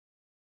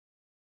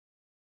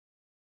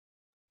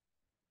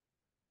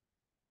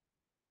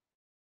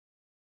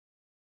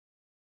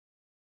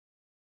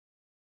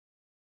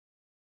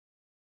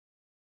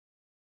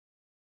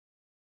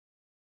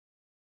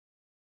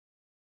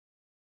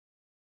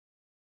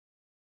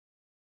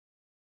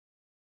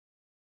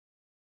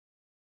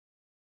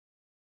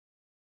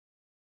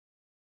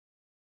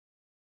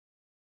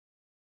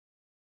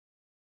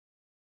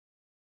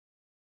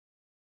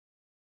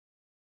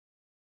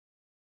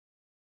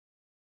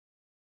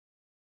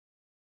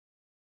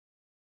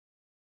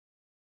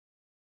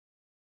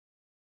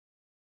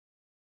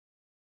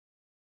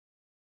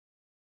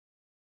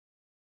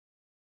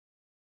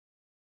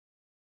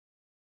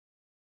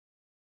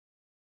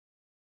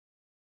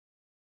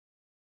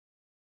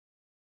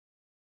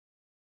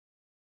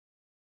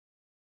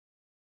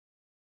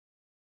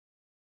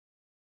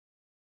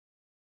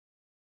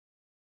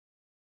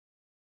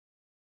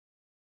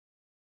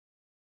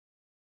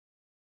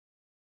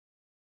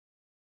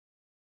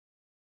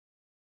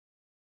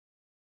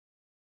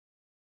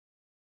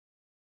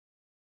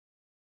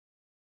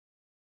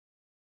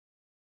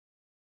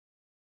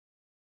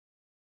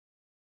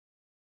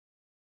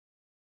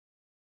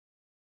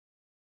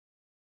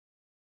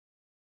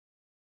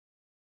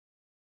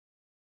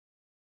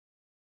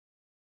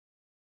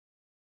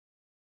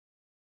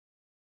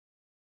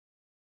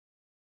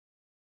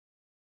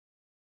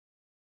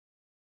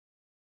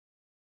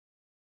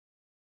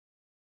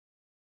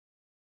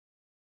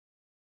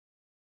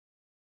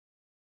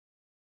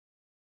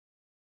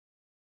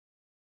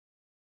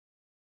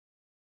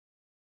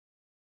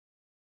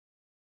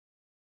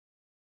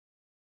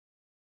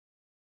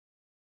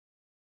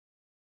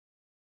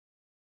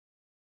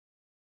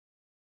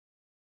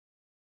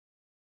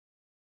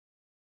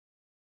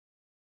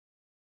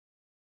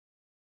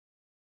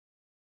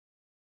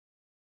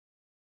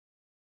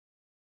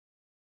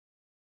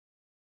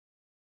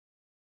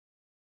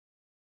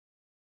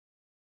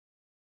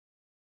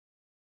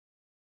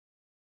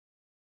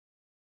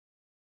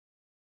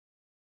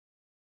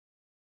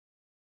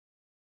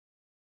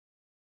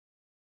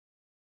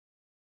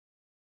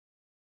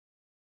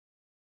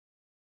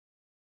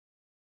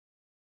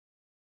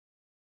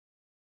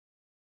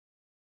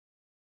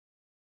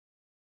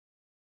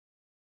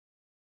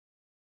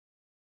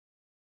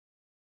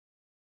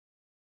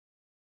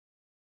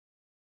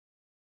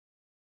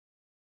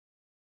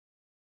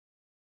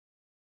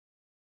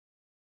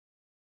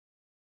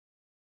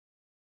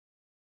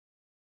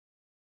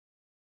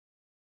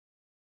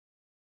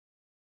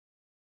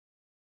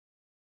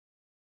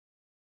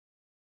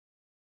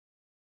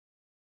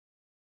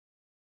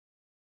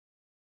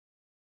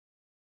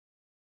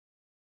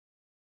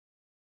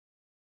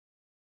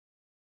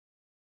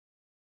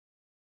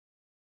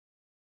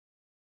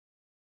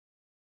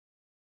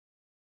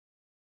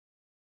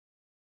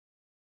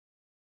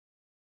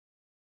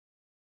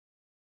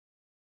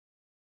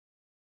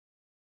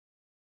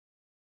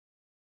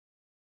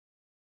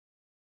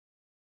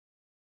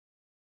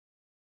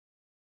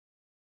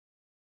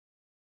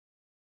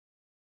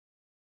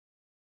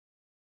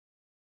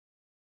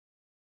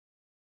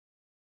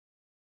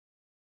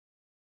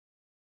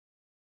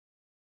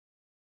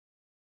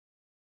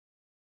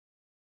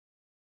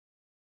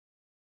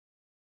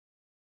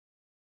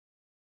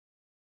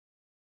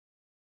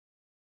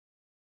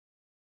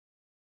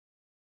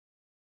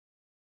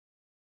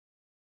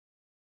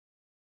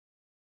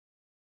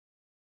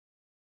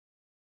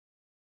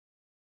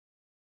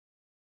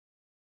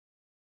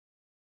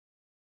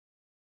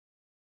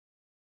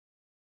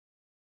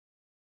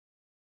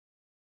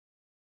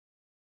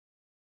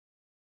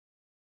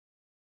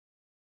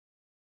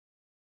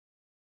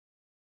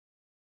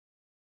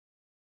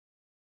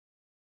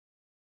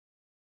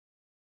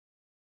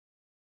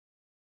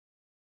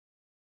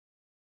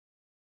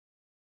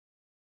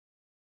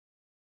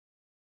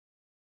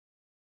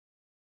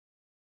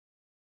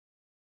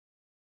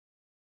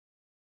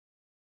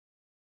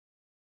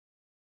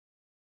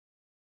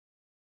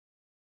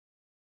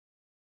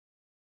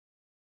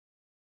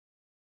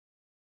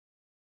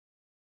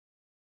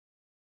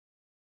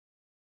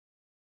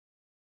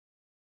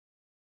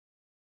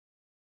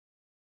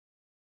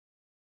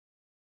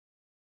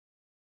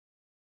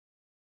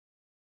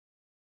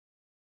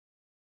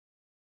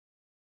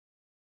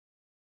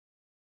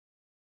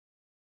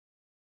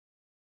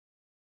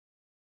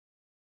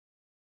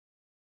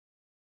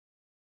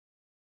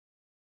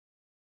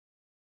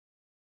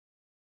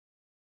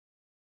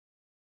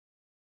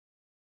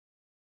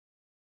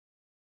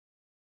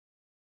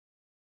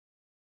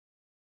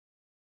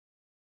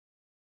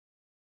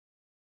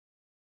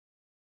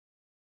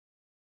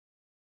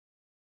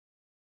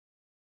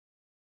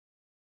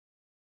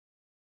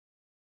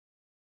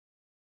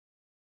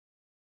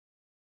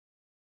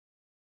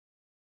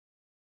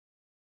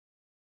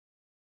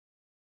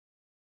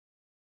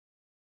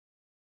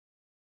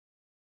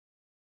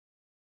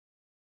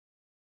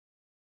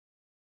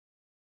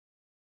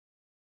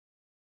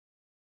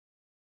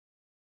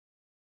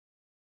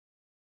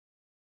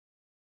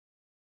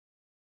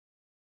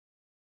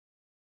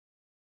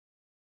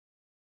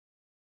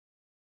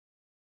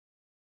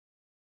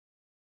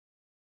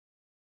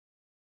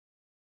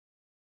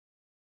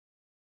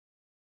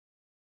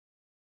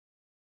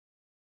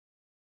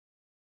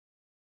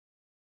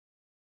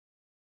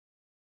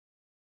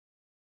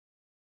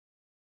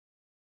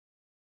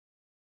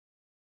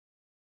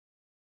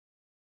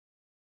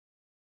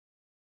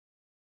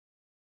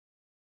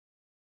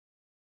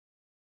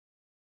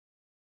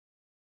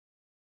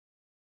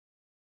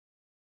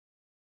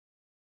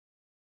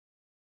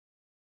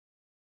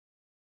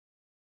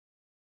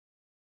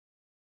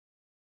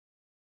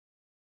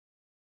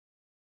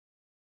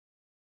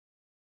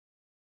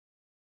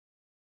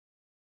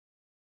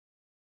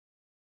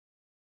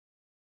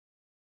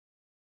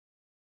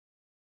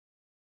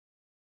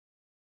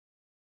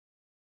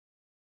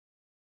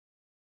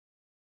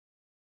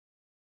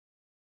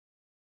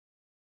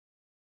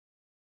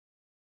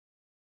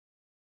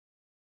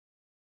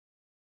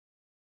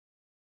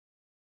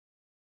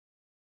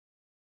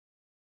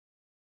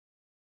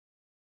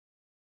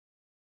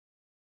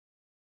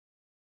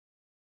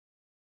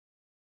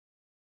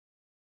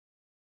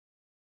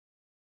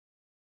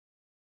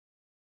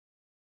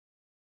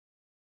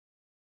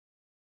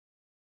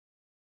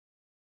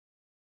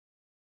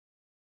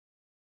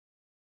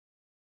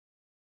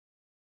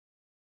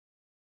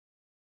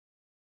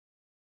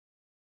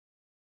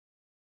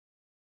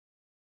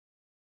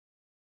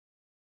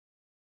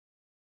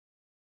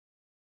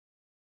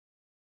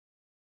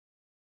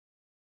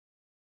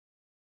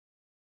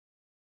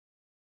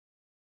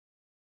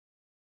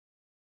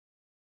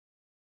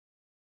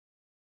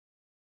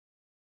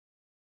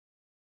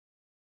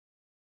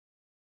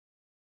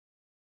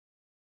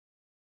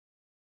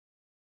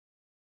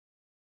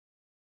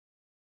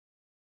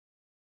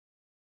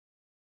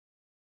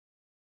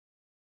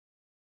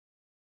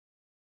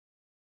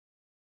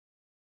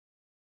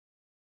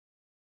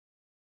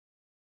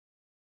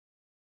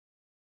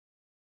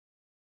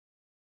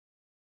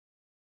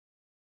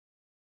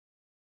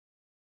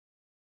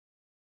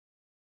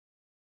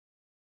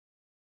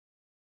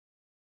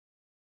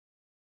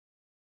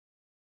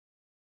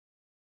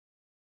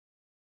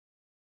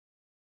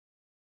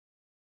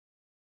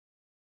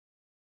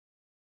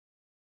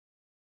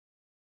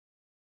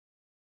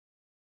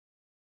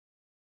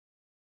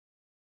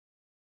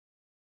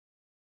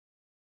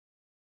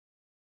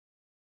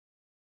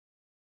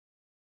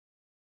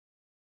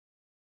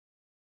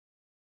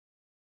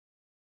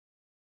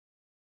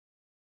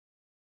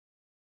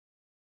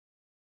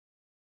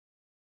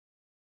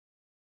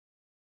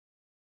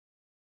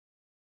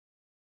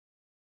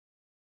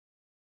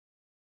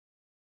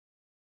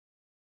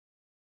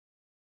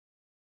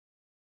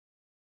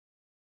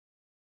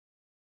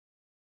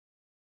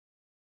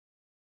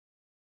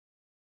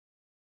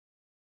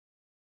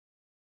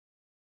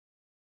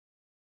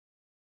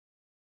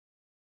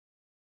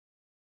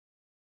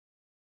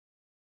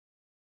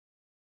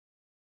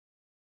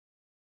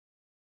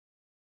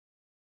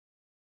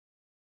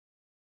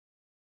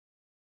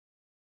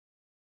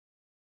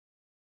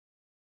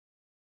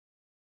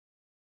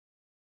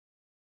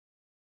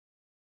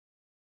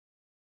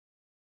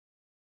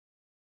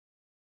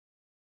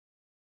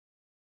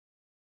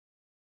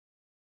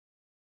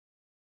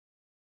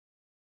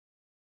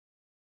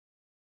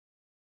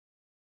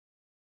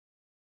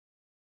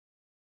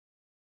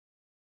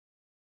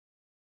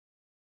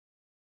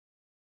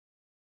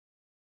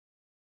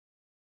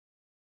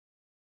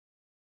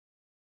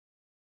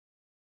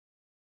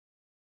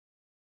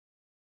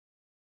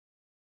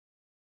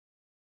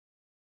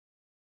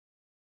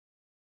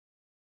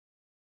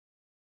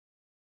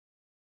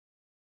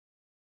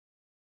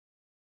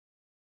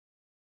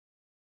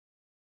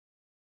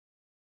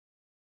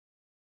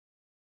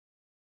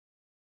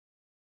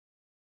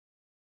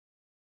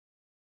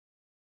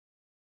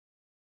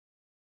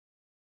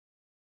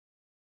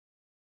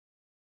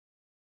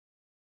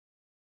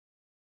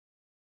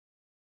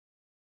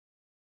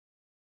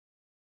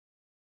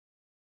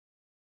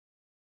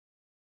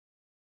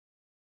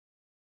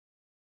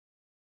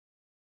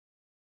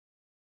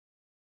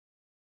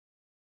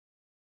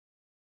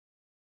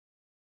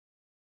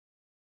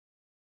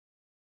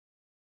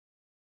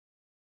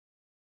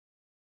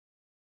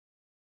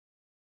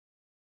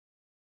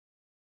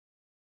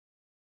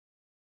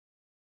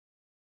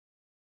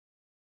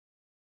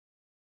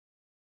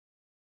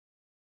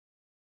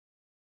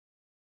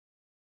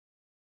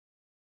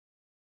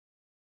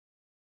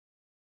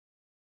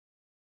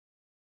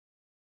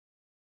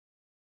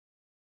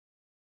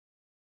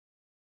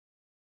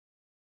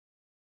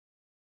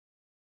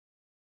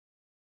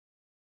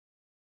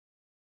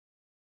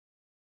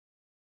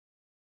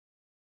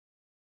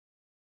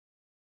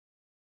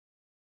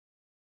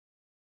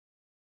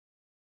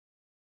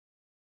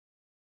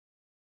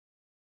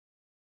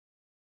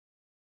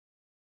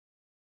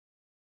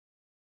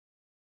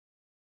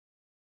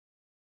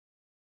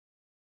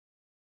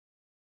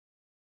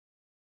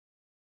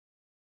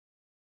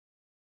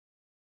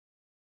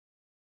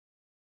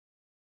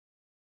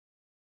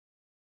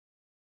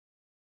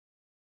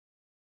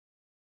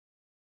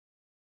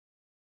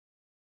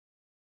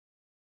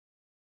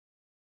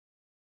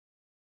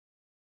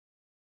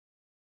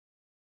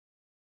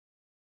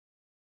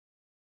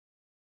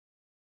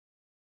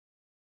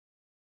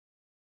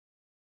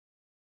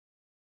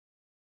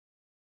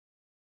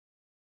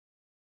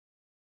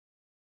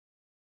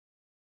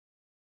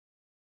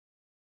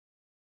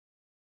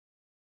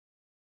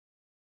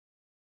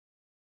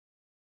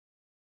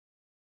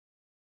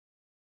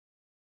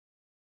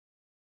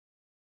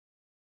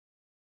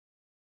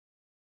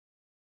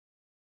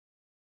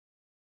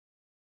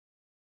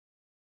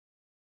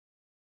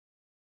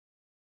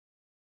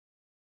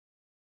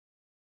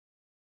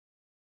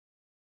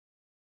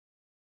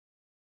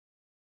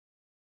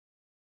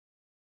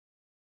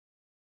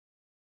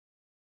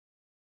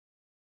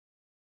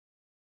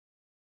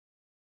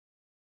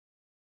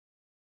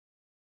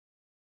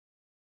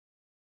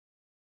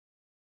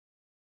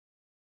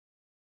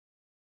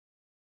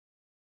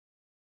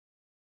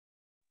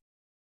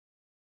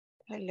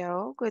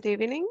Hello, good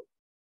evening.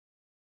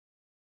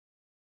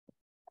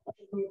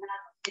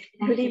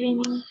 Good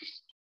evening.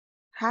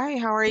 Hi,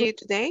 how are you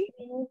today?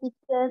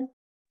 Teacher.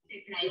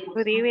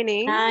 Good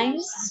evening.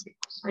 Nice.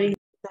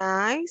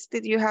 Nice.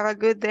 Did you have a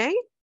good day?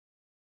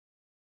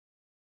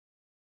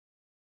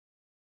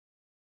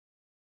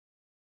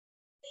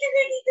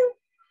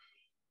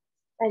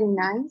 Very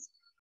nice.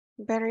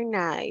 Very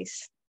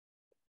nice.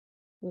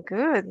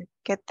 Good.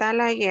 ¿Qué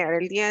tal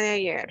ayer, el día de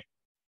ayer?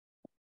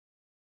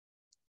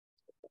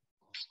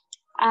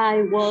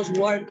 I was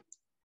work.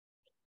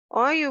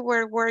 Oh, you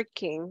were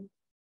working.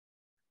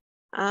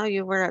 Oh,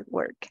 you were at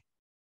work.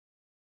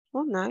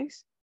 Oh,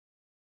 nice.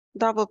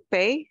 Double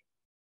pay.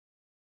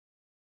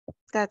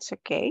 That's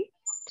okay.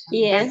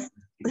 Yes.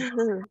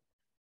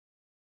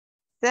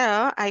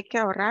 So, hay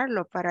que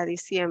ahorrarlo para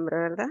diciembre,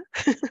 ¿verdad?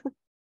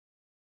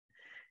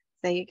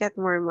 So you get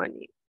more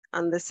money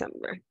on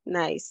December.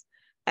 Nice.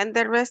 And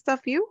the rest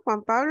of you,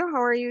 Juan Pablo,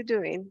 how are you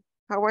doing?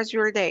 How was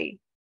your day?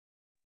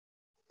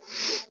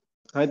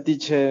 Hi,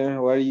 teacher.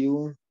 How are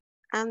you?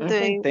 I'm I'm fine,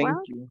 doing thank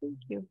well. you. Thank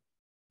you.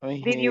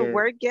 I'm Did you here.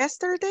 work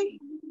yesterday?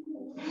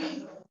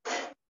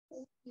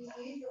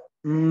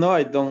 No,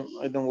 I don't.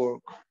 I don't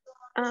work.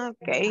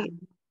 Okay.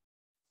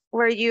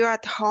 Were you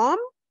at home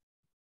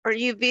or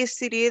you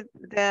visited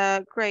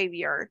the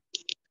graveyard?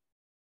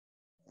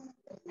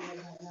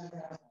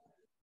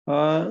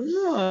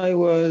 No, I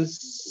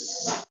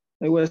was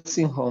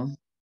in home.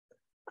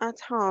 At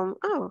home.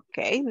 Oh,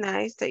 okay,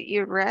 nice that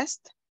you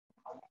rest.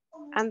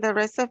 And the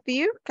rest of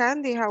you,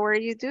 Candy, how are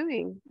you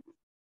doing?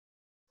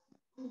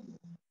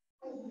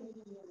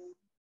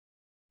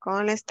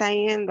 ¿Cómo le está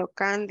yendo,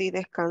 Candy?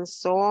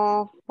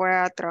 ¿Descansó? ¿Fue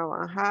a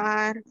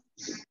trabajar?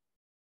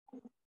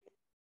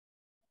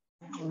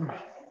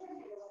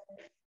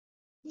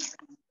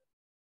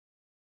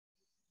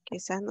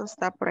 Quizás no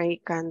está por ahí,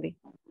 Candy.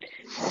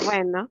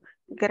 Bueno,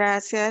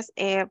 gracias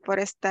por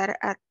estar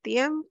a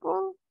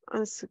tiempo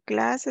en su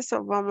clase.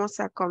 So vamos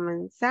a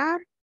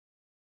comenzar.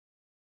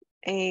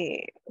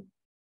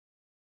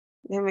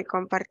 Déjeme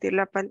compartir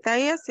la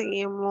pantalla.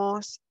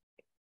 Seguimos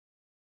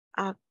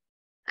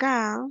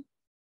acá.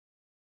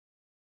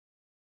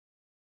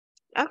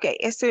 Ok,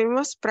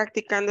 estuvimos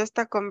practicando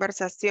esta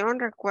conversación,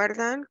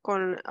 ¿recuerdan?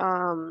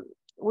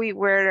 We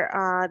were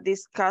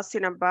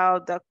discussing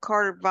about the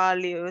core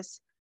values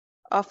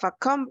of a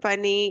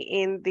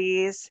company in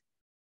this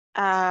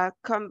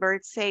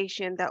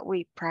conversation that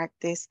we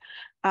practice.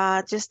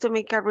 Just to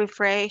make a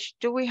refresh,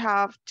 do we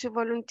have 2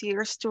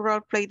 volunteers to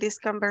role play this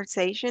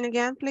conversation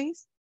again,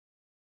 please?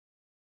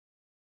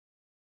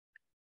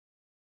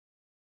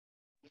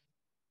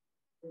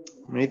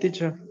 Me,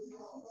 teacher.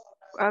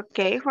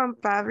 Okay, Juan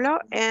Pablo.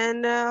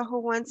 And who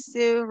wants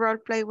to role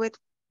play with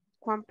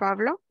Juan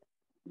Pablo?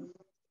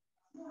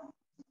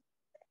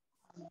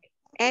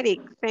 Eric,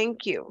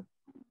 thank you.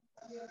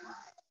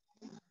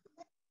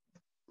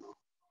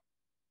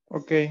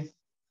 Okay.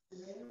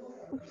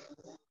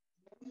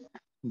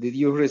 Did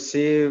you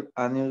receive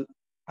a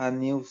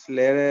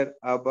newsletter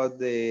about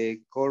the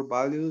core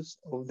values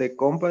of the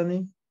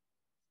company?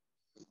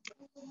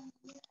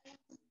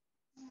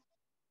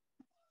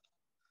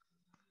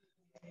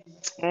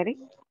 Eric?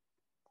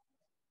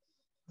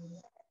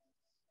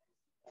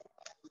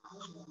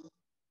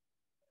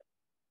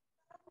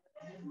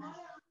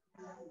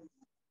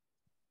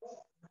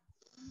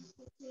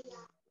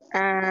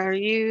 Are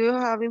you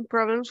having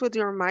problems with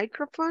your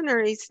microphone or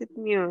is it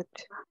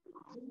mute?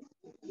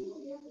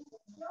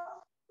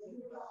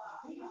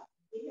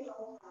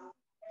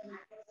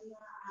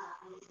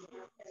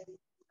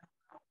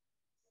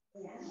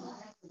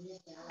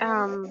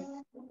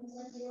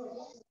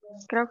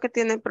 Creo que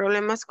tiene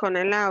problemas con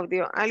el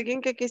audio.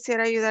 ¿Alguien que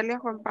quisiera ayudarle a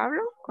Juan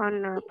Pablo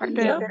con la parte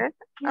de Yeah. Teresa?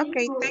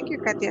 Okay, thank you,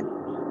 Katia.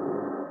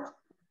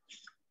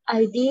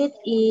 I did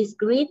is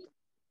great.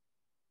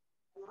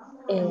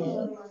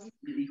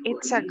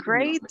 It's a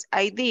great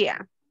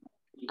idea.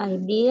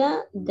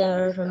 Idea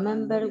that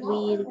remember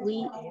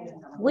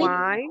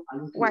Why?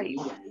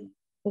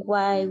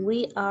 why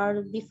we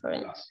are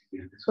different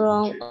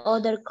from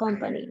other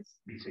companies.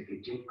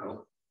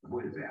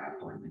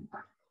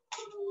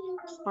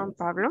 Juan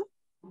Pablo?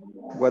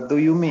 What do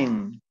you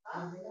mean?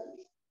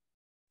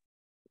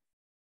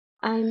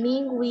 I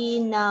mean we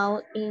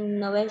now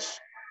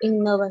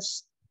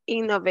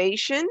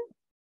Innovation,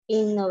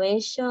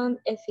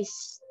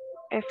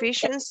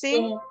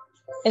 efficiency,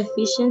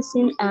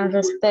 efficiency and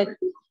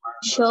respect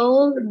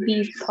should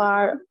be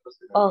part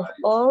of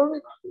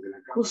our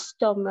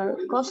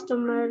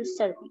customer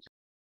service.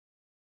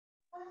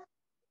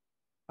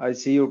 I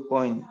see your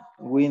point.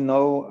 We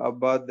know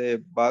about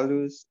the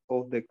values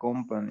of the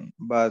company,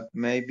 but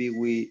maybe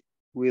we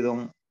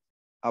don't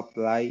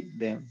apply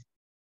them.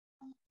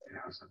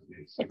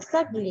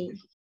 Exactly.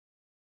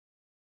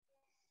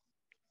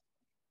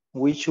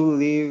 We should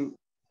live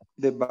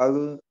the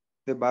values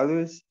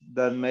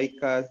that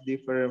make us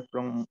different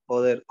from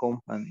other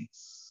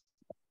companies.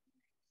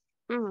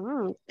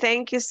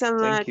 Thank you so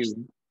much. Thank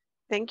you.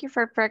 Thank you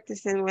for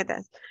practicing with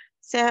us.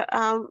 So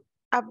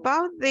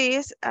about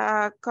this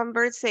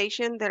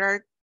conversation, there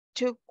are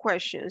two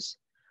questions.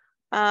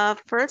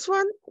 First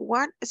one,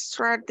 what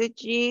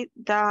strategy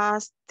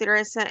does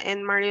Teresa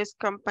and Mario's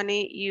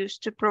company use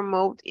to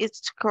promote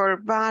its core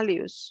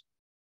values?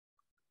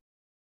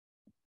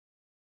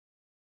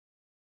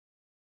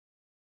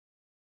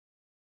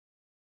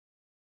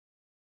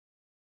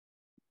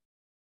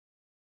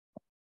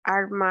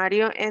 Are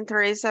Mario and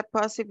Teresa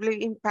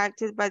possibly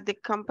impacted by the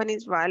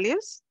company's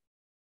values?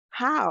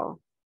 How?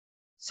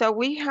 So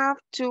we have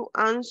to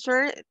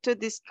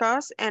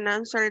discuss and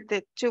answer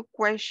the two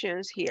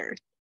questions here.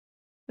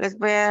 Les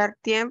voy a dar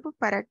tiempo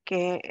para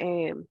que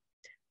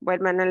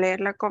vuelvan a leer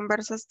la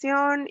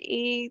conversación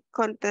y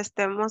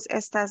contestemos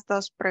estas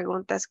dos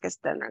preguntas que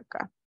están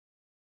acá.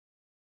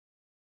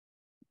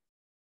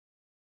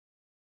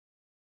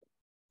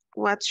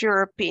 What's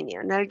your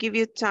opinion? I'll give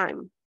you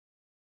time.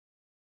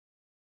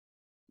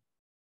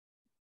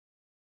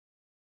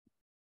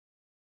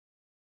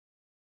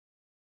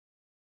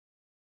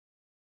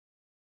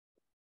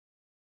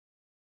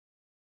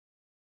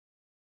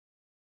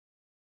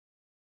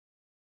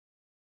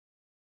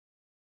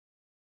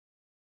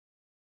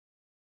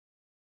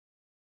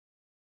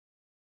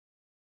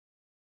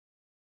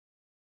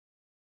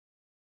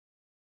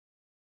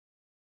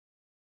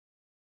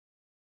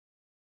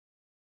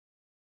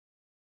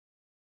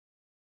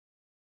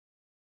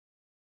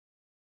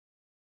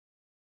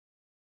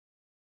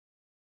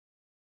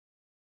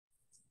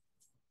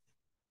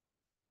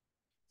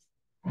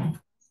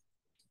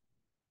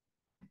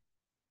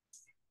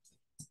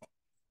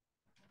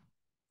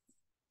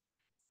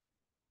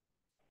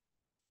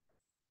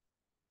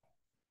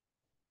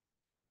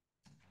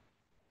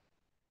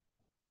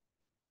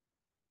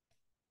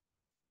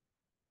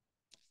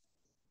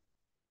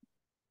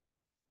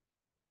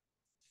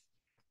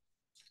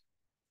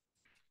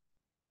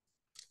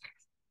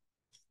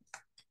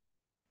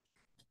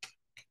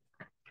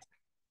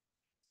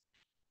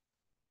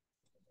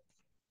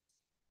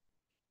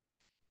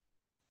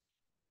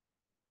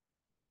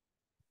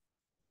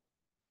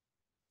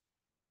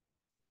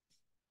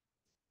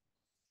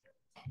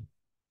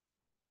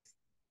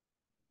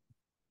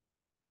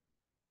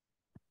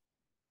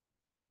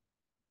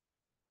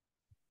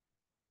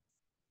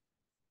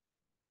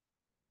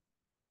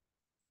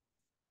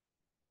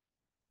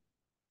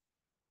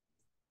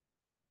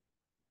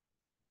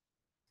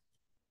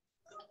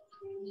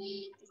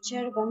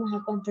 Teacher, vamos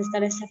a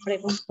contestar esas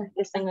preguntas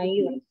que están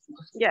ahí. ¿Verdad?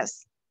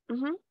 Yes.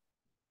 Mhm.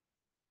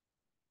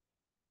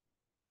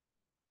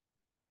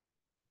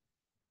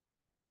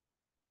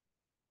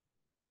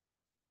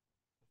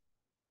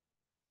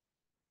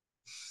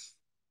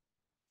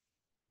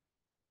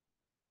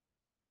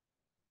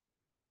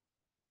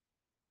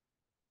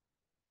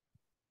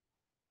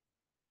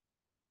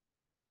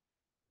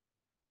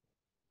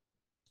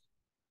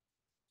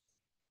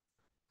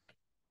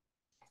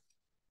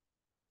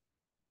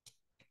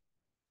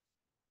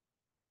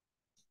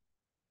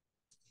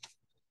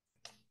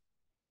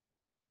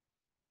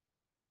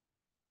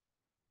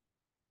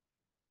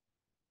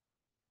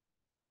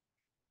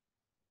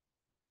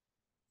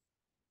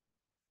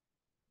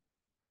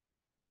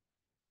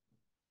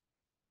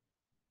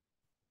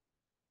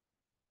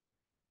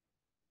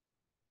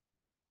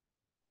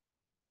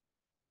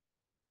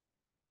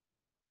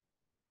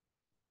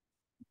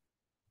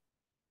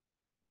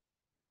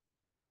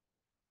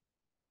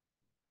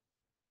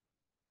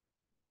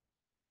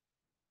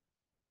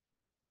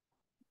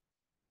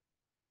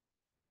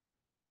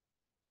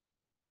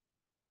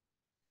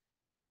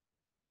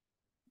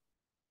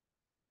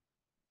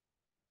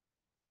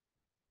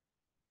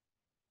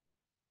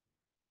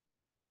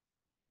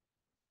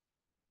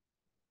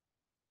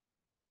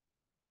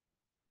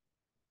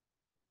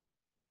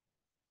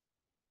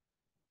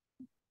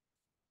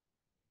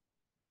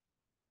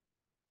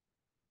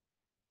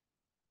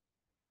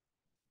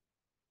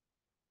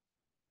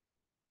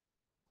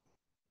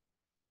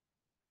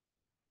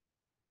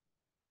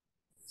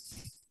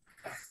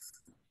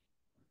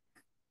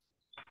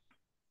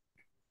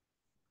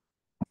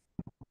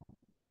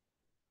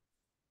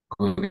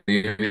 Good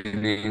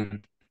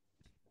evening.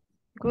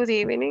 Good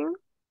evening.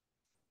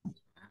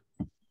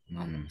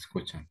 No, no me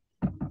escuchan.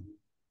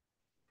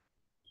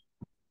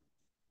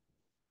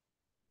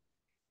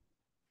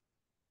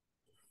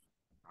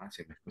 Ah,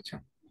 sí me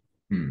escuchan.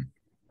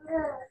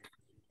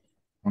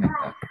 ¿Dónde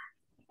está?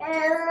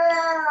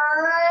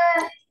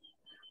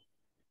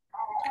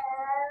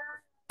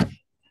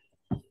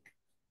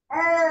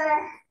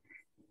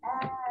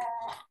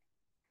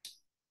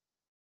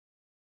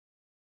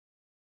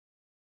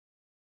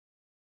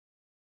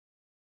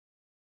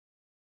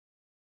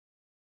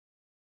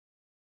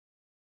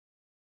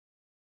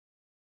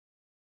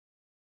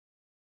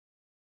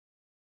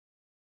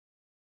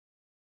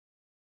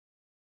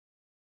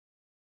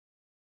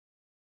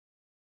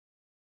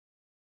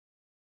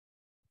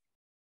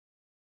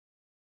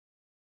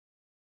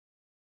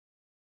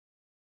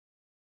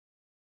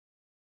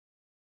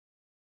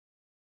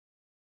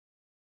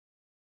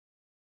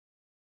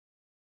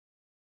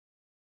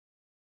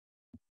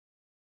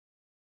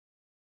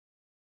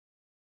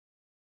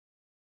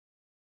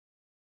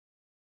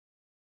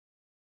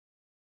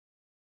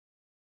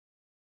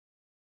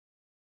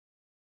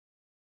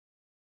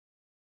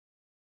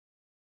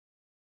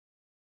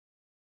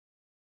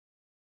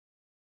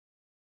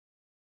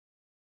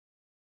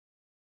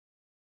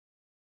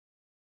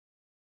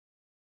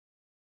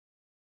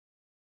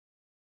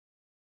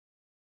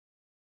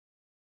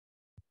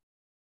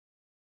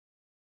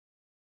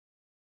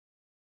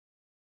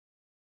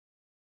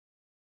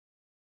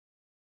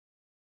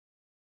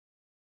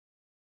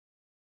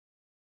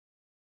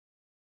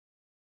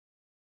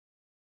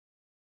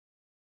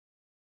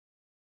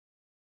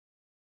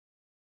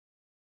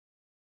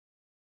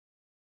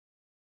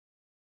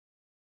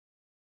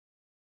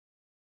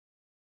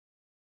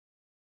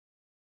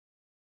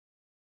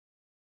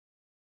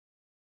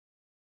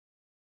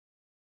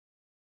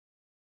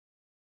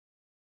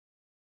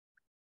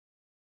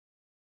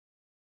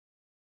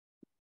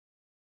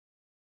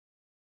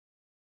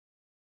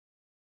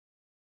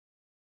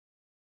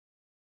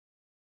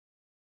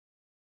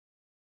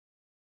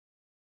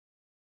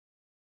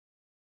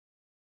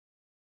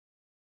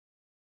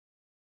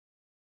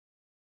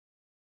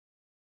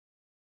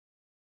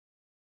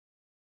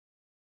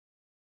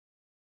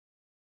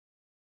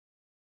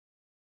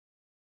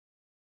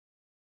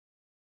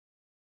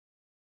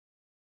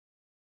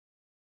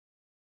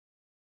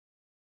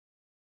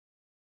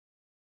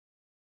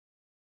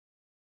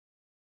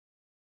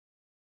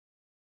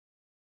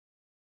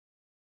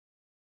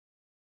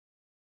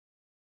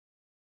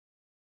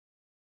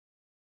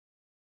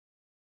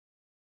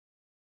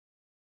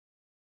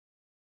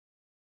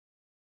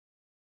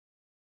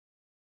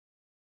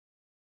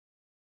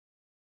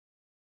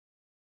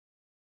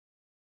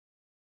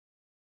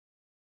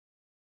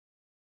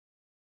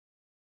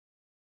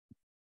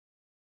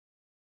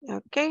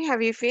 Okay,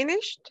 have you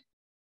finished?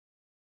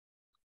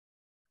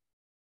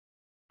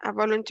 A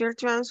volunteer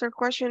to answer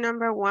question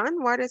number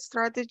 1. What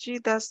strategy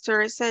does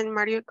Teresa and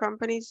Mario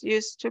companies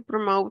use to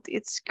promote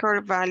its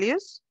core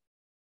values?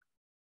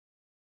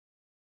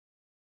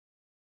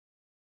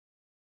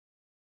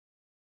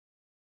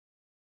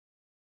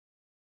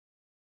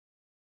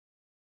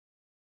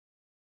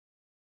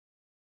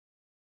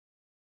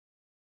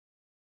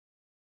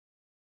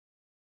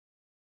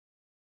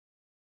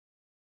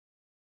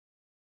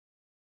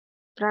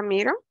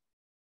 Ramiro,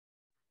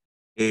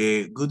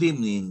 Good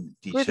evening,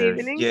 good teacher.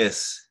 evening.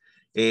 Yes,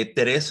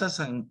 Teresa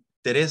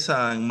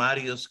and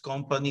Mario's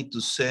company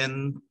to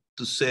send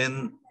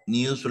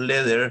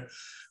newsletter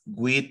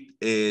with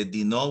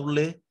the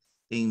noble,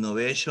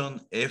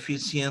 innovation,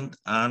 efficient,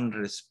 and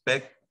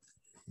respect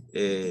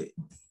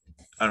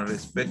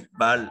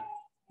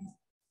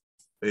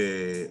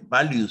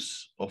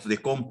values of the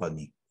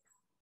company.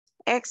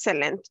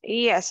 Excellent.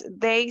 Yes,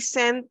 they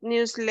send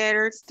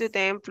newsletters to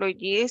the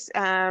employees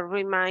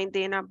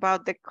reminding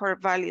about the core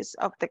values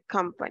of the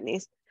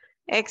companies.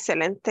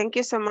 Excellent. Thank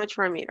you so much,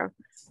 Ramiro.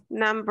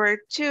 Number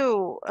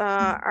 2,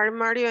 are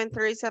Mario and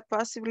Teresa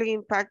possibly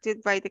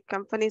impacted by the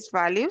company's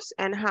values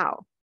and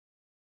how?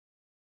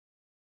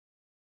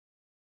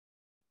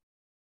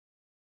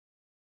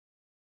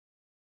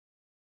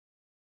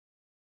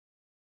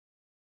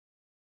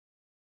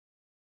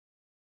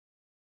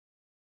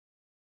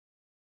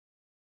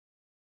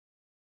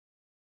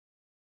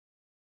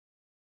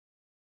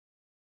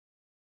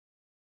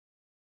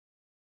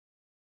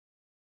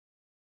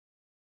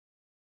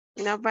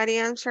 Nobody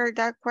answered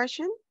that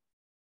question?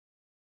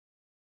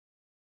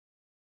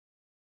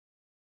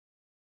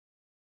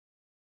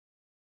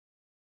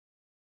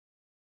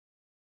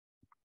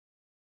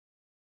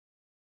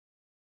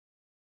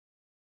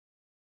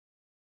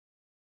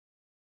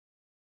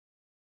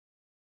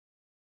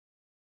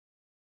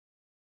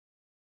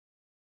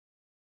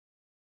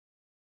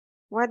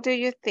 What do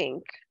you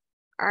think?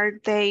 Are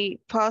they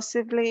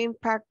possibly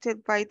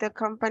impacted by the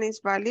company's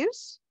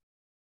values?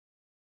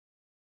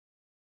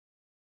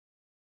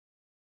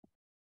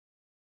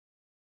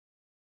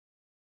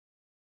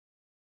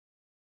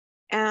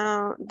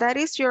 That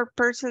is your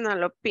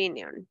personal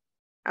opinion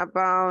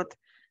about,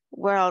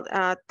 well,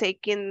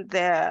 taking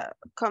the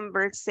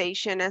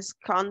conversation as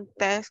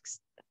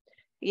context.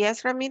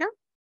 Yes, Ramiro?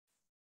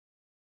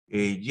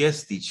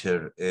 Yes,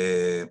 teacher.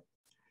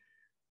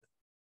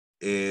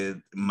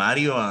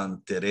 Mario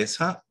and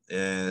Teresa,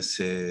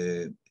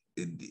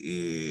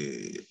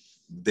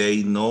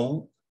 they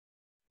know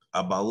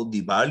about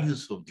the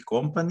values of the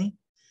company,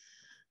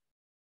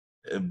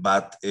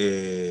 but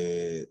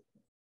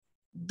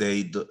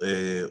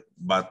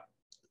but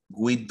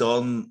we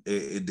don't.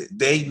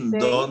 They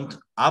don't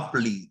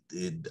apply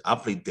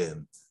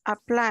them.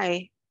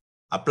 Apply.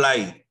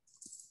 Apply.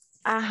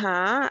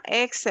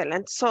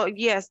 Excellent. So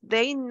yes,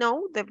 they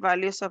know the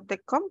values of the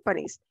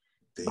companies,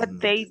 but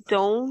they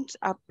don't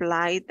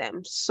apply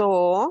them.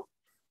 So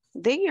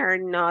they are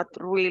not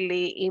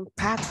really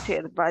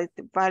impacted by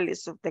the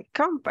values of the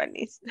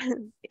companies.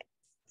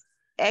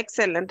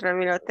 Excellent,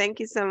 Ramiro. Thank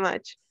you so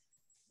much.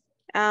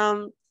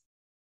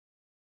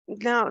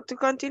 Now, to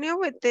continue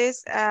with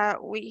this,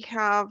 we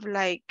have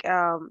like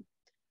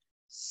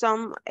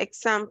some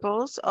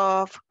examples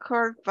of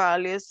core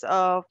values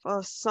of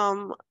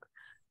some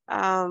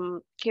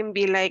can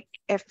be like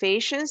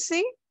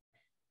efficiency,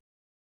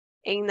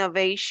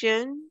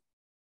 innovation,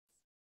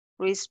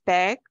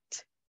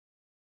 respect,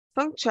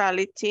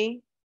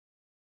 punctuality,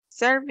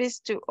 service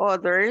to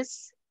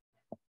others,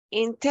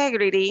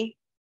 integrity,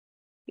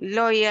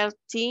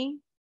 loyalty,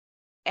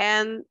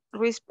 and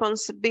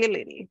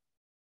responsibility.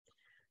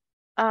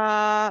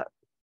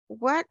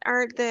 What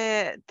are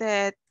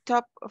the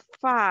top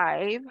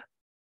 5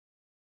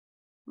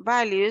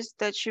 values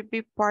that should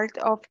be part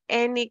of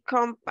any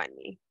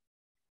company?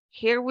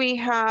 Here we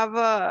have,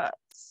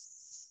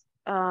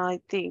 I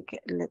think,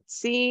 let's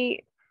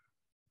see,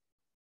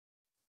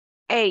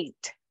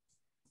 8.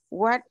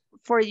 What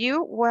for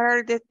you, what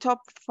are the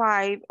top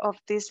 5 of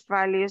these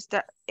values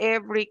that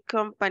every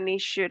company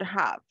should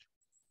have?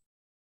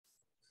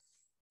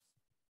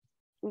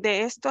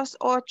 De estos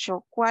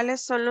 8,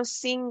 ¿cuáles son los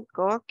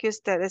 5 que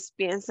ustedes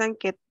piensan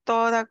que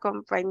toda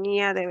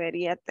compañía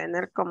debería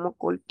tener como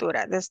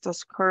cultura de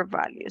estos core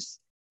values?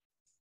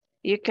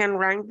 You can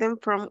rank them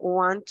from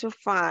 1 to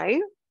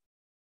 5.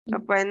 Lo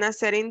pueden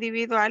hacer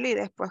individual y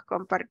después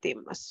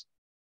compartimos.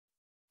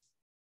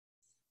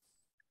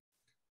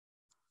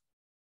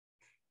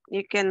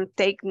 You can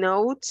take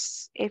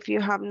notes if you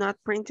have not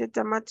printed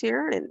the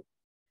material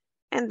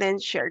and then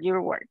share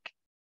your work.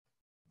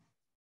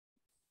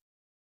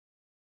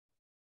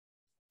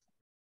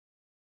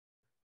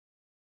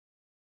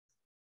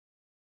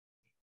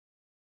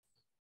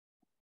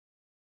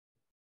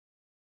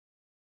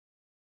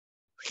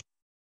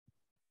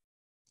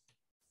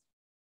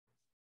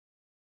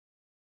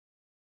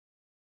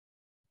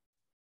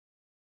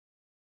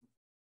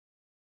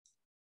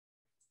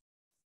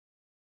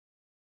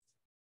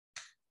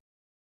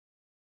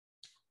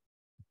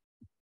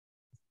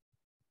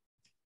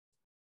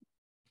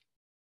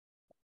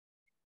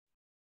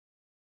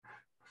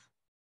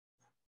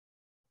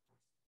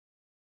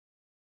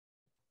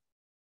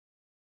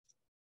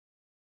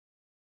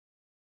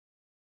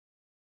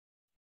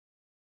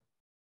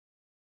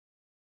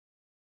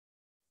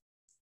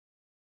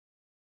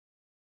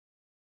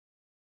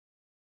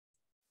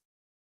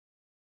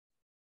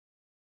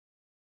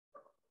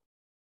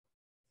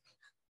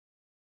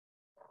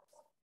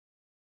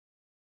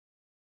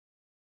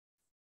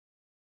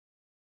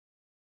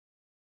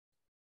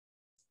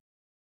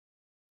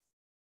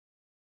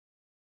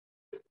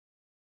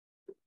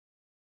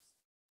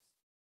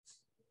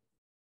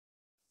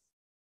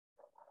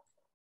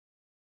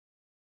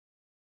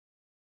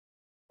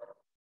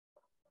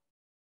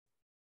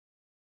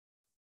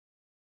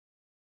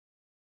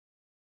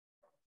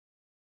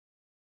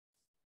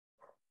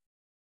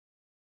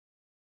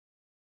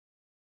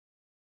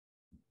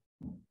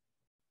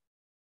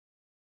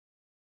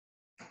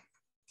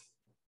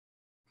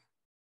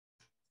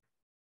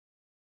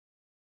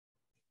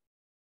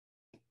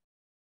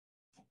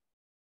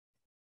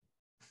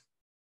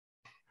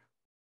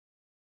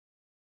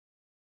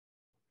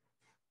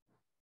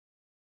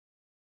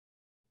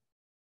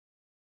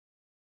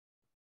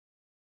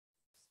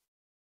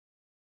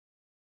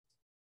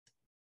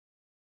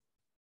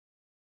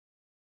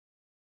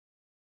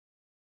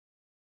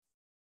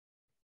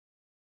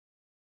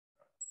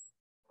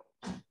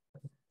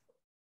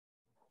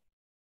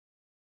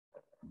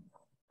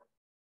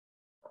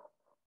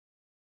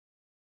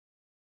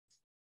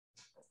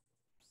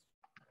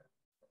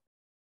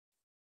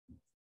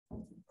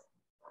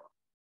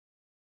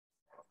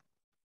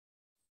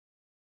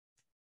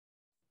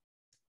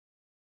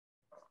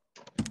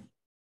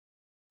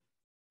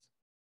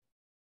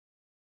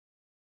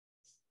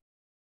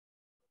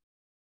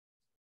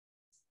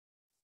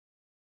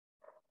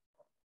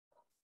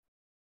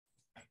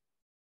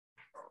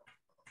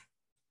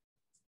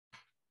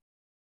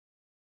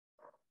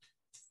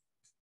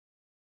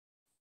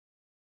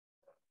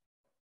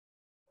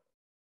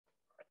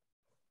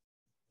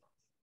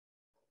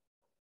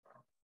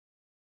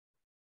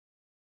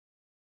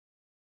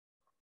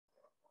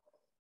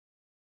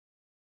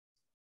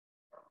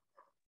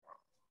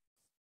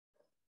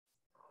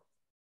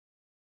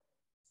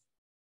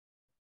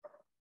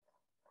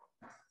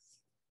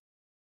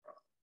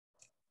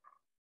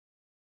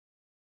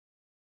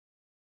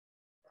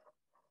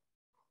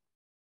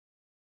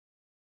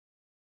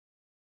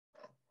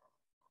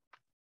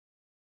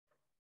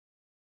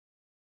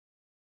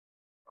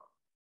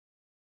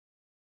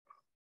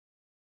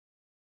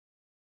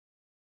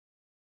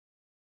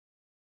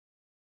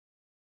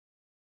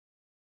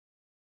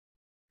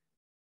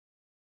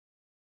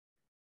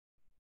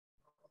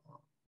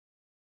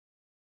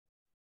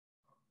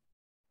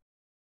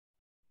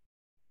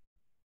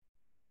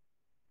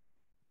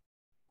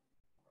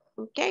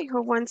 Okay,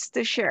 who wants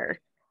to share?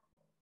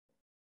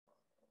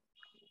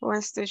 Who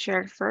wants to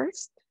share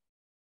first?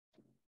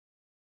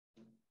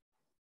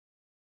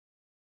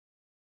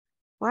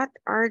 What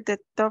are the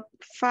top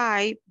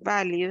 5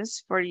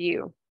 values for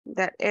you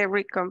that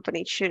every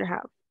company should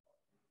have?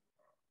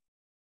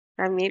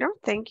 Ramiro,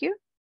 thank you.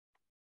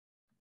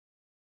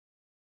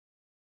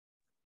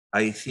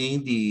 I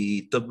think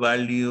the top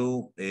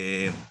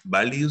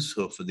values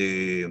of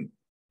the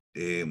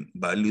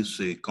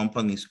values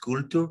company's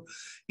culture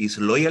is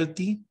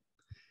loyalty,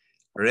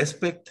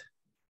 respect,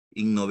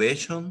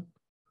 innovation,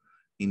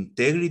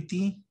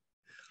 integrity,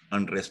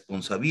 and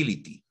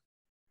responsibility.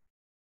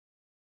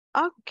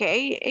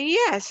 Okay,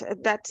 yes,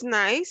 that's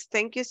nice.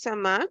 Thank you so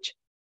much.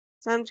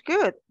 Sounds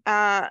good.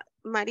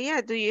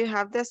 Maria, do you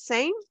have the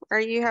same or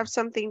you have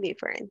something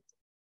different?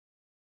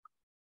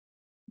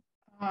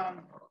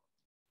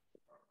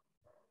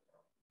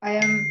 I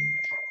am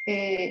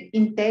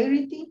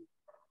integrity,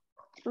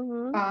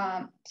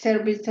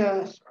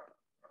 services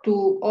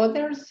to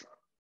others,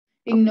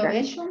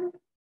 innovation,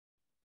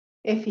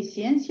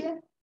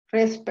 eficiencia,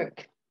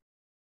 respect.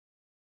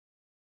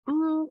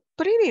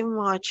 Pretty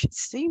much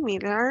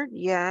similar,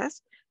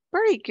 yes.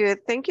 Very good.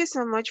 Thank you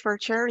so much for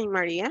sharing,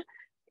 Maria.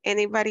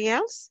 Anybody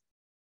else?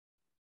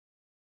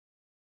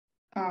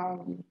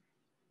 No.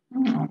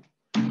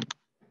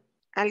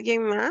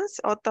 ¿Alguien más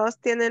o todos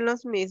tienen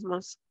los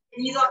mismos?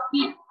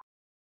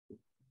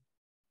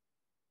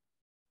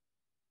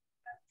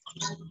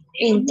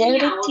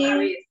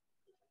 Integrity,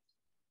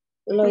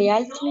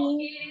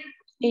 loyalty,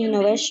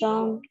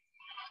 innovation,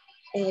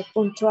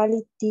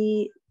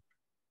 punctuality,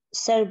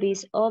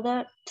 service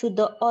to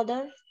the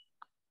other,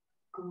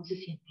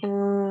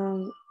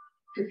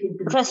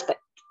 respect.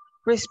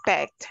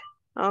 Respect.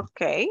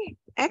 Okay,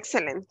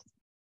 excellent.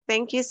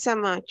 Thank you so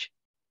much.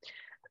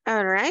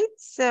 All right,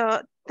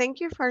 so thank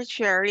you for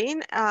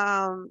sharing.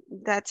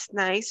 That's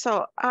nice.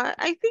 So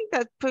I think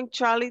that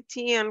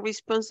punctuality and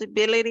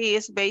responsibility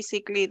is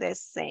basically the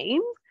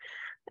same.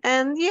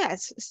 And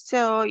yes,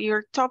 so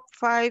your top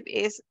 5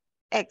 is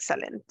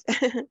excellent.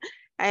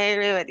 I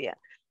agree with you.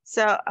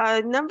 So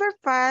number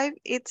 5,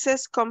 it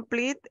says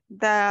complete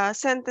the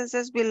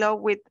sentences below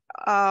with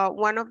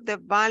one of the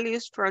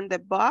values from the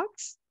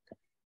box.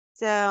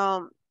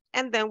 So,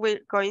 and then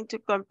we're going to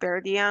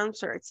compare the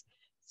answers.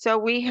 So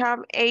we have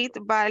 8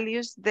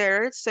 values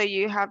there. So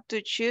you have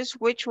to choose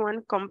which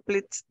one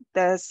completes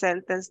the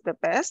sentence the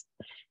best.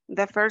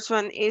 The first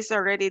one is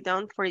already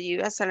done for you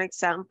as an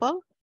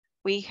example.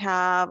 We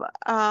have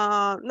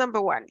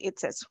number 1, it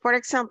says, for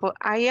example,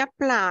 I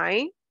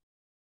apply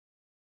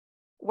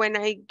when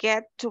I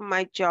get to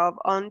my job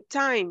on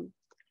time.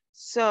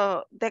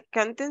 So the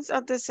contents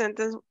of the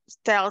sentence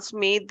tells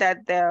me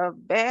that the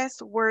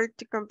best word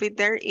to complete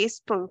there is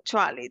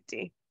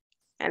punctuality.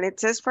 And it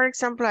says, for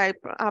example, I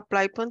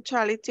apply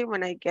punctuality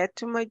when I get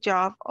to my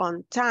job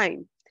on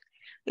time.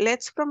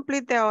 Let's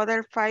complete the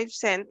other 5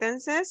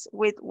 sentences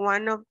with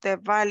one of the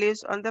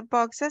values on the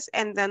boxes,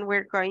 and then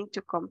we're going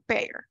to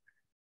compare.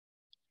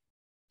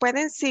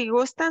 Pueden, si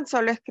gustan,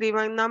 solo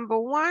escriban number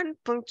 1,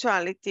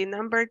 punctuality,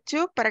 number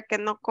 2, para que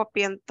no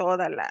copien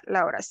toda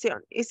la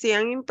oración. Y si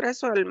han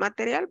impreso el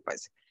material,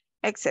 pues,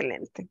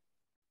 excelente.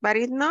 But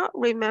if not,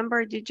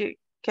 remember you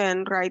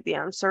can write the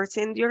answers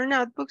in your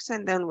notebooks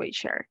and then we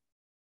share.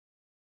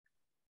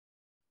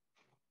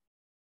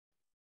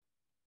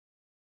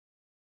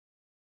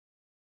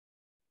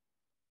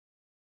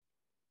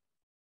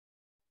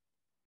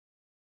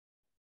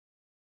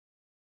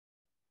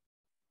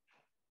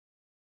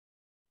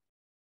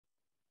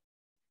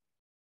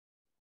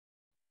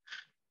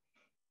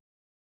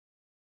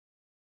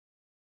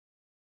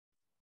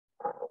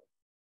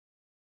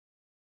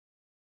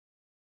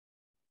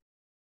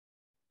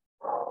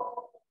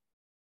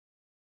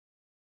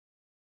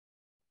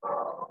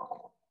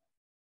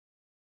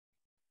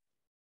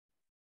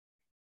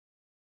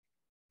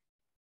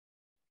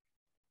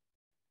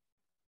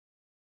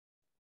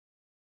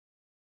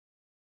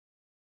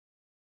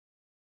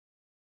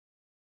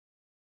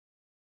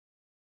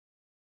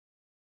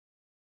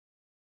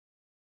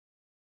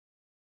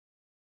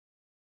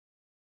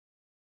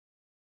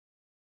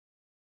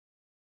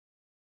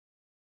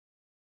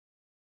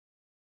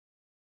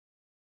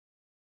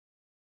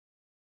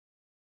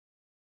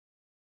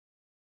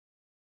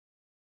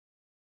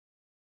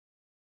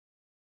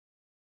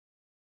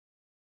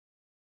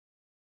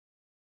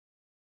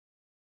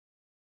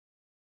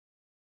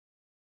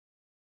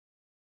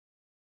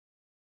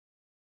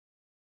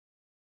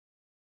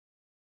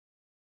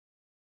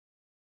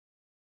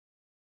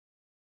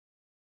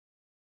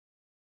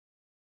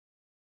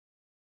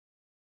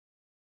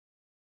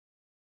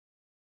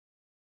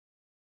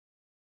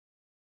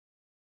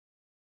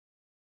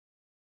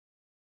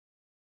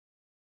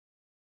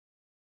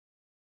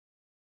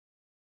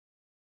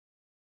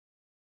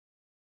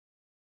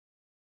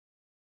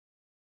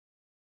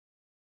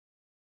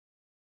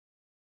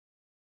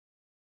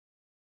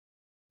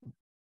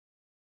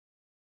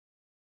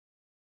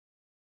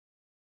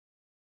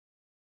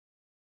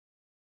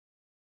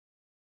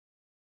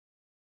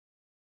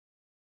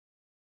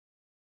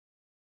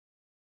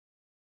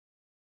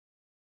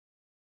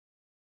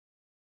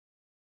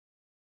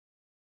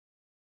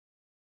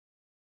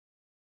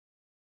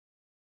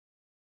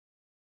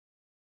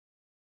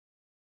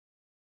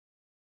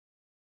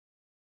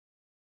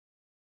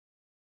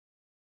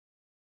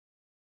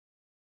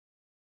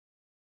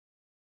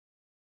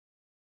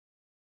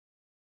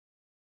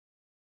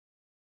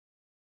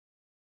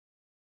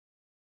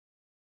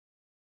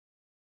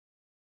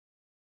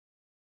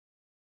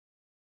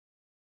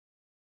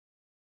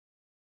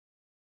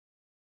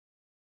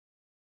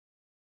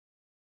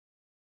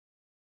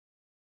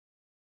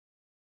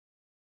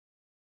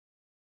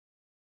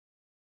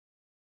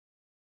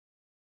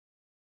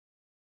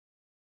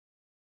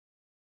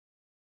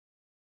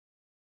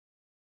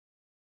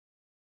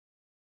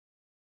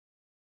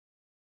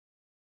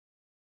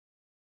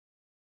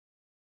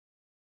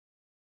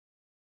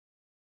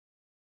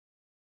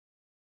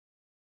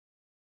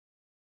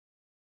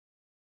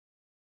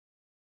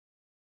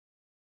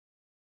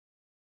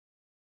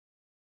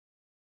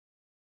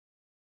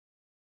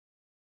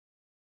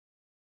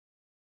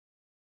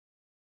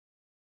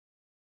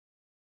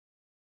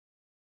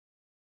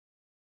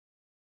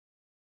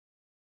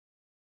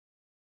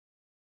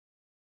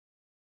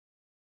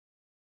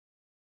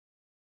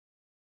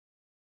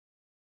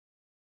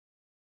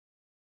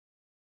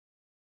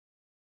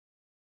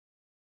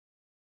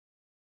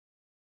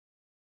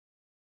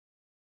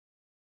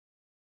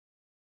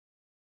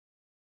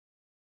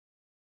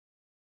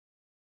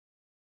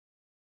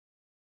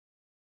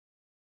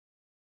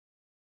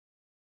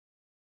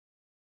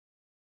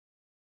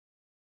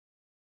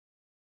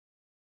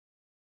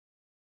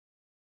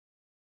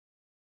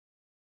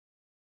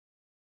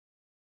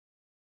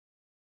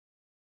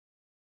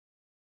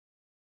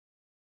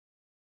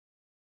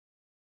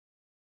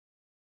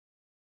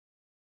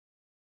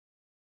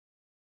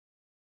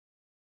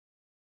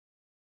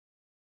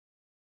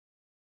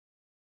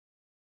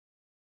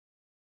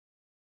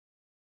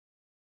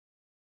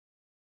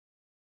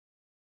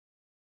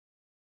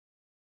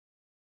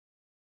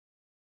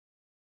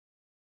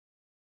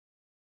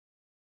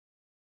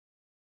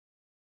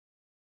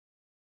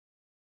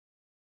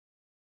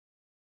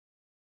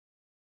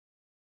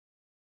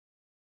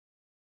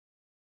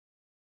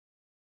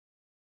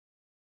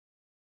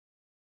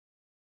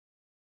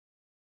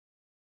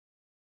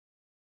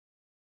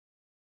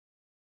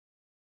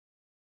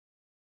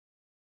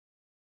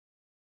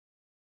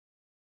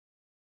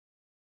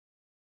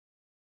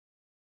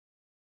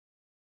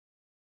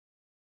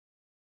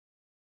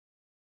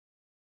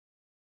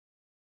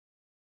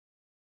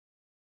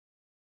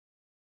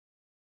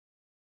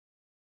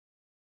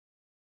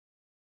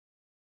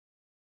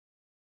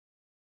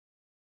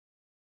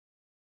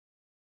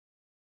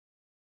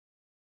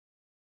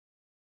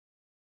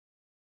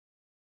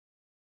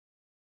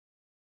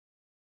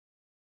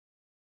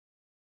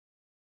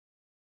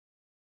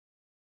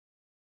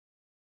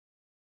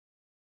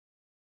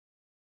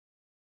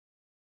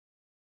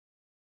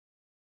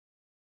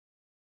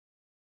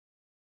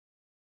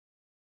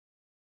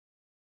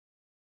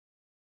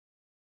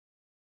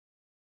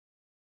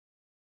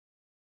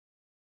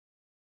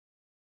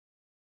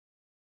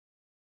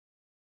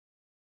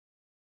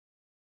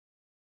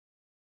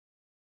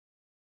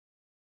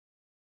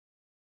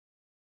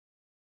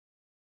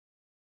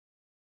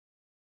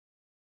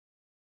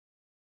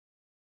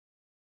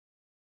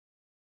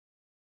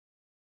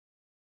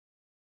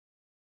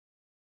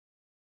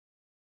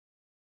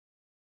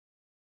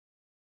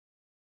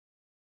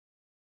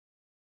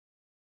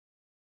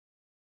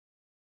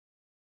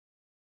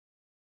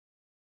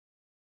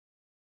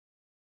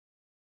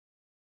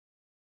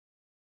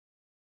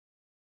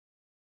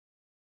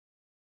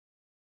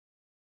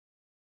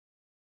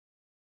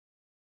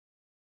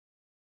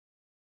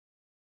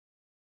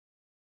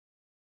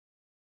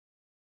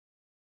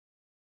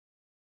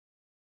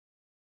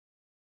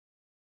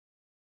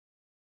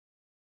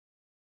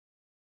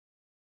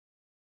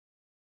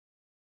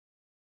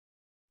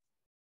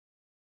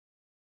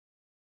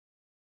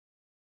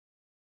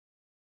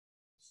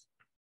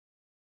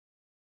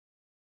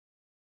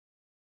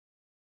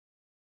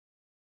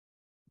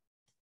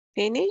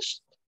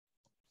 Finished?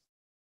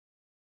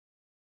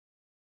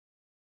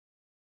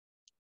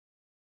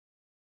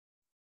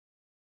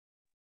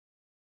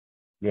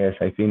 Yes,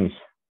 I finished.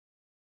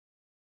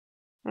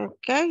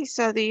 Okay,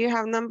 so do you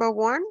have number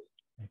 1?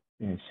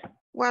 Yes.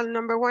 Well,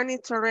 number 1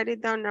 it's already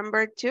done.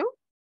 Number 2?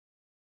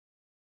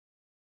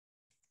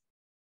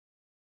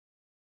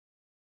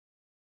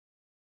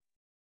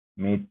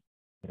 Meet.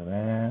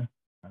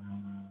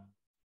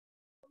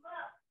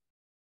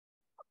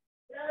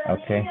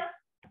 Okay.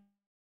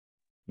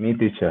 Me,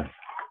 teacher.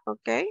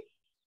 Okay.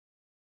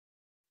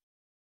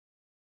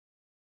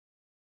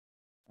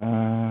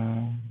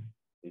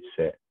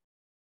 Dice,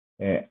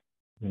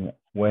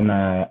 when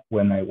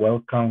I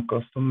welcome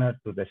customer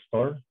to the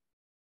store,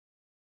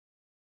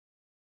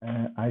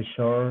 I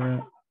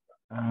show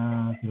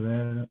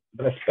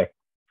respect.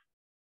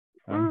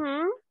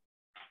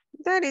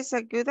 That is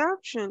a good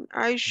option.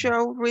 I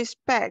show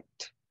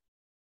respect.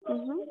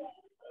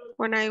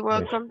 When I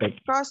welcome the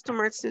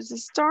customers to the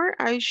store,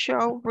 I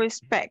show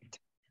respect.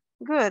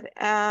 Good.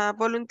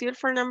 Volunteer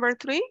for number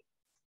 3?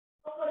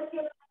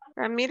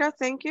 Ramiro,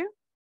 thank you.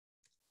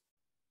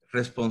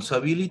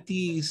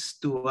 Responsibility is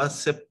to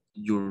accept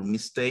your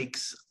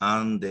mistakes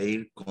and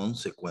their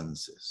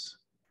consequences.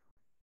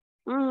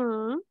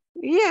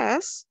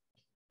 Yes.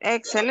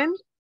 Excellent.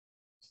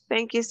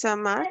 Thank you so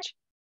much.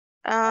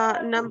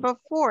 Number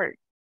 4,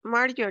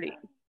 Marjorie.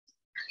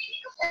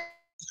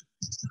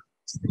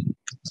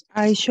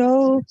 I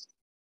show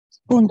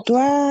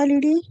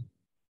punctuality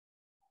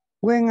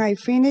when I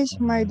finish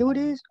my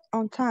duties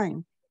on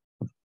time.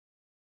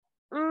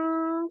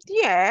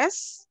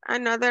 Yes.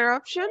 Another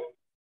option?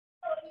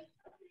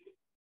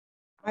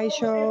 I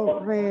show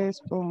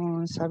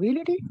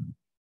responsibility.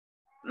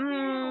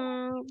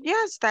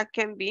 Yes, that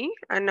can be.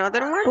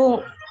 Another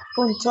one?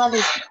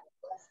 Punctuality.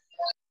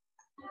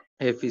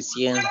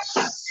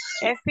 Efficiency.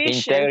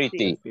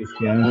 Efficiency.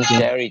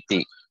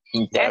 Efficiency.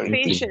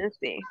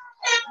 Efficiency.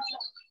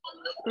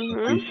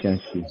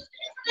 Efficiency.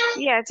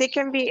 Yes, it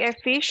can be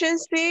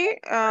efficiency,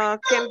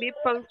 can be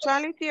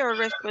punctuality or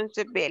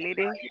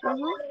responsibility.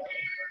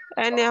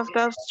 Any of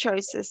those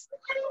choices.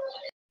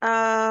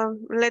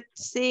 Let's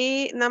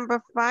see,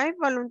 number 5,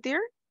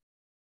 volunteer.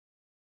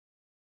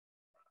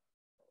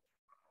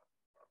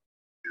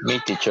 Me,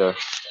 teacher.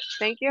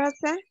 Thank you,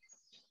 Jose.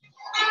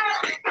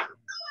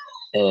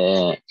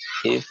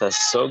 If a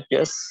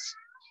subject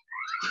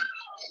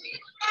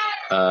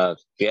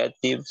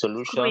creative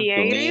solution to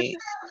me,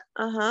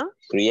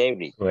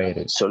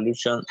 creative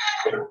solution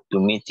to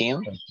me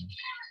team.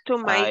 To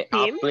my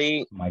team.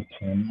 My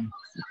team.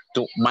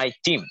 To my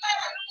team.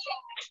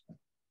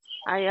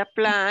 I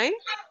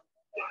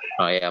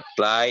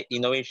apply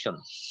innovation.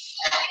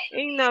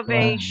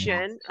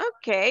 Innovation.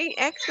 Okay,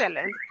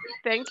 excellent.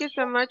 Thank you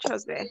so much,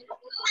 Jose.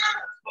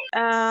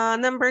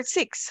 Number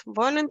 6,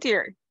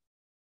 volunteer.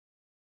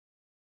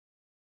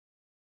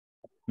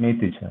 Me,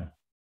 teacher.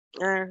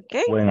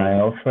 Okay. When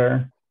I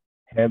offer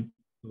help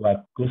to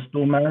a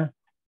customer,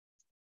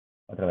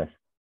 otra vez.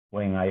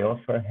 When I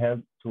offer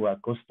help to a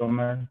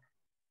customer,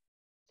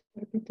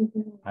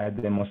 I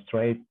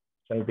demonstrate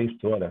service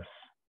to others.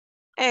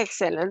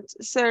 Excellent.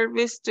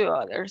 Service to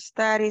others.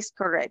 That is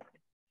correct.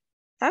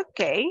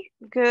 Okay,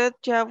 good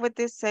job with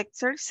this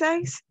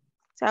exercise.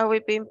 So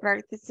we've been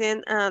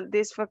practicing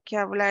this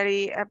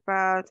vocabulary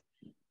about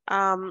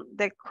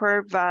the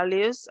core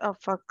values of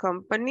a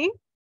company.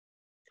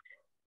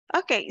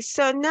 Okay,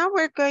 so now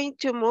we're going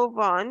to move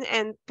on,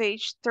 and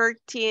page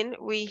 13,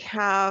 we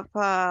have,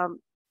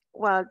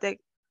 they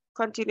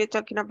continue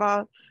talking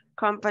about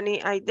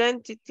company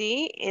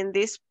identity. In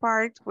this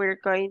part, we're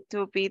going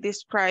to be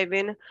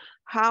describing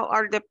how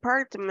our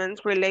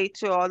departments relate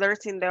to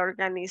others in the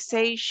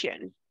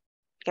organization,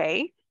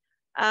 okay?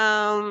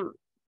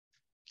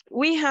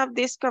 We have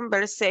this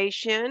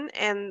conversation,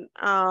 and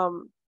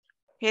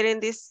here in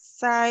this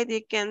side,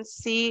 you can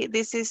see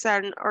this is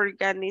an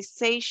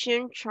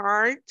organization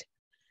chart,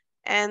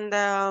 and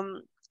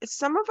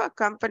some of our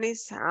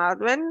companies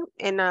have one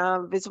in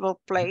a visible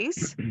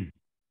place.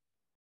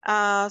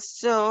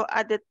 So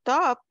at the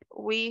top,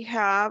 we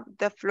have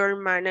the floor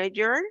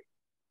manager.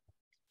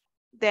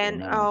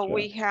 Then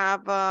we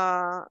have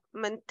a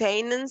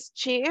maintenance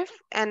chief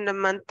and the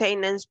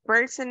maintenance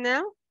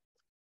personnel,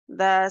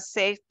 the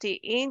safety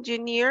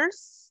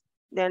engineers,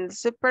 then the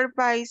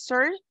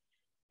supervisor,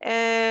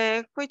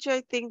 which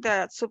I think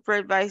that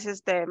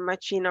supervises the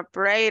machine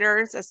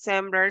operators,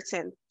 assemblers,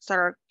 and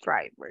truck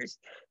drivers.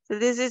 So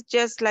this is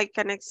just like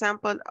an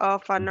example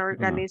of an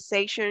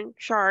organization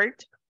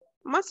chart.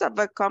 Most of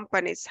the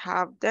companies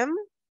have them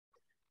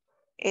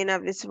in a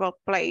visible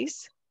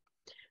place.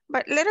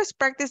 But let us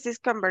practice this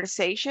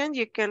conversation.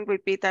 You can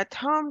repeat at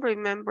home.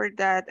 Remember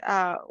that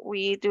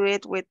we do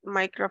it with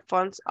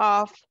microphones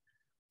off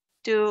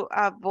to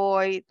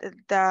avoid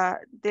the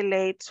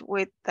delays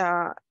with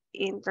the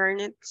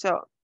internet.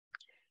 So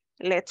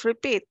let's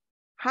repeat.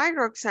 Hi,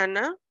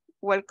 Roxana.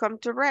 Welcome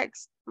to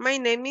Rex. My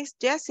name is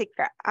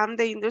Jessica. I'm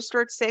the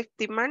Industrial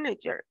Safety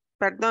Manager.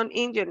 Perdón,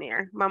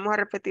 Engineer. Vamos a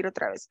repetir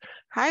otra vez.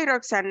 Hi,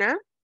 Roxana.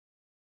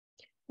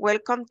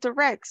 Welcome to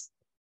Rex.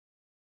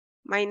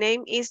 My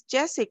name is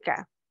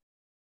Jessica.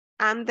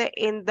 I'm the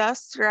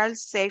industrial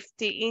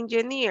safety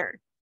engineer.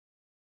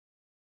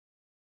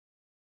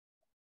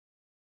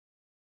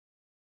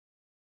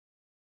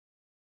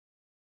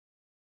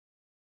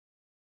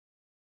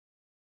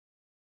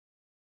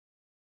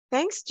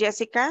 Thanks,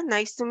 Jessica.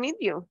 Nice to meet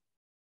you.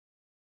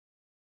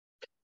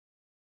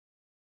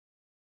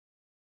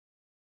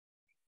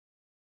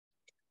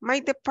 My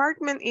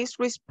department is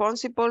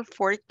responsible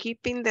for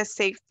keeping the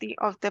safety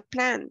of the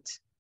plant.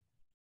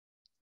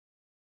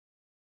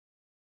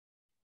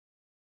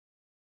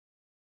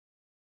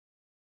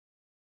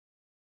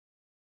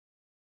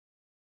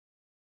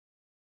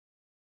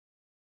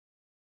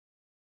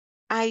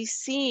 I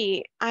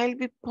see. I'll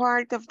be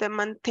part of the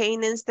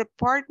maintenance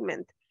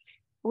department.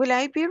 Will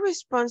I be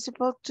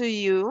responsible to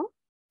you?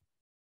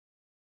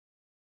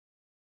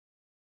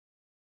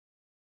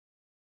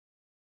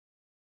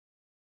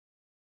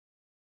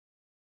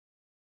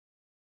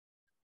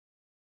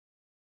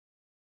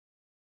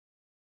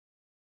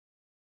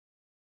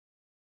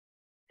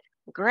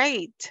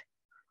 Great.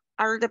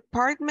 Our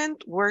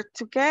department work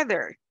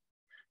together,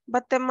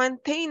 but the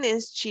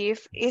maintenance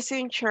chief is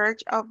in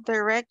charge of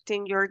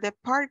directing your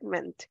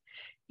department.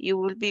 You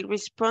will be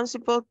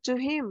responsible to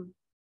him.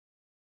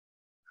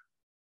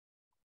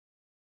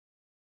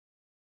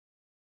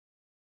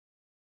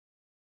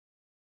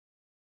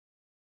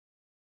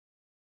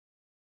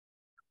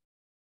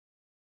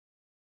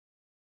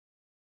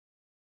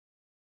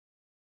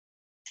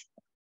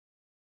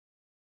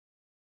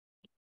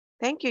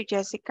 Thank you,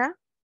 Jessica.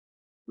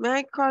 May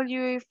I call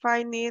you if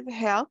I need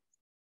help?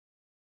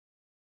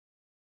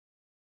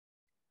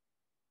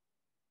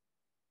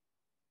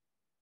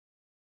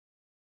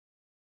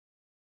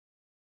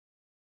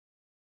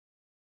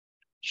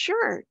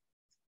 Sure.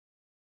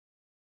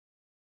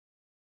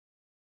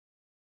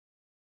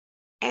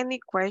 Any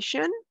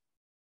question?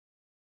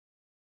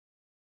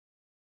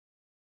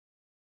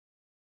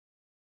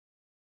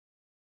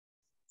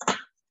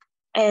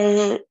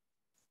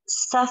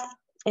 Staff,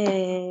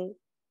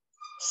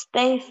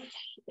 staff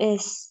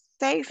is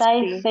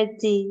Safety.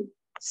 safety.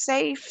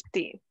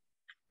 Safety.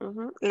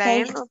 La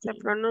E no se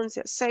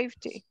pronuncia.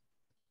 Safety.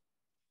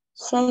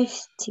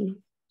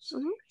 Safety.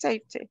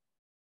 Safety.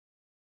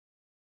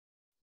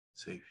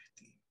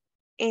 Safety.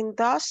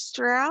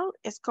 Industrial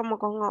es como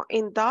con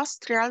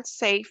Industrial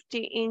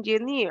Safety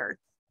Engineer.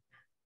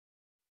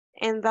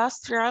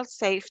 Industrial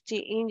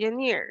Safety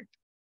Engineer.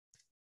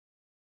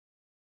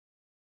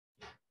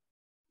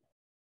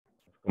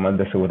 Como el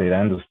de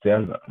seguridad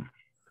industrial. ¿No?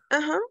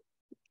 Ajá.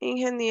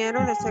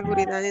 Ingeniero de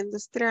seguridad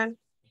industrial.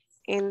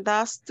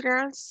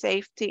 Industrial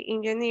Safety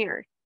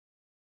Engineer.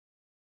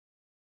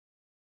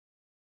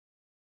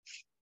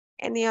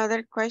 Any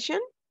other question?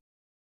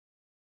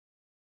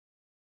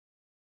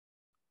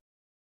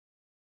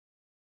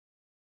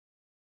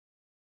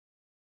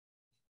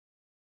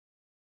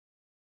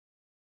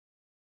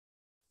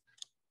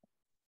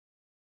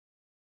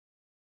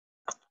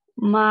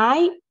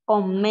 My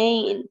or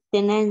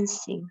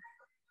maintenance.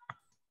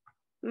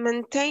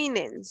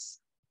 Maintenance.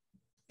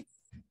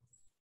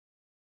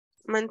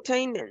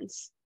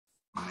 Maintenance.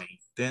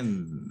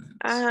 Maintenance.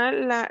 Ajá,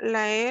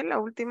 la E, la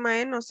última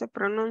E no se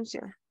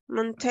pronuncia.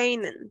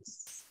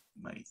 Maintenance.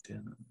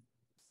 Maintenance.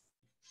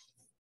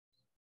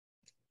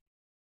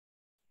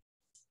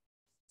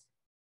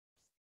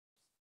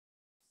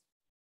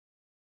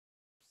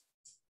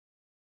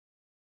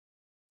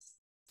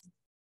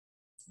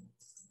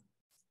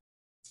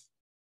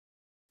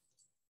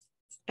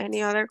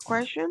 Any other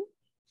question?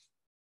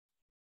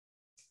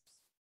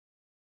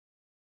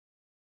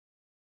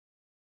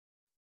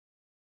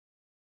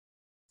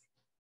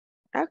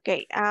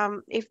 Okay,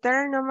 if there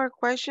are no more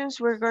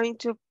questions, we're going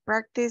to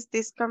practice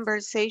this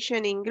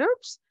conversation in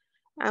groups.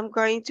 I'm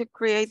going to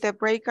create the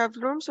breakout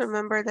rooms.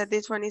 Remember that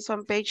this one is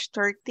on page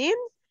 13.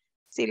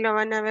 Si lo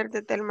van a ver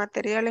desde el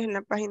material es en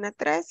la página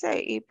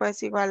 13 y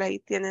pues igual ahí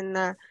tienen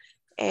la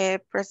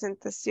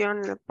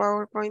presentación, el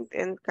PowerPoint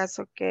en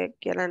caso que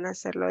quieran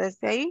hacerlo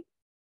desde ahí.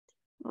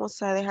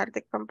 Vamos a dejar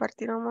de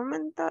compartir un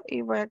momento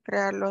y voy a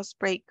crear los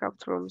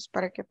breakout rooms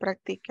para que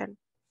practiquen.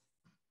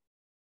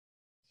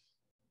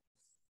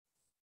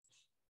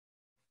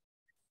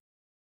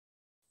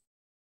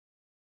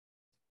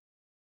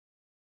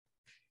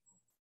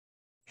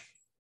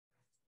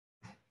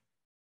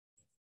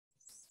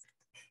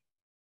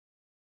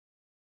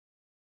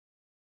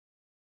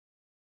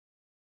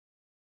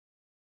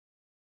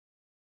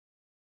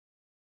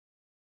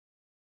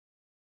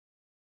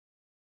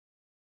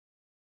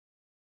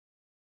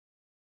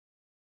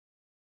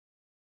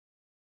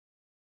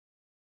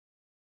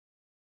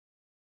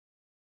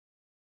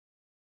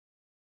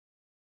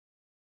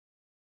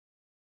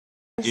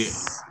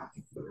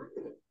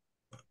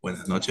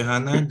 Buenas noches,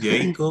 Ana,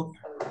 Jacob,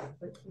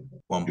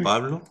 Juan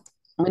Pablo.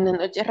 Buenas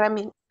noches,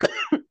 Rami.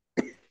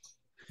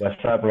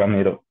 What's up,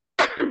 Ramiro?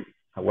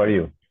 How are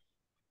you?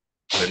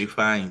 Very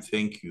fine,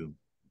 thank you.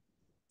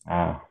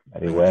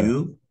 Very And well.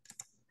 you?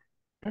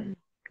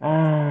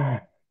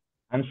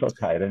 I'm so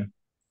tired.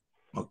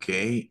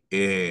 Ok,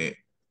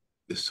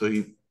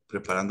 estoy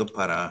preparando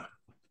para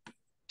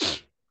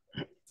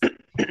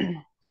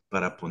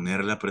para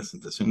poner la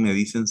presentación. Me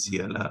dicen si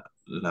ya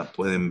la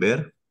pueden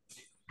ver,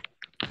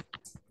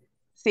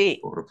 Sí,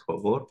 por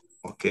favor.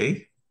 Ok,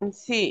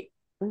 sí.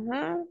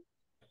 Ujú.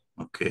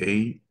 ok.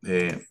 Si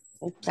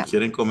Está.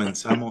 quieren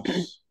comenzamos,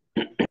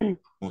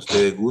 como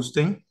ustedes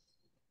gusten.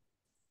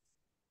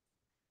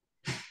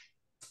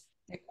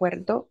 De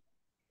acuerdo.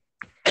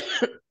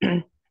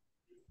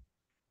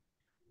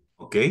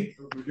 Ok,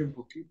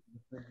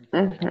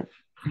 Ujú.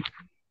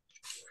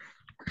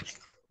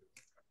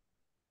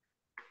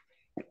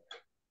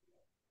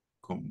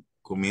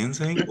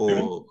 comiencen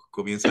o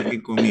comienza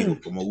alguien conmigo,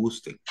 como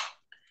gusten.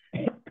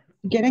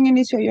 ¿Quieren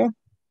inicio yo?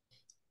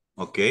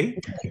 Ok,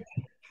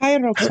 Hi,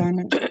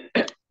 Roxana.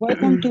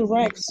 Welcome to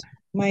Rex.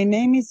 My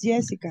name is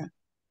Jessica.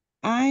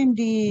 I'm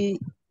the,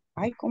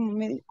 como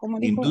dijo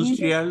en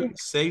Industrial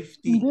inglés?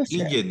 Safety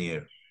Industrial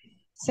Engineer.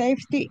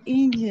 Safety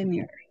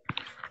Engineer.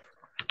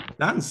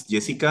 Thanks,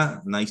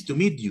 Jessica. Nice to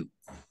meet you.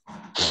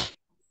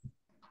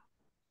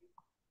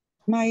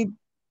 My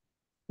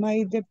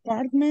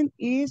department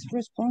is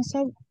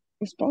responsible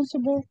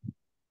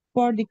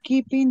for the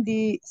keeping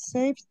the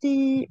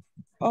safety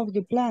of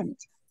the plant.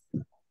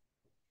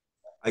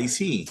 I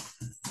see.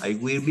 I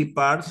will be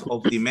part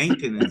of the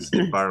maintenance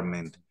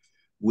department.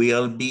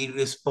 Will be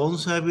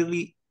responsible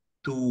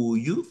to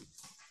you.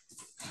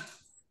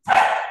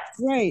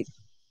 Great.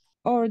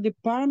 Our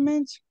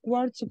departments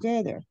work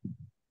together,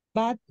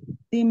 but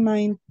the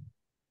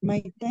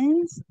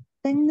maintenance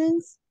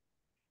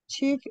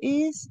chief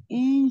is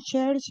in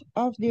charge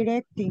of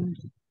directing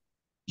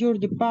your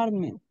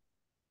department.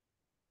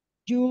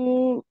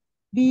 You'll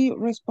be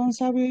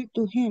responsible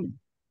to him.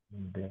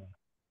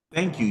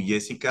 Thank you,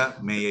 Jessica.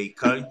 May I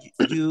call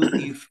you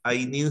if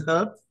I need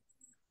help?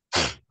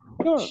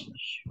 Sure.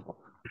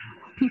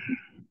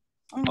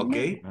 Ok.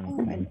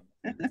 Bueno.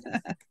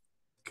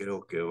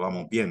 Creo que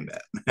vamos bien,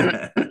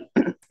 ¿verdad?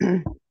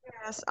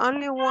 Yes,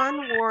 only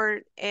one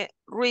word,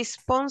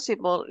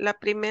 responsible. La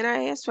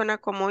primera suena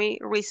como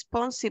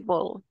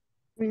responsible.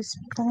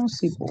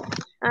 Responsible.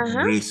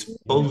 Ajá.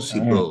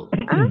 Responsible.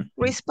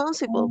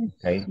 Responsible.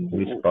 Okay,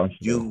 responsible.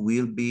 You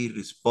will be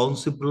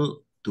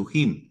responsible to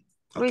him.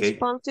 Okay.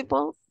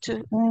 Responsible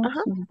to.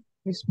 Ajá.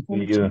 To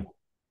you.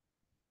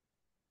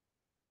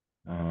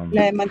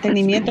 La de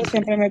mantenimiento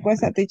siempre me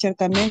cuesta, teacher,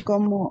 también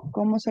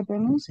cómo se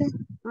pronuncia.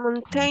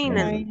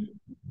 Maintenance.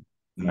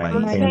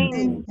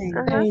 Maintenance.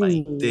 Ajá.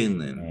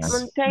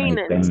 Maintenance.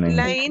 Maintenance.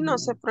 La I no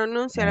se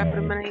pronuncia la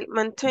primera I.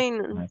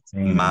 Maintenance.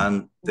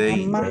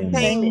 Maintenance.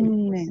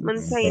 Maintenance.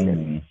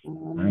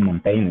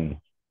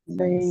 Maintenance. Sí.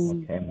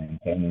 Okay,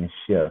 maintenance,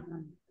 sure.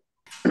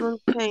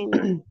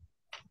 Maintenance.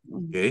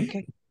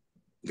 Okay.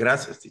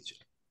 Gracias, teacher.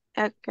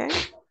 Okay.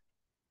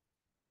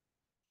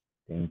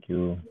 Thank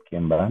you.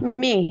 ¿Quién va?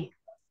 Me.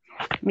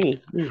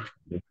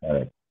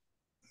 Elizabeth.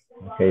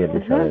 Okay,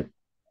 Elizabeth.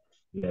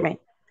 Me.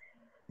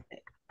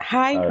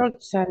 Hi,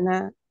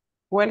 Roxana.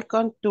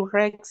 Welcome to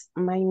Rex.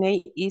 My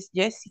name is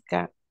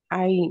Jessica.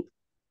 I'm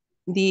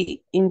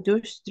the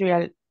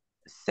industrial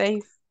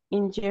safe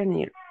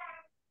engineer.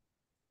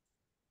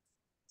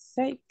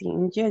 Safety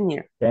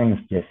engineer.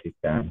 Thanks,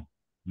 Jessica.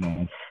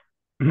 Nice.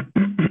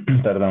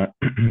 Perdón.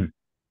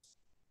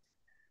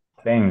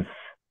 Thanks,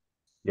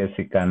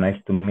 Jessica.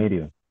 Nice to meet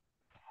you.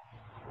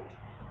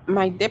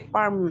 My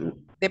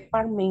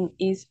department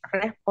is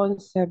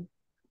responsible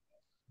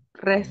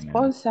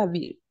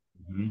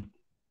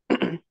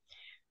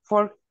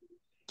for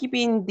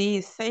keeping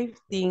the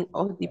safety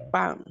of the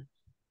plant.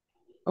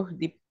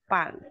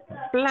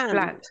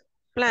 Plant.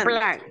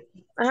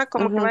 Ajá,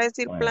 como que va a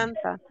decir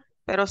planta,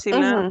 pero sin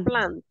la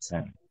plant.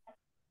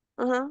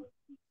 Ajá.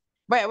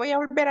 Voy a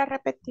volver a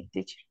repetir,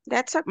 teacher.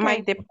 That's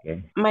okay.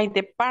 My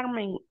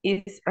department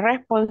is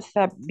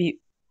responsible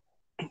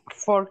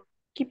for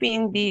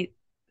keeping the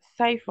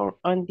cipher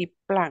on the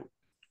plant.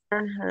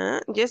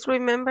 Just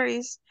remember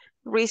is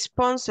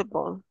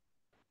responsible.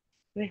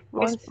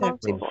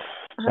 Responsible.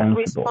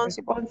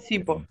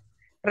 Responsible.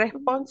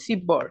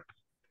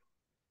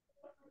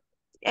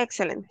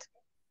 Excellent.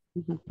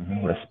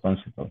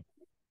 Responsible.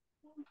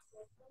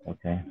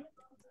 Okay.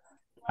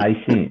 I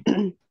see.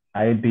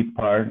 I'll be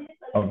part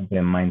of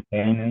the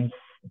maintenance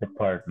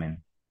department.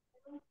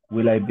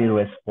 Will I be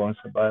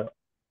responsible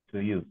to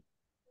you?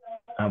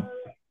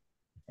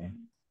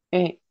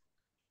 Okay.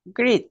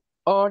 Great.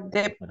 Or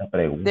the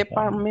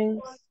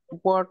departments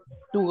work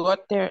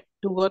together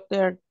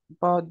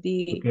about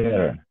the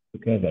together.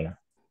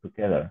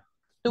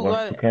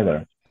 Work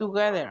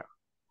together.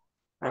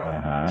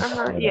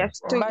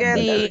 Yes,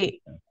 together.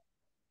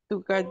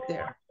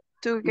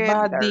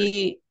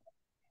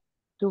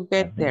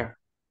 Together.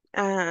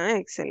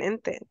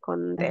 Excelente.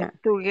 Con the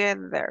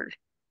together.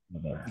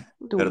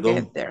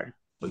 Perdón.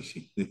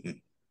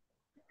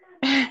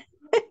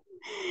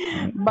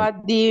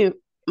 But the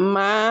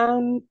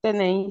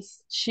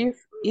maintenance chief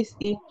is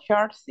in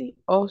charge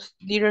of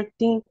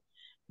directing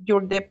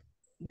your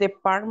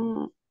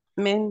department.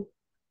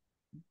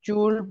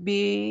 You'll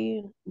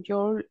be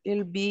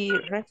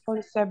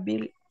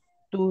responsible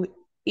to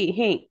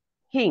him.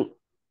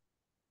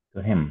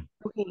 To him.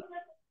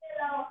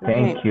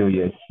 Thank you,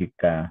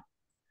 Jessica.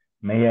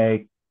 May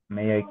I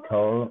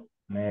call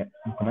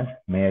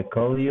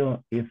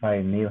you if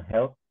I need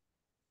help?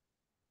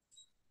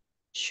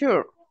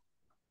 Sure.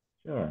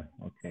 Sure,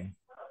 okay.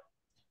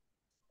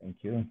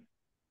 Thank you.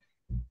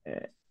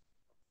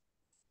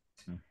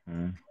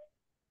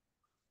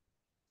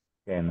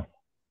 Bueno,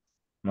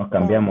 nos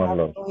cambiamos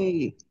los.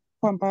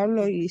 Juan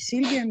Pablo y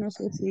Silvia, no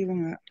sé si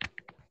iban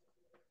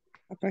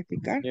a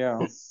practicar. Yeah.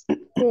 Sí.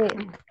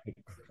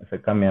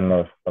 Se cambian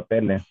los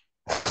papeles.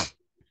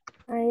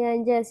 I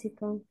am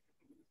Jessica.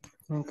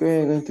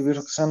 Okay, going to be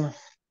Roxana.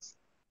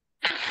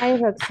 Hi,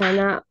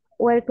 Roxana.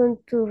 Welcome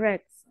to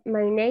Rex.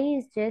 My name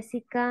is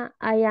Jessica.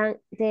 I am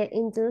the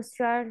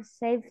industrial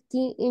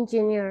safety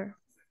engineer.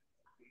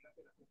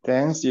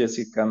 Thanks,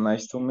 Jessica.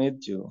 Nice to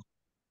meet you.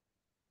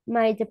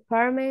 My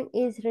department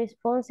is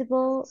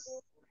responsible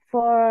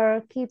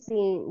for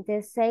keeping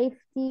the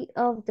safety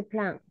of the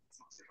plant.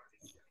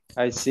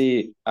 I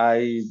see.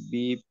 I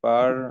be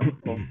part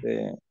of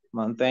the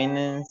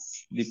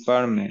maintenance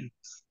department.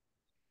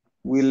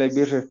 Will I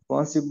be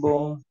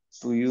responsible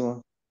to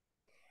you?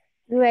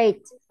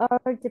 Great.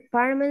 Our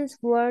departments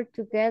work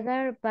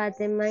together, but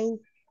the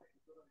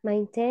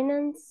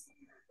maintenance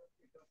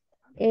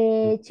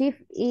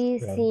chief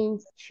is in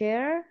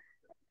charge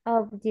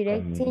of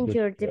directing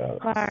your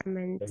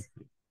department.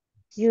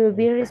 You'll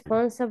be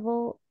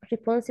responsible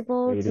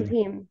to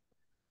him.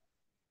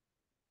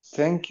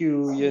 Thank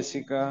you,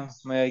 Jessica.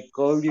 May I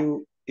call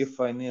you if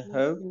I need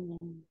help?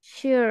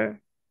 Sure.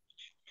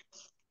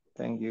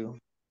 Thank you.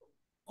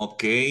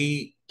 Ok.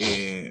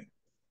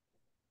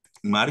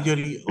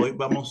 Marjorie, hoy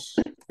vamos.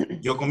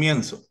 Yo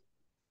comienzo.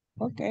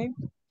 Okay.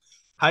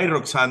 Hi,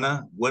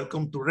 Roxana.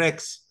 Welcome to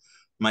Rex.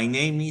 My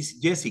name is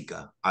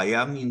Jessica. I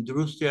am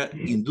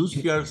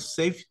industrial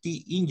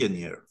safety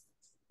engineer.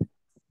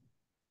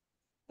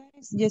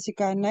 Thanks,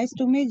 Jessica. Nice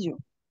to meet you.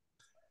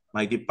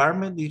 My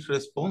department is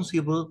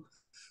responsible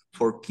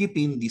for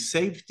keeping the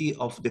safety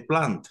of the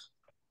plant.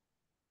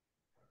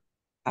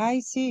 I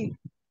see.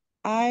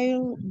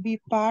 I'll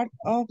be part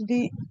of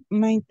the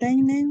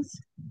maintenance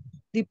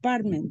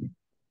department.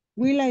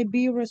 Will I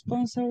be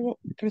responsible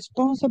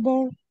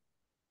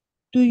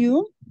to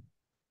you?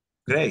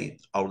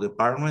 Great. Our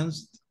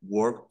departments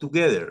work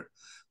together,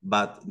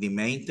 but the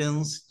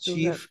maintenance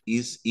chief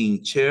is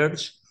in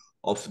charge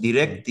of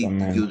directing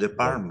your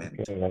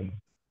department.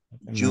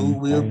 You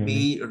will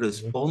be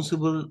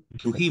responsible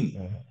to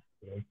him.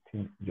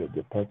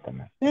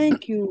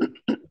 Thank you,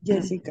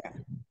 Jessica.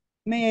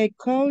 May I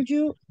call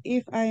you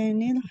if I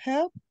need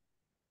help?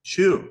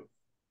 Sure.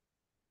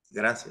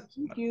 Gracias.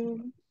 Thank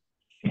you.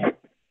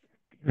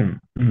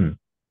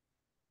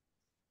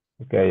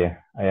 Okay,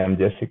 I am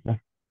Jessica.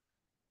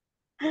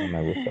 No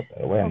me gusta,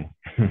 pero bueno.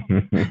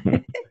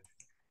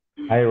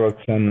 Hi,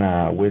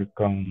 Roxana.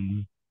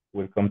 Welcome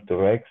to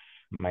Rex.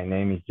 My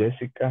name is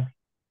Jessica.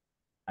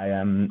 I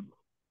am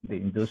the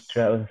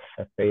industrial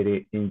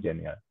safety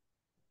engineer.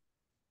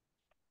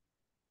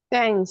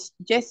 Thanks,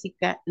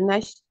 Jessica.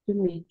 Nice to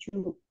meet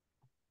you.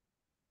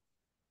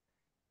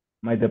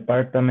 My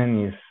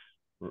department is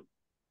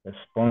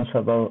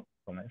responsible.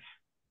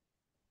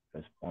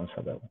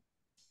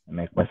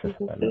 Me cuesta esa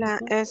palabra. La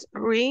es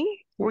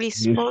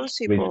responsible.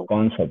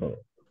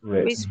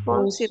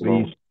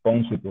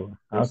 Responsible.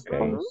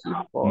 Okay.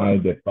 My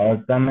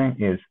department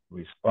is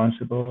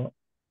responsible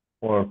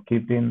for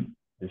keeping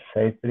the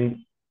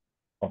safety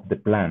of the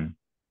plant.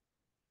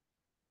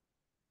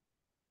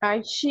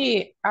 I'll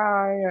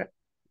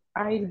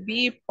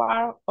be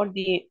part of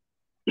the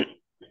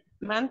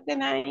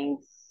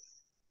maintenance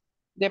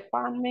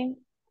department.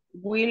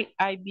 Will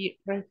I be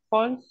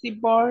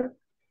responsible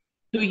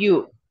to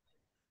you?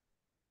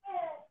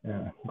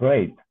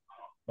 Great.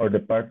 Our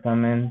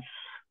departments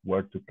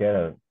work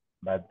together,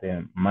 but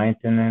the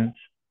maintenance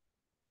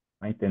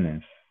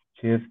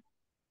chief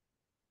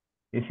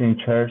is in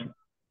charge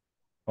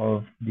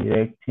of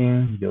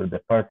directing your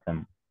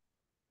department.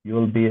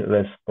 You'll be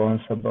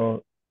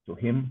responsible to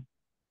him.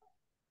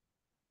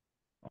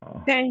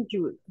 Thank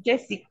you,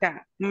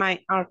 Jessica.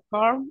 My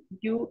account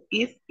you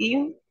is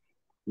in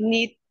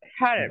need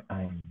help.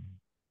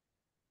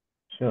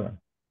 Sure.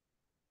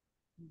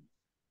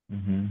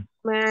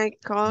 May I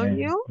call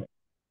you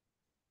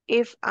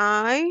if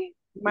I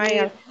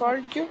May I call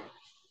you?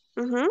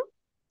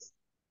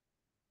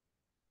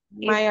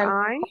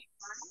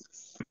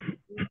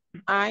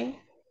 I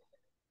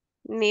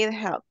need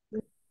help.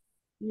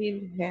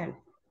 Need help.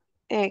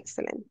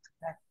 Excellent.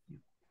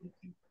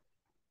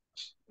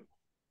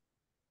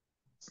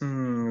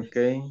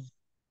 Okay.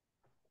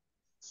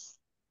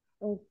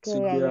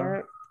 Okay, I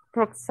am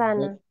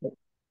Roxana.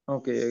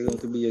 Okay, I'm going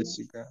to be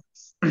Jessica.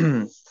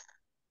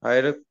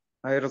 Hi,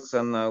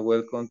 Roxana.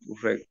 Welcome to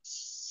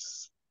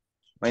Rex.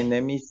 My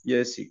name is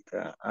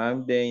Jessica.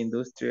 I'm the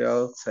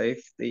industrial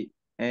safety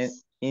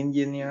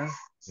engineer.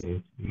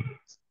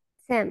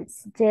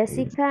 Thanks,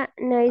 Jessica.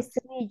 Nice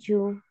to meet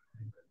you.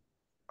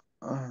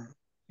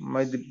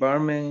 My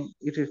department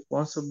is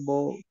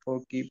responsible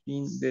for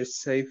keeping the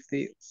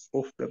safety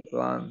of the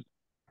plant.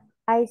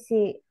 I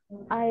see.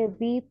 I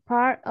be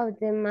part of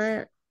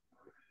the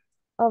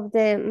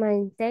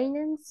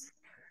maintenance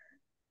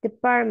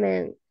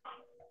department?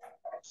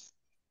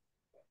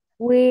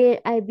 Will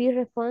I be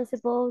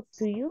responsible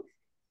to you?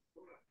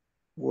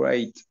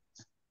 Great.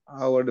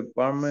 Our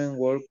department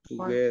work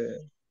together,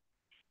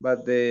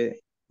 but the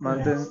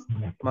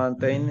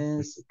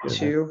maintenance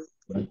chief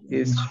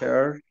is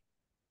charged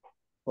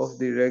of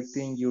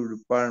directing your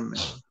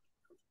department.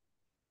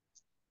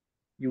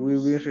 You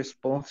will be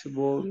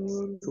responsible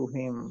to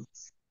him.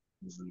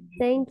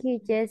 Thank you,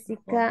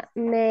 Jessica.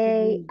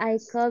 May I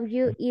call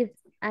you if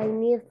I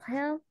need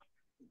help?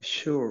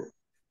 Sure.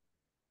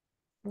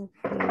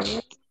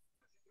 Okay.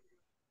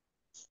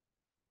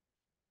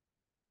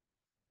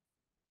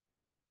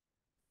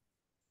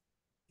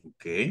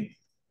 Okay.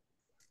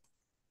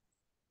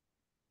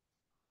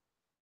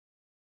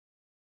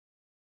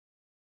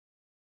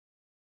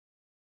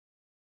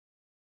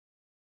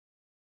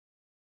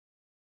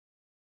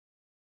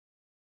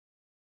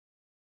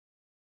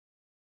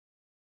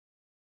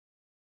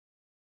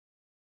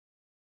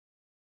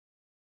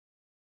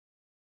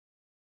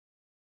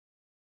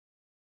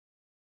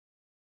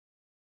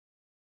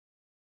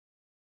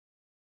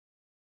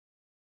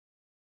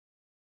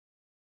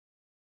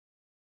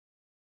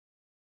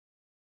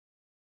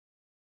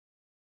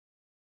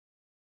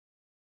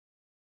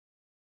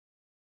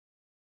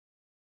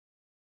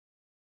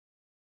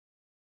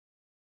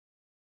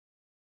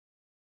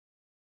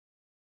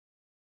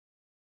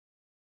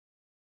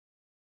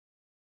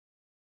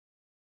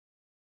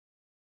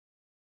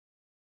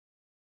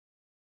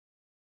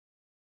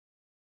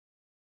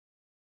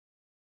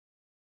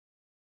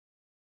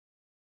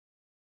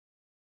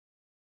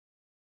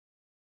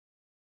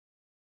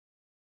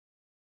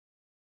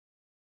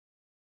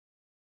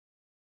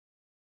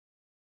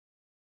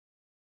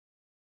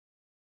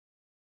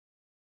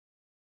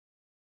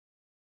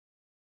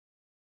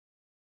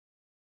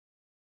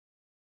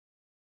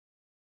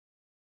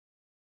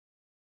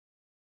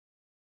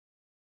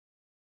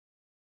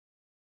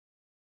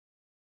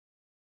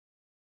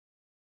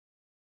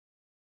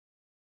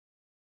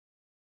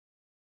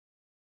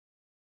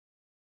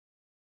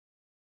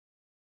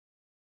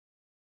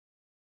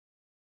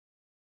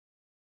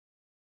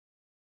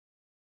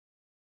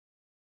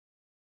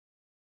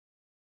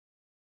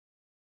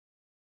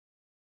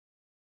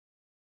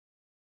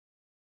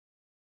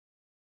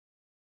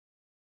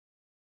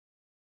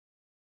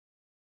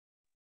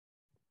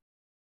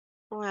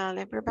 Well,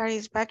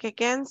 everybody's back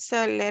again,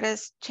 so let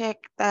us check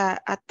the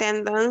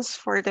attendance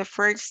for the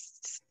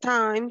first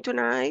time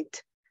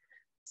tonight.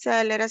 So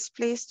let us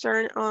please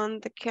turn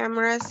on the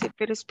cameras if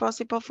it is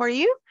possible for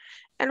you.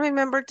 And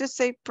remember to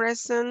say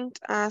present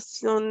as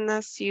soon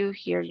as you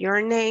hear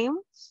your name.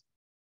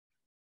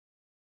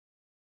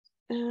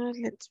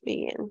 Let's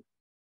begin.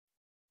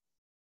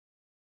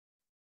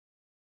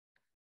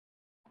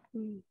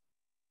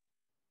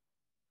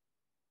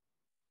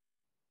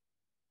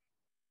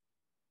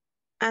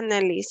 Ana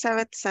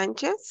Elizabeth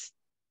Sánchez.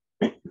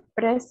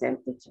 Present.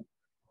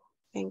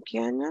 Thank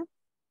you, Ana.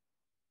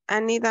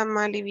 Anida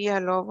Mali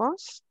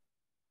Villalobos.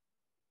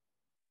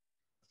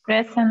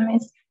 Present,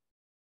 Miss.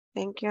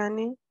 Thank you,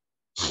 Annie.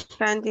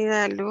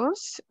 Cándida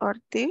Luz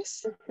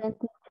Ortiz.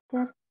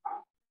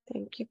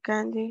 Thank you,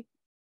 Candy.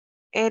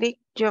 Eric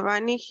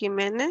Giovanni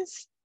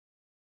Jiménez.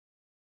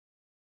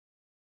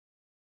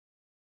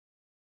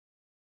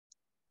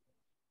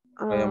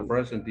 I am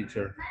present,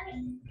 teacher.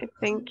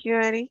 Thank you,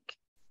 Eric.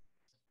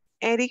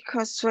 Eric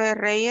Josué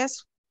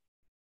Reyes.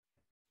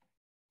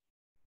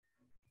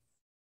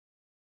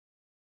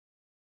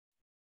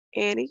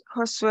 Eric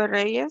Josué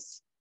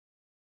Reyes.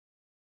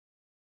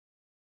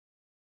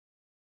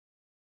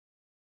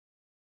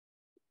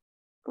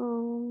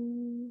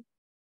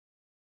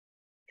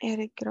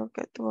 Eric creo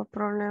que tuvo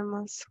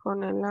problemas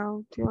con el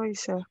audio y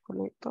se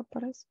desconectó,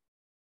 parece.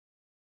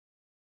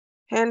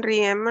 Henry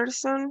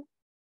Emerson.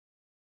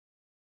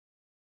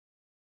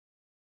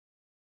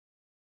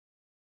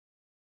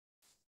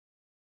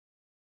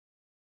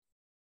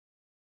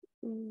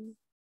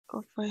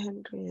 ¿O fue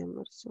Henry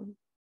Emerson?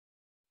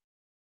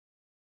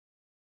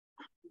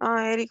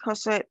 Eric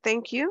José,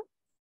 thank you.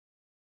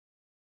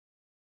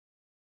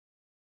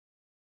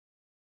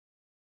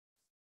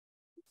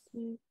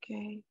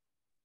 Okay.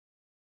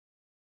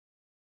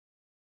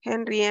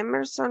 Henry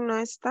Emerson no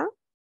está.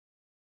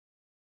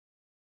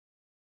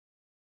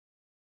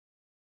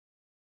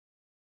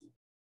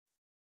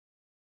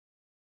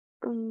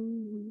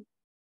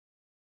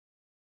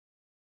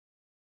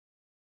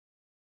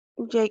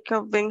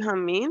 Jacob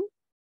Benjamin.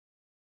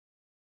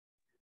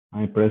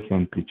 I'm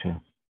present, teacher.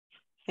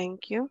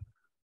 Thank you.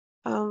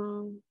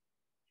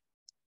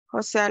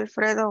 José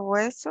Alfredo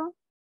Hueso.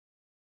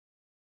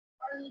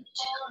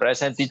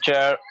 Present,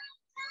 teacher.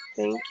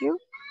 Thank you.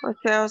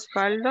 José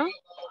Osvaldo.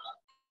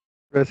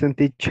 Present,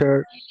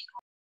 teacher.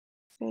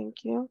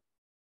 Thank you.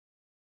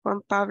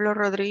 Juan Pablo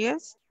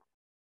Rodríguez.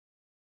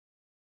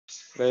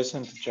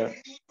 Present, teacher.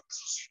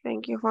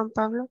 Thank you, Juan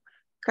Pablo.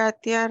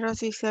 Katia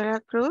Rosicela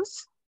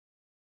Cruz.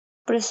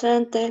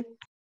 Presente.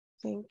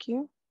 Thank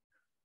you.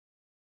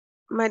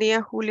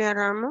 María Julia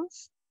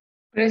Ramos.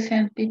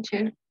 Present,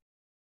 teacher.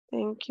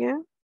 Thank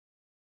you.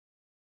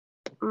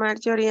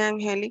 Marjorie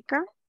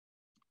Angelica.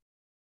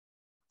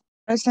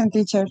 Present,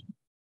 teacher.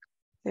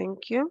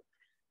 Thank you.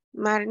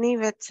 Marnie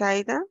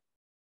Betsaida.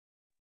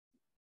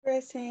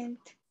 Present.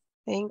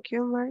 Thank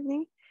you,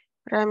 Marnie.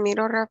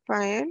 Ramiro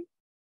Rafael.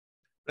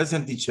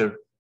 Present, teacher.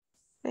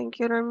 Thank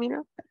you,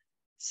 Ramiro.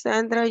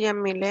 Sandra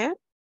Yamilet.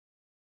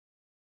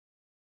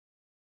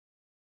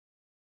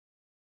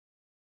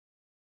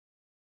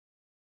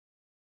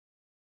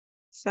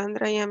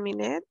 Sandra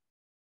Yamilet.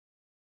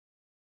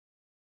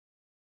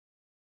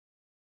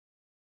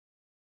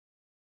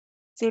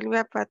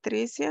 Silvia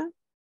Patricia.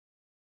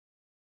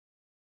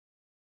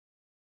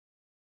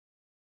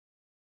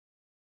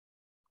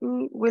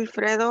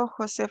 Wilfredo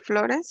José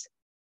Flores.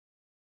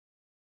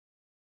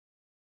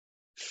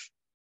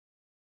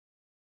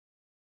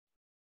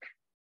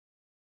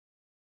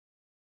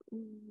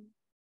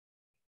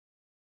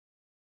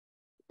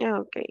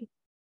 Okay.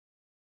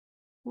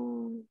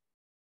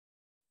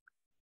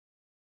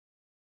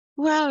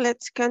 Well,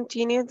 let's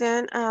continue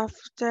then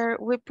after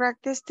we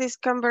practice this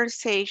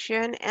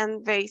conversation,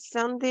 and based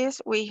on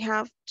this, we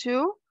have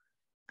to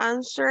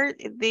answer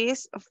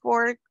these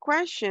 4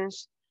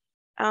 questions.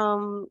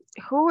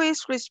 Who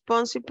is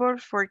responsible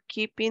for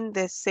keeping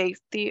the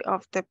safety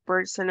of the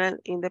personnel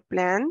in the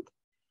plant?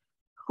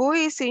 Who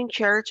is in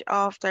charge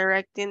of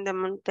directing the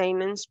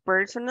maintenance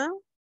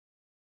personnel?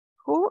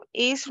 Who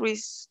is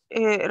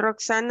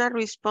Roxana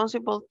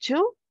responsible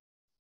to?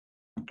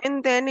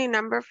 And then in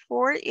number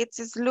 4, it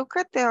says, look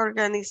at the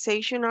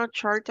organizational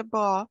chart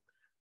above.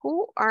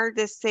 Who are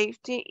the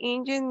safety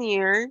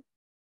engineer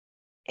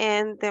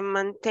and the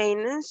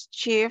maintenance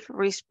chief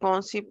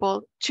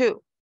responsible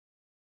to?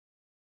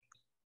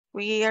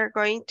 We are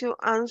going to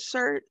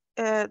answer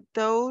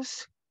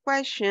those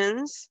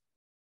questions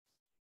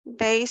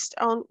based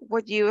on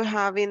what you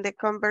have in the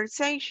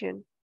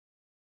conversation.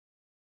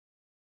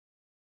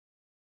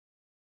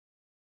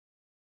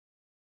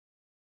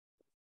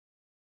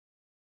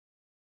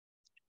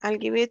 I'll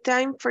give you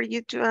time for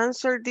you to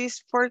answer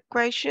these 4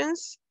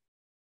 questions.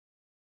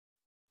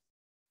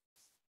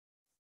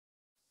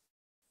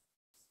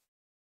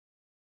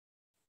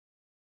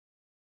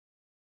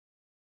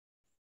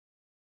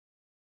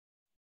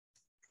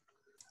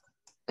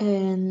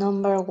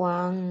 Number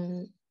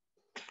 1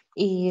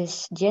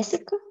 is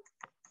Jessica.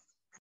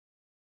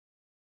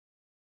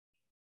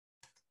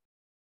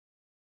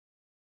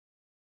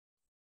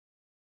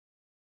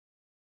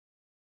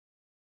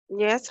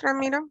 Yes,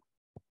 Ramiro.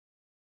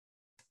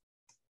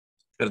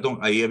 Perdón,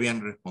 ahí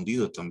habían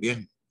respondido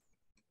también.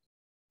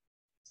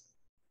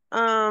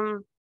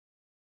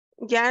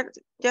 ¿Ya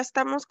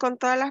estamos con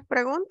todas las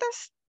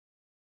preguntas?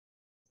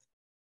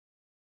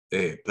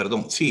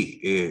 Perdón,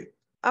 sí,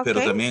 Okay.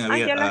 pero también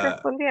había... ya las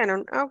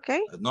respondieron.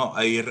 Okay. No,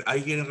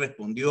 alguien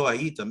respondió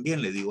ahí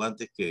también, le digo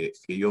antes que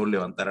yo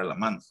levantara la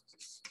mano.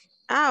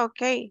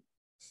 Okay.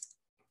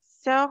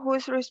 So, who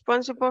is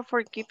responsible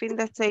for keeping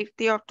the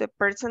safety of the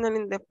personnel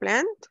in the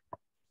plant?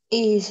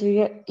 Is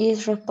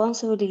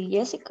responsible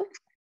Jessica?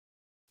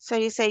 So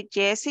you say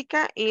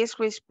Jessica is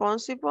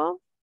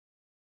responsible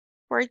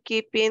for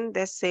keeping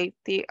the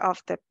safety of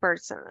the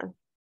personnel.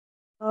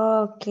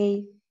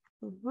 Okay.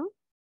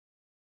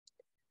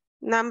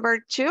 Number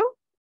 2,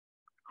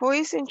 who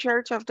is in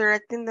charge of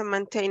directing the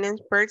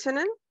maintenance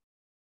personnel?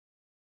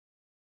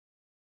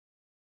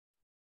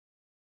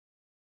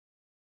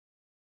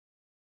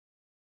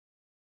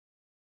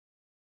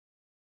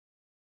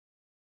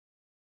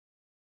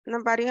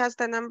 Nobody has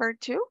the number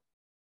 2?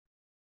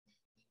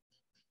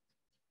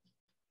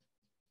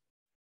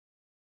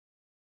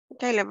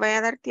 Ok, les voy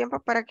a dar tiempo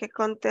para que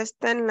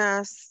contesten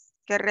las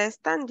que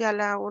restan. Ya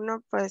la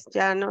 1, pues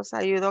ya nos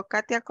ayudó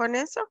Katia con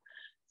eso.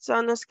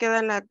 Solo nos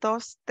quedan las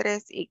 2,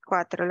 3 y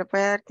 4. Les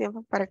voy a dar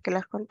tiempo para que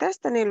las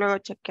contesten y luego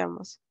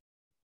chequeamos.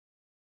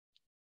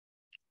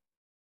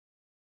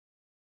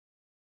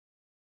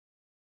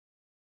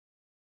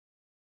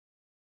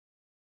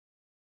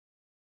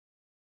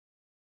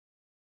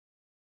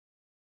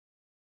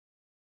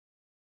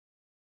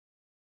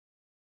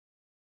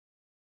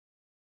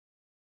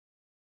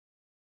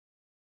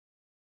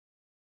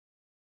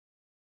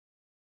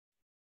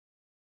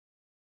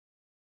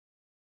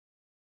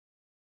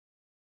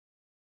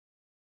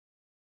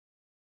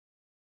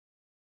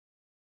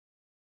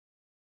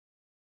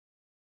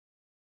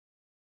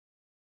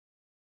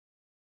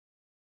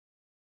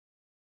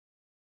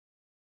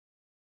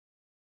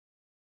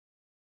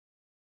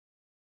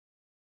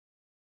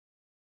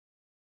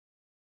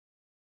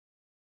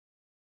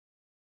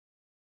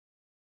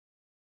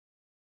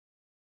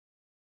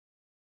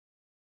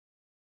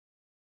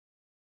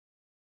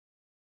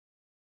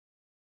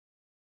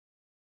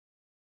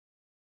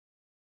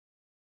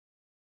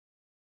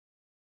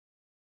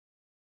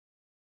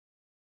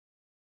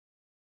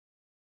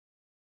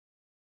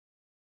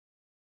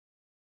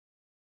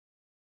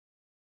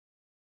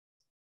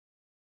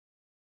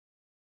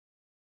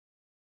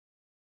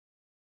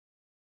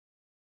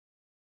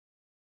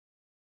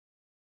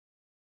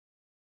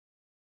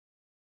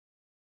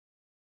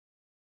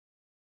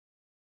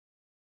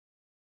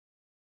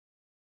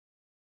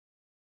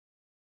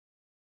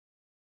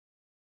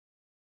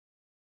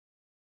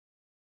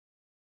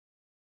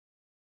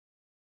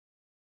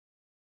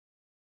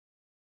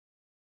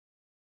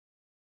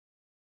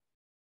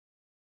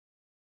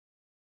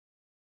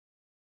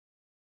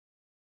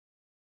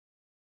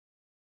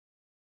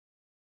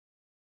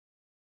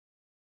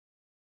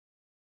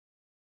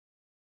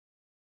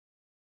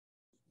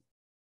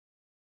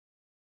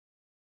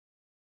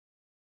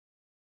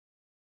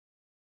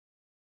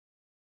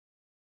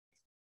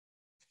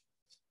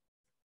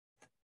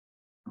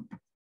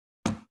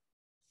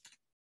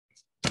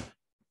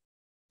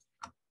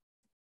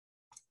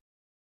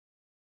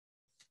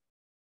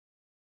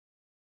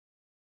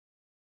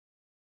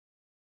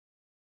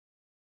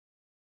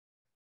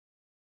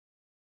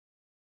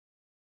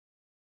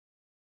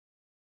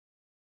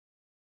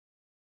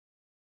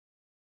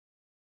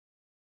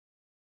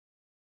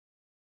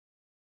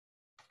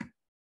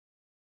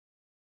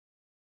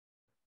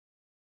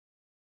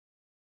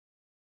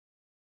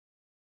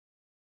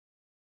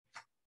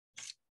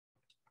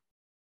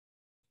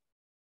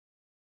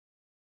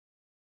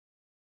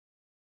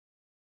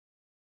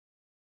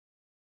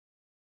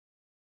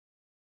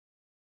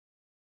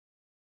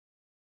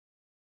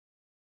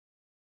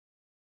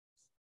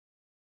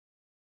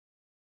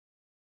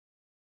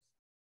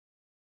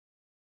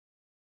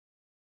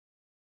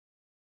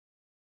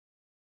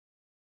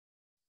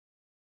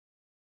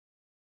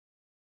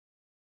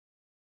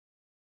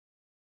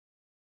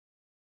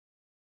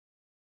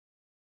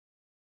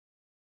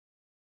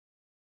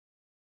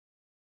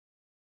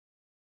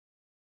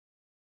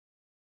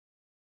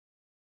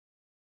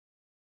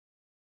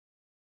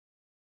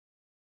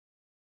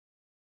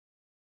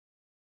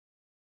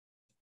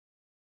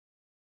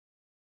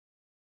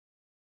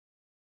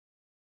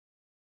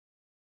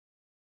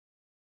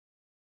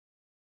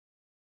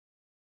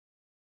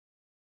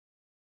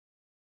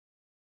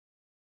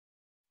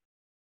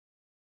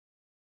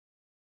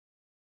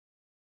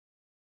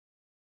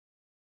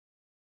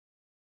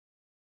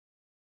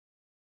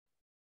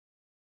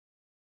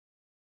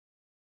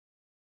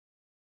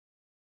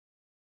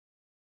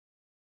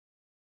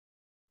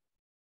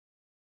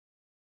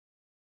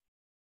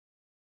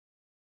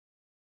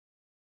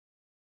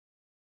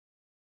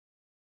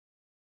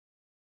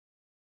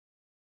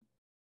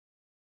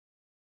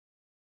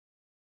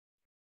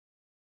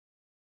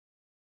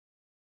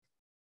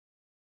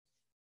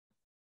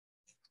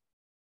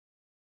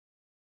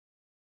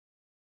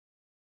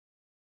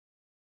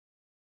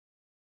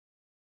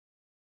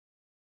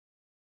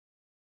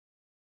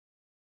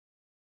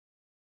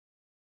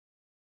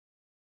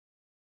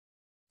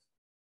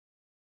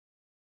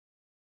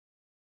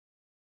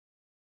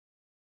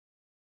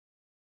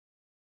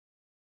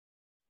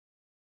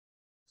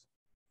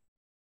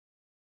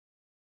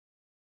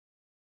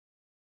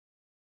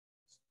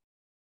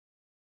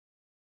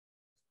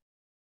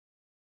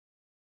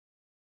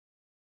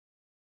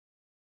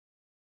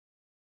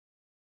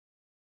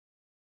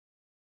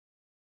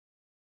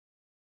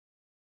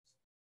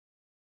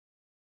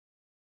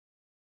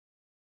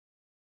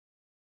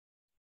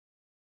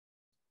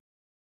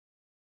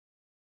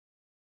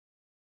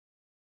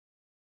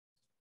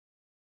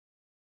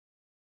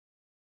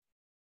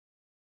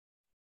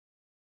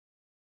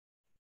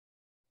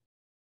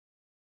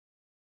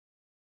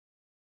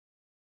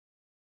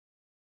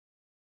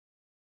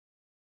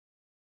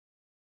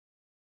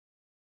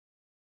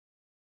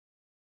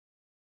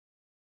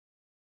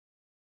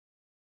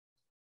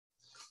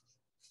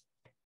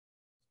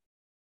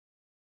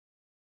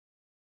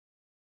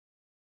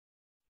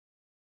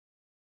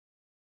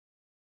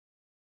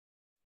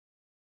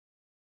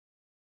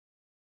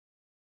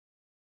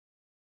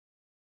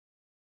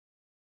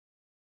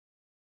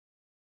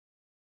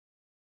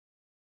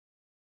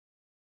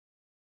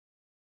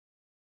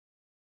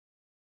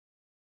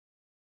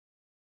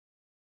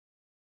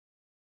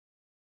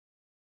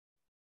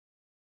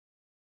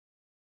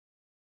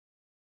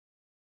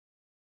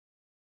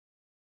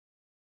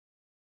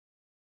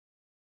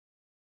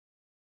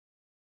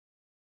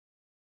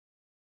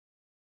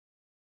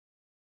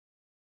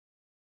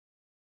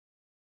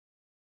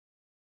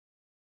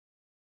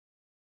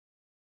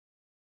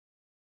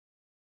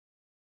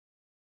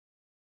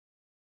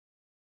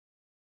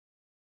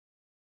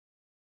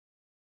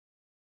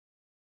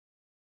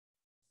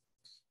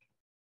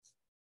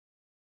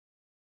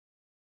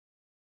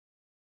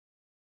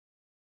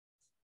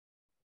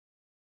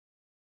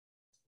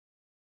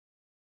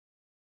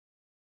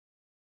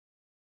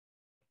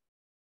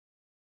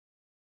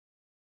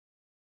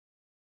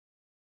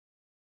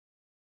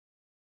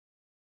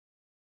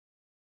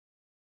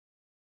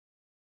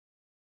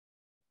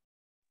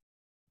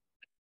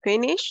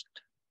 Finished?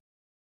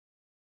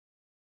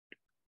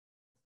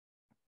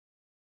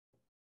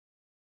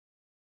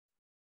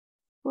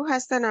 Who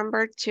has the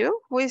number 2?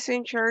 Who is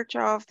in charge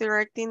of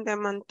directing the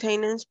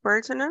maintenance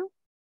personnel?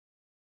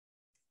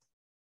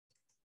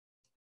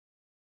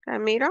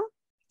 Ramiro?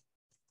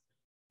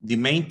 The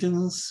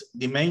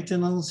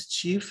maintenance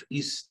chief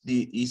is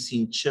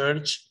in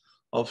charge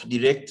of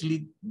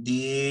directly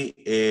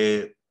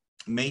the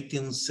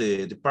maintenance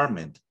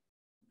department.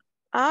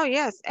 Oh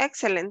yes,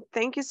 excellent.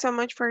 Thank you so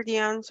much for the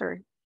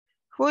answer.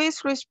 Who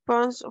is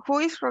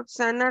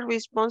Roxana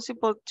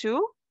responsible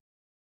to?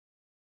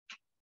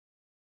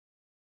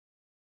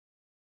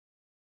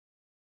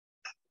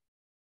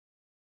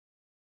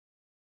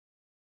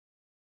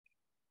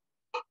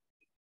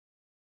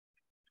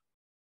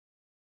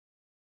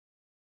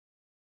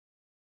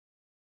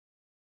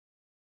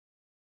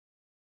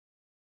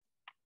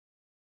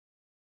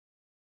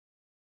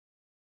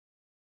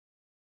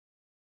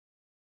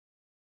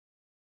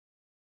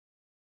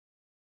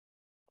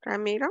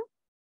 Ramiro?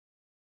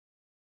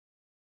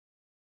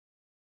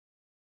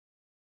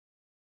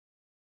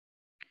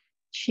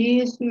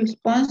 She is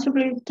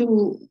responsible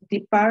to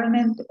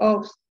Department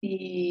of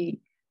the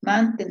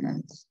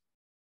Maintenance.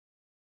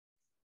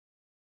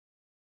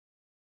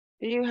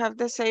 Do you have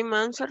the same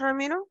answer,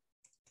 Ramiro?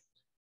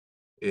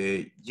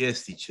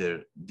 Yes,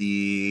 teacher.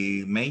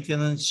 The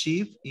maintenance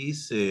chief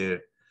is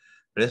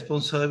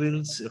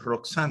responsible,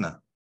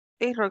 Roxana.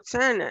 It's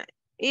Roxana.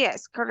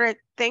 Yes,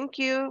 correct. Thank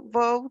you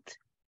both.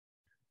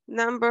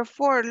 Number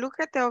 4, look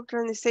at the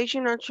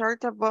organizational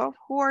chart above.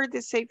 Who are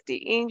the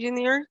safety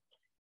engineers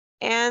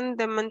and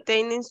the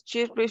maintenance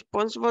chief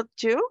responsible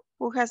to?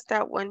 Who has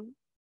that one?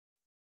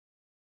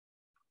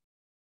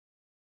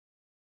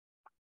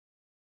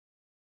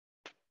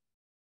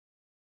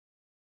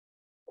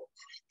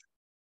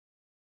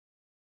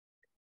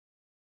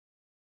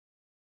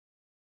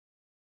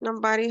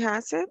 Nobody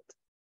has it?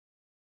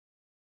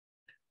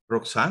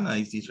 Roxana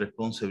is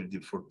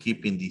responsible for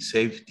keeping the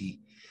safety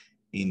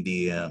in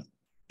the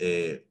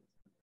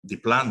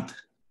plant.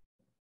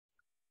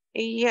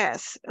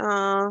 Yes,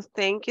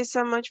 thank you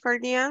so much for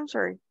the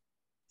answer.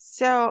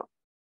 So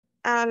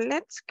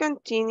let's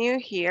continue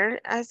here.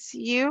 As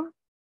you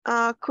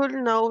could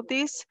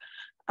notice,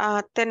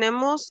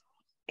 tenemos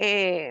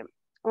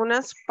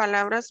unas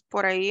palabras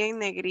por ahí en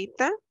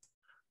negrita.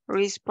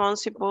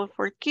 Responsible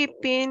for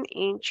keeping,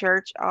 in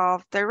charge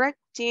of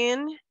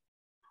directing,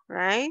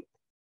 right?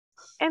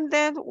 And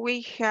then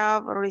we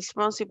have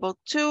responsible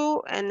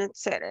to, and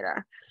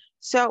etc.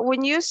 So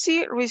when you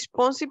see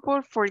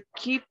responsible for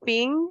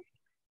keeping,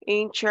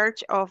 in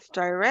charge of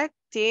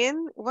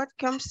directing, what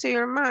comes to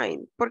your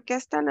mind? ¿Por qué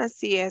están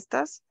así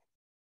estas?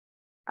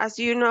 As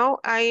you know,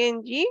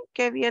 ing,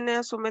 ¿qué viene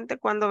a su mente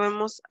cuando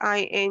vemos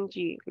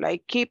ing?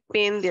 Like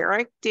keeping,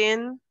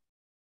 directing.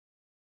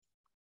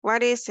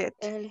 What is it?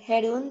 El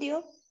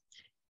gerundio.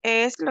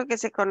 Es lo que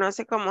se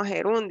conoce como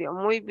gerundio.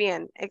 Muy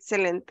bien,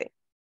 excelente.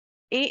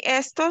 Y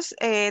estos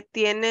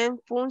tienen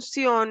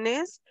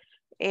funciones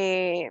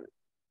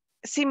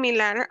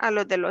similar a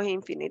los de los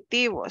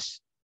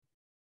infinitivos,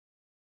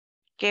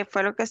 que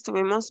fue lo que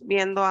estuvimos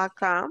viendo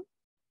acá.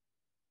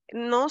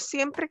 No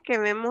siempre que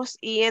vemos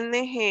ing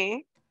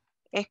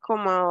es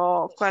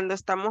como cuando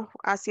estamos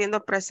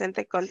haciendo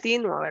presente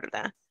continuo,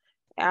 ¿verdad?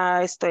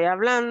 Estoy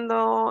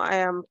hablando,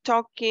 I am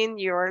talking,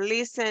 you are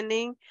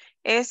listening.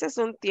 Ese es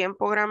un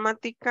tiempo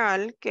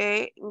gramatical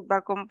que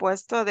va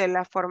compuesto de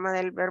la forma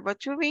del verbo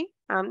to be,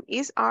 am,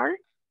 is,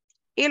 are,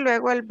 y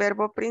luego el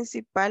verbo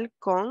principal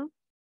con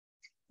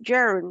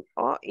gerund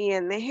o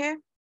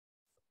ing.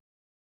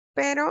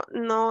 Pero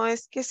no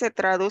es que se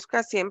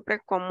traduzca siempre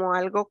como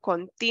algo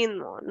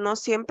continuo. No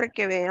siempre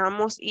que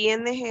veamos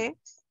ing,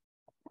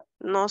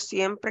 no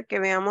siempre que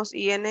veamos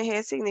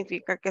ing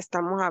significa que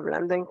estamos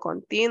hablando en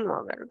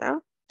continuo,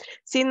 ¿verdad?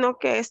 Sino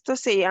que esto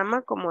se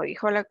llama, como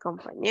dijo la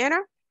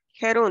compañera,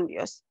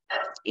 gerundios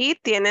y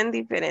tienen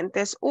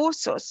diferentes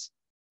usos.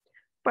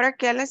 Por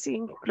aquí les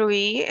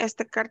incluí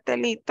este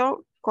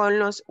cartelito con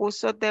los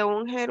usos de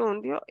un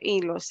gerundio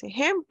y los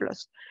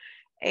ejemplos.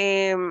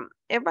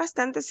 Es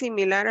bastante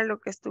similar a lo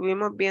que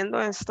estuvimos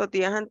viendo en estos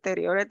días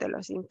anteriores de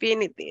los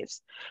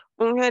infinitives.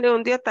 Un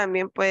gerundio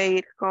también puede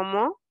ir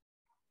como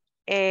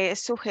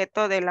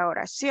sujeto de la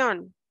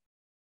oración.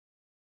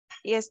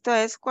 Y esto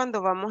es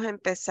cuando vamos a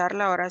empezar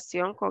la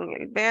oración con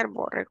el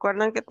verbo.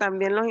 Recuerden que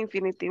también los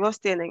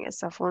infinitivos tienen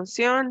esa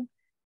función.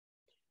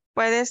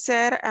 Puede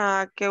ser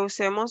que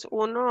usemos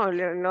uno o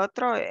el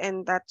otro,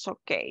 and that's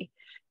okay.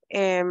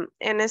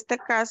 En este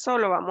caso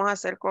lo vamos a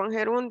hacer con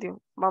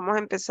gerundio. Vamos a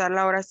empezar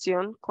la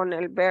oración con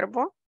el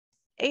verbo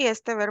y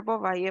este verbo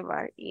va a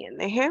llevar ing,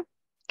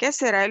 que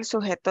será el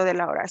sujeto de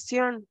la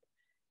oración.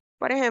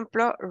 Por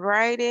ejemplo,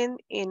 writing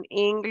in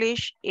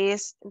English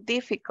is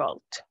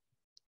difficult.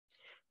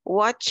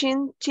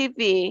 Watching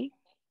TV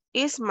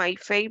is my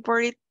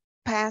favorite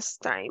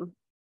pastime.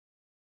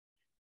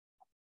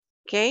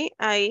 Ok,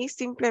 ahí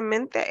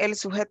simplemente el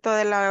sujeto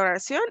de la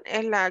oración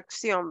es la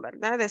acción,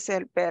 ¿verdad? Es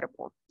el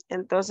verbo.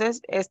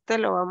 Entonces, este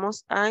lo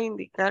vamos a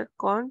indicar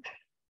con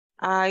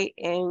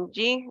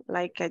ing,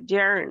 like a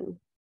yearn.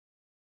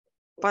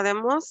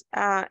 Podemos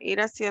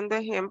ir haciendo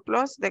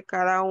ejemplos de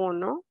cada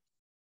uno.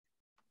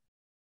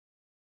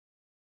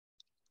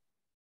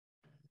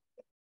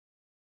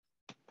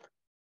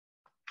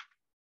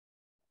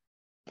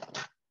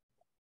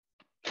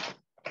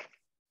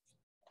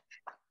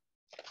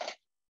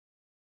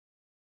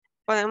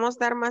 ¿Podemos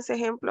dar más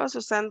ejemplos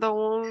usando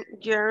un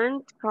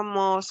yearn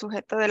como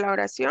sujeto de la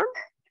oración?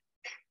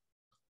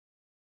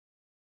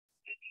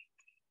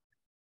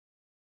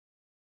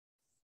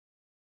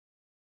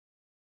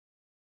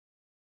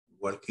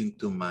 Walking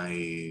to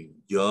my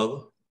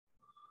job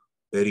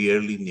very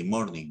early in the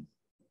morning.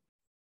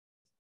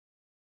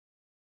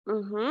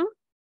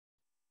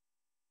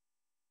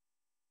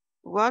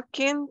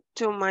 Walking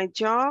to my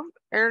job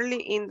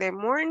early in the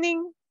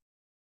morning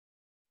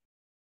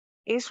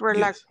is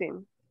relaxing.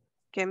 Yes.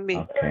 Can be.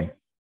 Okay.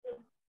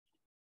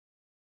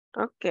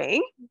 Okay,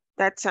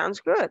 that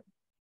sounds good.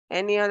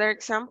 Any other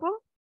example?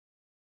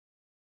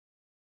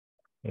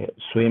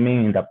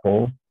 Swimming in the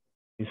pool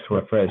is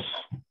refresh.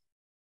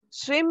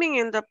 Swimming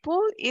in the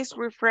pool is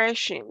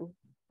refreshing.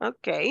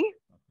 Okay.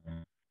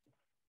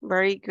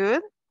 Very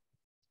good.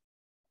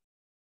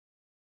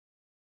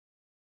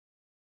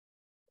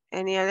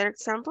 Any other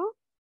example?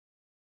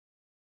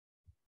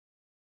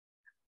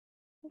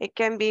 It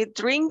can be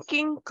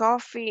drinking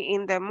coffee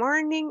in the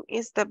morning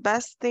is the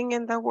best thing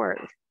in the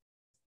world.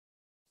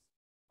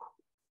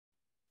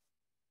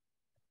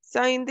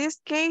 So in this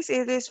case,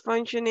 it is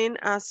functioning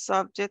as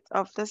subject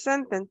of the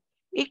sentence.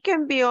 It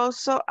can be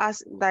also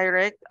as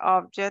direct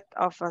object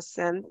of a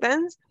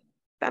sentence.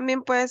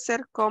 También puede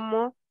ser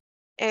como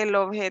el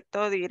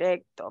objeto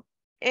directo.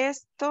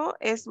 Esto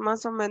es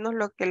más o menos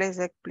lo que les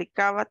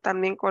explicaba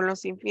también con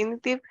los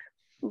infinitive,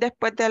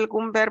 después de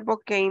algún verbo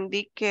que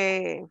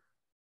indique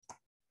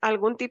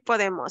algún tipo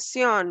de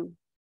emoción.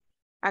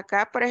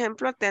 Acá, por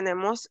ejemplo,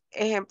 tenemos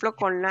ejemplo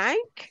con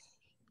like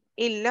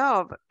y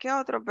love. ¿Qué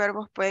otros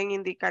verbos pueden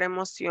indicar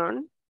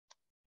emoción?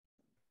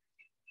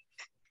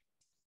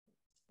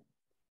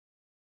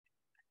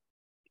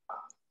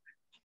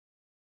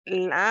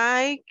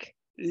 Like,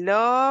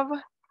 love.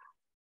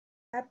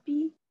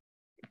 Happy.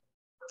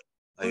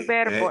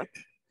 Verbos.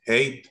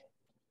 Hate.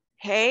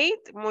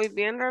 Hate, muy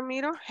bien,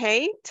 Ramiro.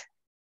 Hate.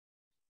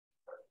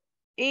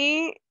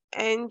 Y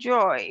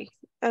enjoy.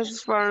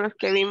 Esos fueron los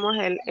que vimos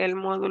el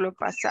módulo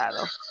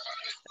pasado.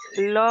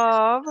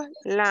 Love,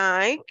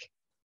 like,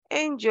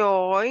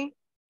 enjoy,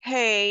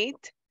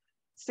 hate.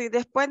 Si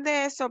después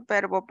de esos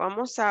verbos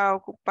vamos a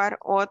ocupar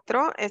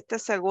otro, este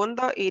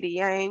segundo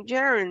iría en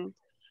yearn.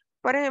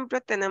 Por ejemplo,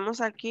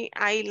 tenemos aquí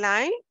I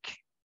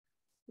like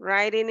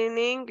writing in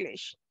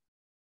English.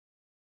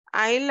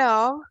 I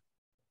love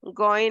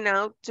going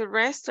out to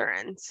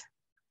restaurants.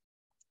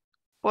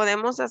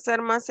 Podemos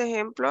hacer más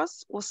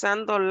ejemplos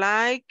usando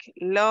like,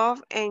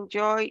 love,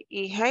 enjoy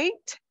y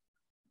hate.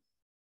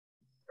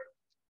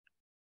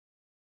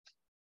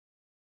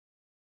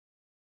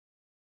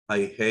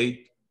 I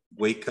hate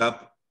wake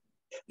up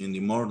in the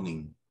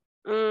morning.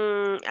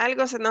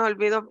 Algo se nos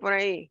olvidó por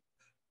ahí.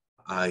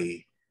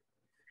 I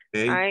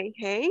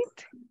hate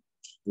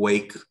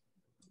wake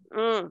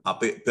up.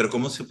 Pero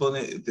 ¿cómo se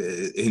pone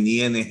en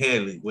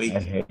ING?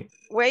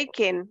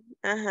 Waking.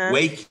 Ajá.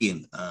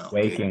 Waking. Okay.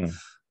 Waking.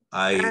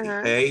 I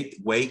hate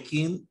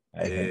waking.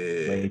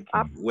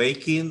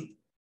 Waking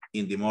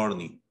in the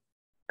morning.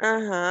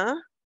 Ajá.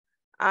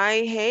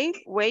 I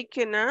hate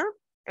waking up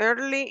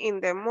early in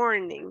the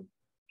morning.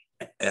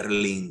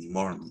 Early in the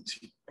morning.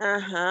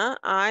 Ajá.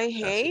 I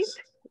hate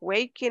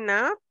waking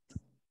up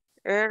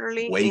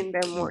early in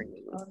the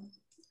morning.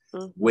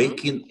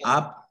 Waking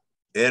up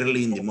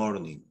early in the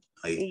morning.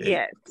 I hate.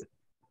 Yes.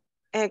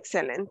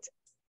 Excellent.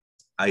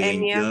 I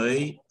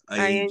enjoy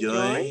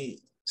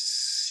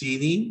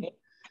sitting,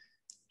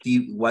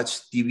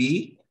 watch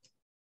TV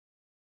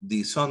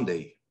the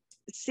Sunday.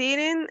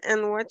 Sitting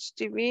and watch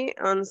TV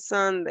on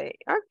Sunday.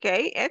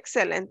 Okay,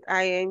 excellent.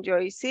 I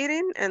enjoy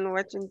sitting and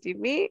watching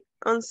TV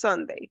on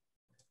Sunday.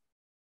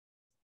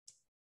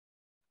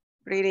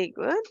 Pretty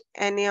good.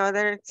 Any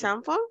other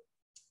example?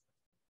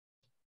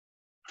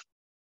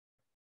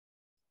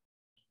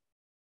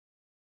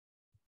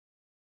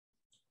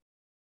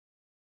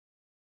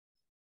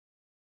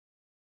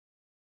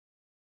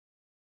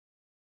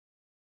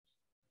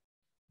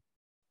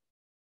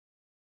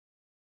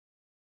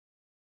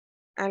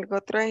 ¿Algún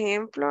otro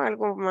ejemplo?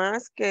 ¿Algo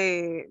más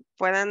que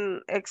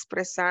puedan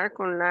expresar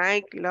con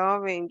like,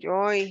 love,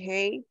 enjoy,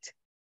 hate?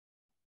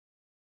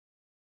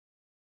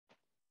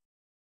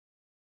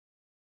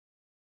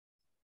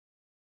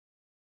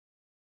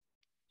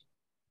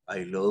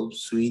 I love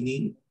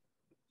swimming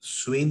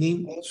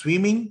in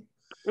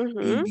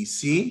the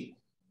sea.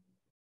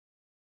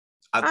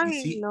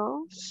 I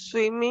love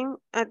swimming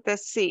at the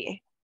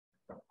sea.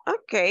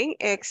 Okay,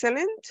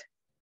 excellent.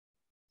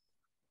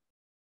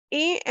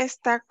 Y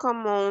está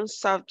como un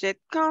subject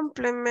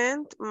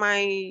complement,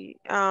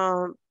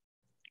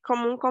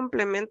 como un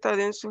complemento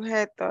de un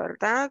sujeto,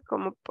 ¿verdad?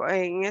 Como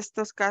en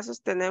estos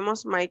casos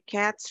tenemos my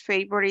cat's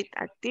favorite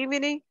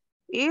activity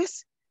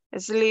is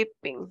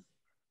sleeping.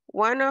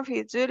 One of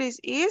his duties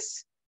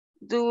is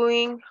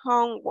doing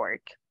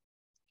homework.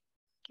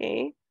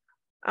 Okay.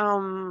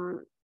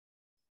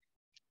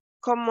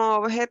 Como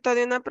objeto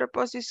de una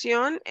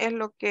preposición es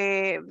lo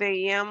que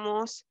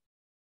veíamos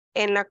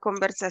en la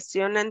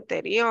conversación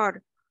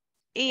anterior.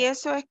 Y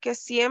eso es que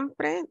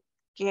siempre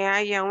que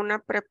haya una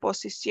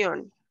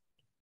preposición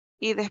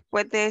y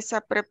después de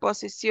esa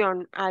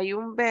preposición hay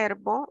un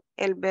verbo,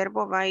 el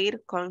verbo va a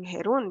ir con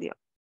gerundio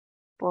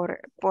por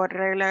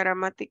regla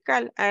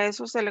gramatical. A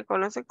eso se le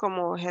conoce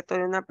como objeto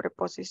de una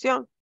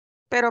preposición.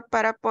 Pero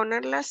para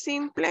ponerla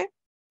simple,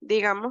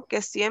 digamos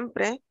que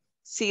siempre,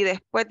 si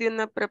después de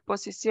una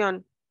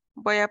preposición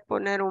voy a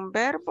poner un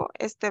verbo,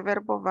 este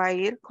verbo va a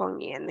ir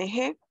con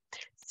ing.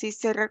 Si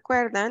se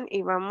recuerdan,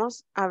 y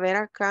vamos a ver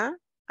acá,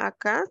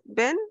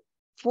 ven,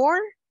 for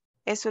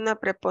es una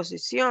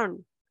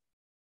preposición.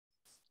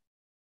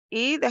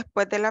 Y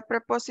después de la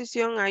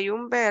preposición hay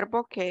un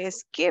verbo que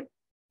es keep.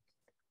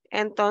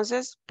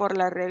 Entonces, por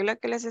la regla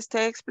que les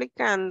estoy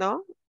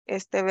explicando,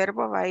 este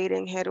verbo va a ir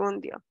en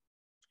gerundio.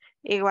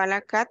 Igual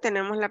acá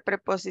tenemos la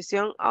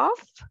preposición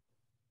of,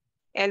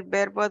 el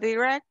verbo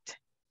direct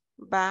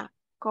va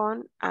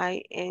con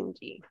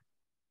ing.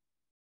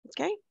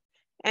 ¿Ok?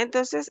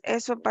 Entonces,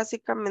 eso es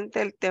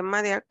básicamente el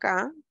tema de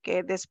acá,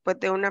 que después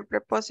de una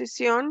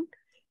preposición,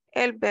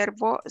 el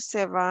verbo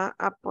se va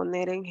a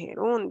poner en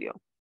gerundio.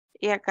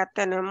 Y acá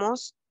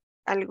tenemos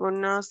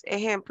algunos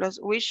ejemplos.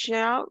 We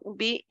shall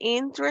be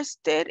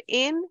interested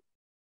in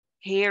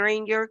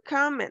hearing your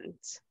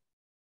comments.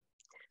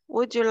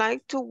 Would you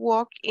like to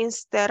walk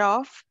instead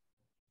of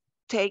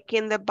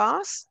taking the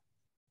bus?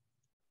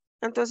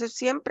 Entonces,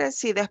 siempre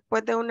si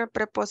después de una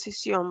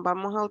preposición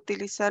vamos a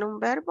utilizar un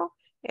verbo,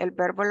 el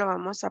verbo lo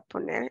vamos a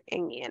poner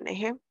en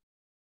ing.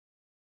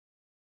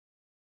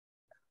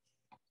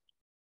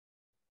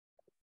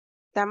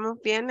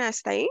 ¿Estamos bien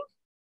hasta ahí?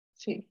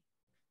 Sí.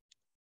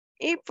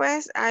 Y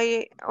pues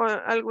hay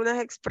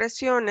algunas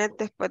expresiones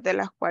después de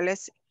las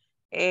cuales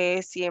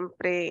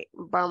siempre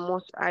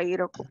vamos a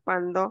ir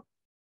ocupando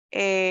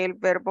el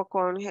verbo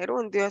con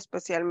gerundio,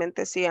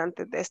 especialmente si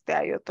antes de este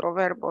hay otro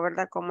verbo,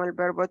 ¿verdad? Como el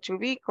verbo to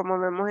be, como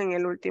vemos en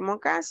el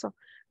último caso.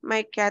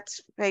 My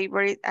cat's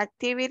favorite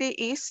activity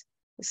is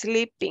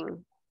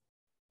sleeping.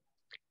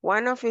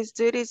 One of his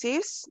duties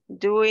is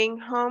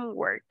doing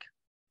homework.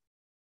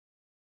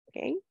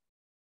 Okay.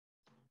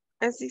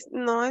 Así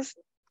no es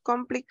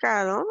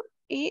complicado.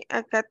 Y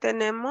acá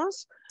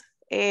tenemos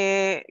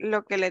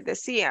lo que les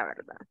decía,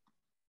 ¿verdad?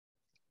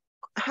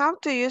 How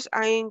to use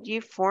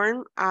ing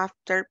form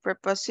after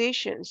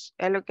prepositions.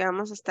 Es lo que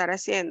vamos a estar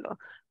haciendo.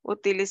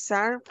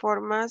 Utilizar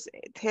formas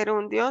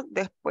gerundio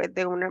después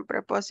de una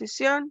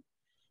preposición.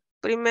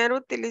 Primero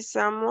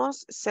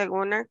utilizamos,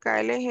 según acá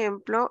el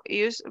ejemplo,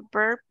 use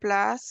verb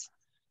plus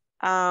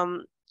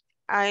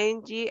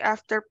ing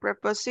after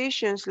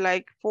prepositions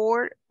like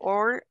for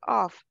or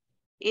of.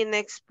 In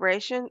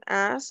expression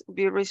as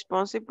be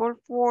responsible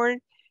for,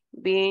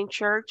 be in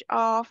charge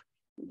of,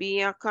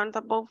 be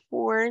accountable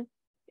for,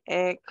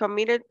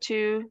 committed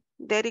to,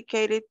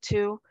 dedicated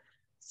to.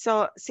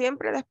 So,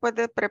 siempre después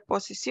de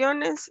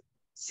preposiciones,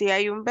 si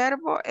hay un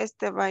verbo,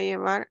 este va a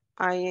llevar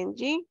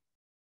ing.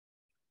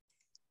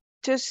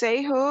 To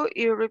say who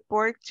you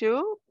report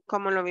to,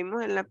 como lo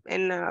vimos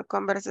en la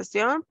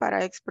conversación,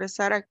 para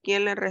expresar a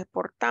quién le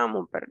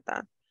reportamos,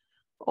 ¿verdad?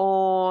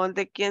 O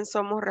de quién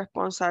somos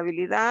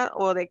responsabilidad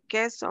o de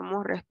qué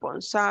somos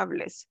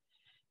responsables.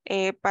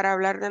 Para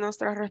hablar de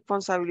nuestras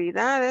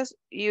responsabilidades,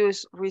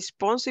 use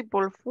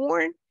responsible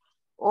for,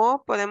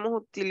 o podemos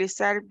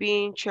utilizar be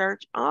in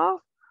charge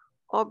of,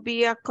 o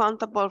be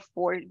accountable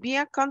for. Be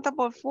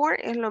accountable for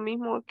es lo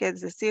mismo que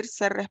decir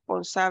ser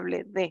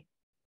responsable de.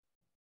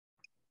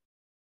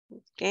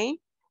 Ok.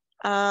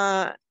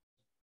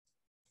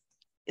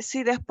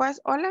 Si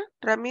después, hola,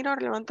 Ramiro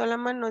levantó la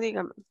mano,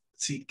 dígame.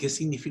 Sí, ¿qué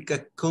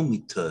significa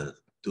committed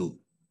to?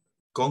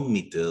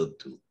 Committed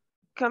to.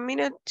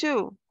 Committed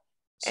to.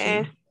 Sí.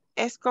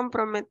 Es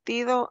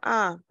comprometido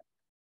a.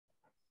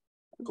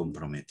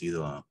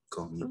 Comprometido a.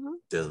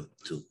 Committed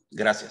to.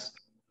 Gracias.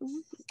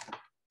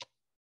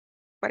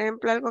 Por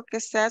ejemplo, algo que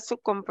sea su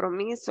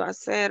compromiso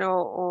hacer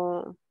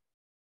o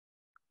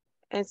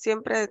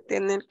siempre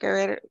tener que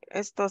ver,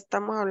 esto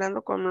estamos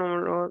hablando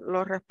con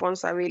las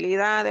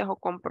responsabilidades o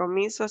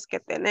compromisos que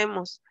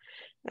tenemos.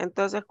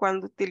 Entonces,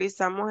 cuando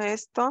utilizamos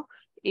esto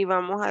y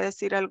vamos a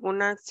decir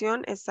alguna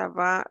acción, esa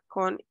va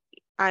con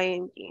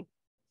ing.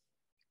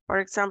 For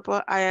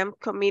example, I am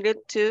committed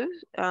to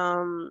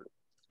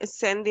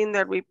sending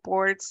the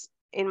reports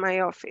in my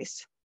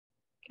office.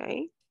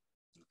 Okay.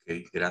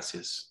 Ok,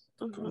 gracias.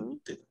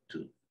 Committed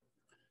to.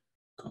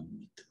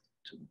 Committed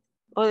to.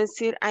 O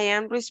decir, I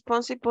am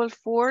responsible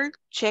for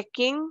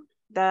checking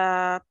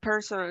the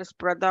personal's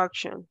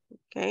production.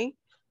 Okay.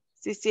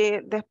 Si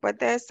después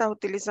de esta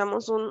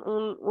utilizamos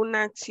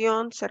una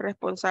acción, ser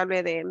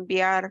responsable de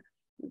enviar,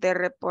 de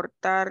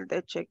reportar,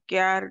 de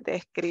chequear, de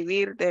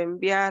escribir, de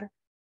enviar.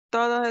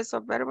 Todos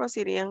esos verbos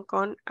irían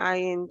con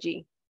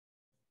ing.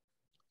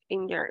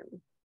 In your,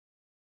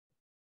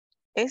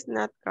 it's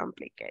not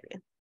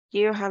complicated. Do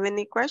you have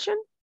any question?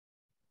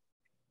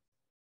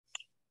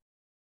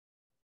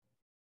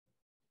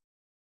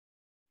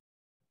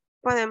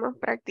 podemos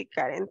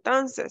practicar.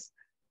 Entonces,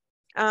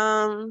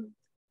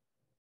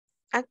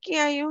 aquí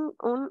hay un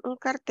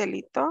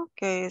cartelito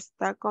que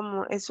está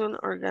como, es un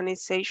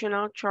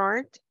organizational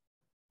chart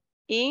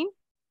y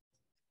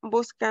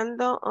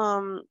buscando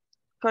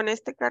con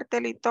este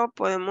cartelito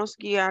podemos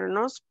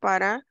guiarnos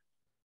para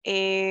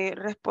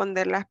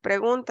responder las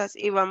preguntas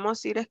y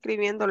vamos a ir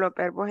escribiendo los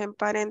verbos en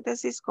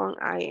paréntesis con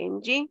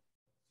ing.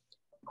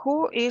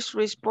 Who is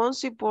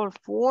responsible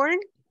for?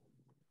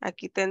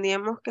 Aquí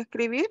tendríamos que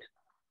escribir.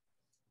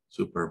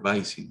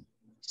 Supervising.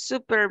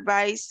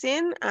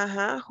 Supervising,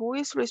 who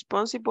is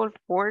responsible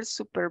for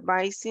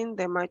supervising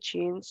the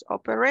machines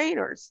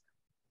operators?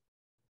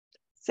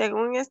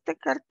 Según este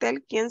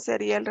cartel, ¿quién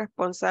sería el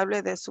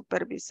responsable de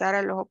supervisar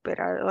a los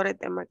operadores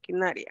de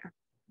maquinaria?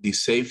 The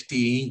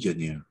safety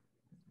engineer.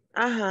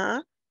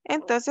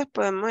 Entonces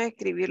podemos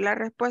escribir la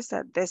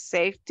respuesta. The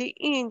safety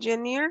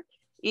engineer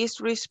is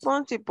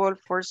responsible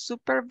for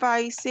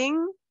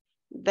supervising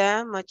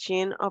the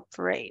machine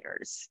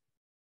operators.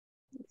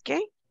 ¿Ok?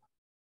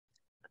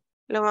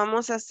 Lo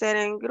vamos a hacer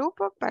en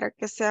grupo para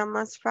que sea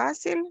más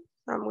fácil.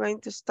 I'm going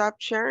to stop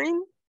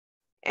sharing.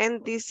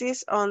 And this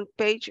is on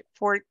page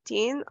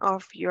 14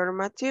 of your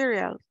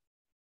material.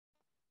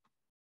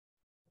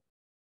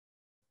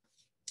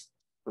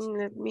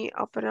 Let me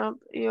open up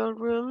your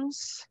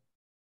rooms.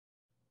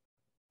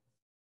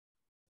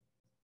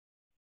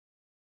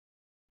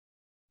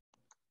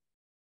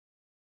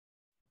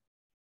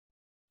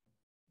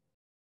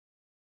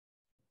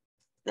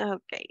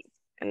 Okay,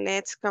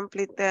 let's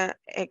complete the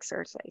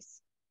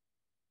exercise.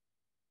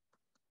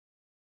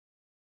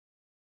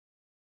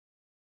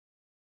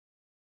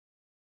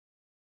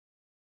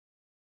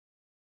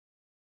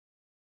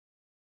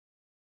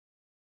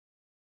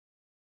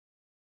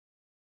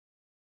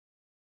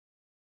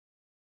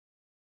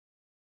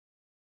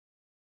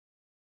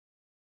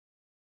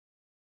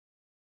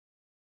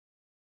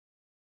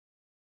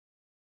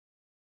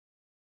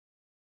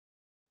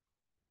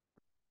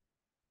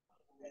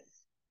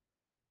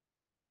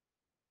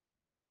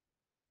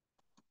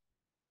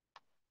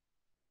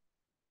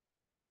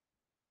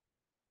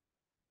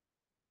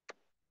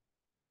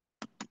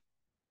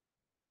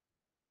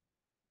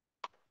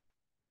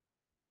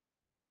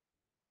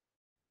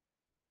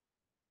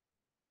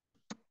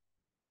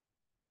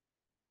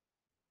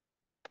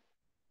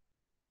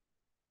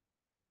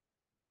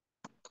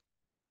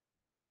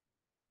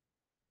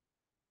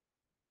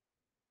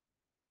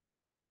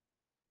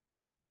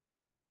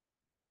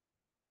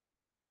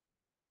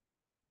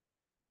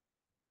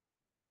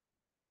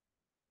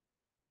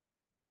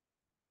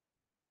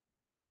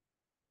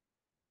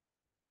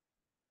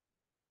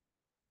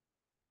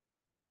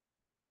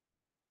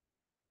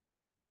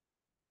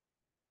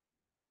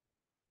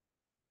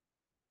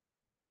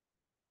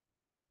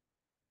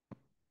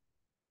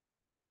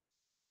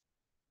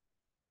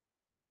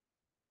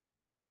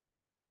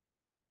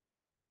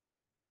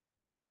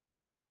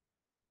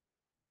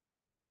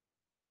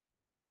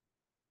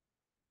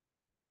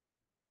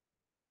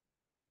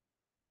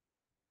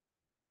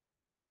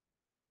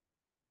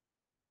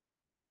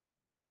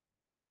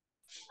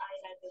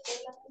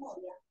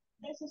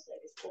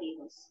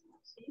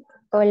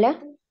 Hola,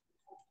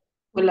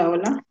 Hola,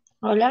 hola.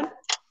 Hola.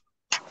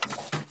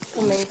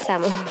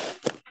 comenzamos.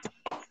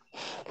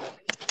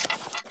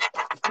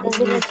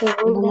 Entonces la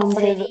segunda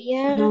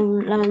sería,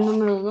 La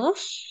número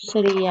 2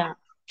 sería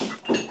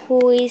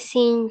who is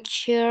in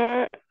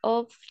charge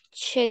of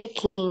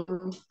checking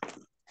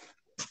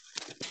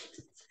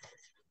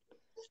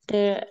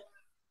the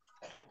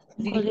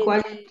The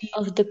quality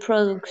of the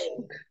products.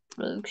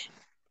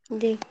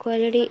 the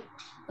quality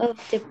of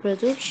the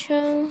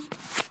production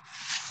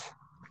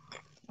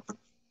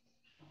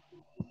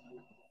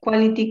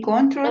quality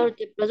control, or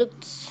the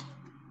products,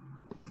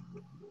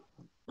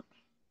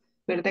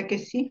 ¿verdad que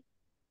sí?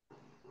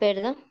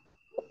 ¿verdad?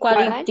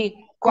 Quality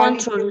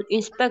control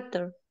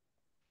inspector.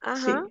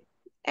 Sí.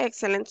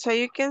 Excellent. So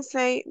you can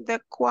say the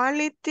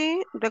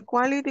quality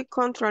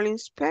control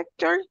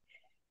inspector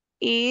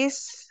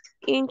is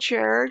in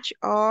charge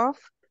of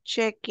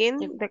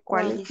checking the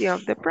quality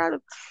of the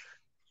product.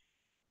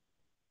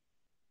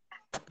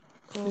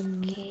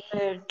 Okay.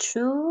 Number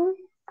 2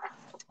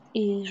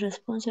 is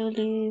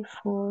responsible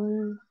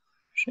for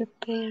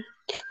repair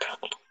the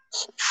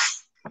problems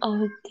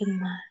of the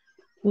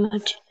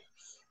machine.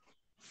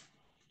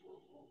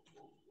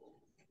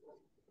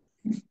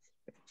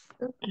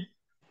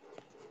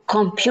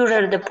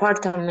 Computer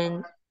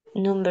department,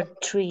 number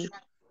 3.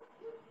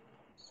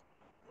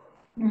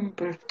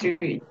 Number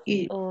 3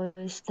 is Or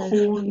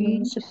who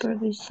is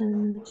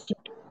supervision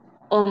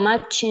or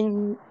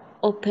matching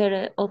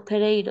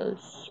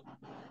operators.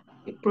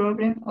 the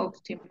problem of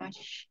the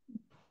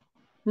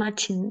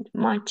Matching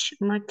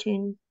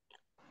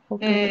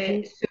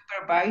operators.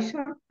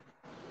 supervisor.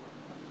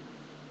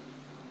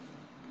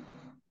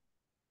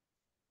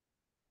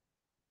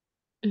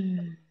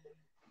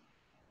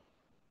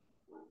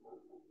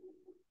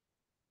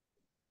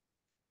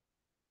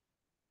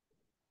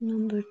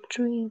 Number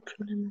 3,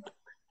 problem.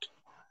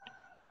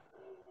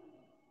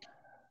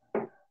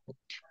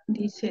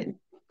 Dice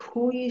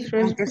Who is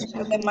El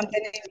personal de responsible?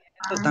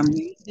 mantenimiento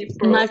también.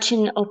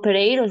 Matching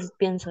operators,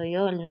 pienso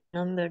yo, el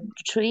number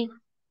 3,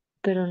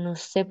 pero no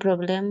sé,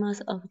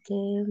 problemas of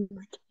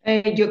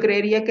the... Yo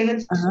creería que es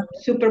el Ajá.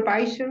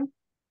 supervisor.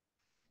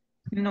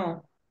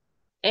 No.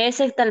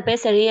 Ese tal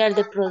vez sería el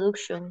de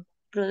production,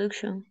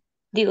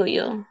 digo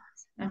yo,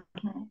 Ajá.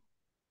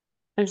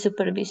 el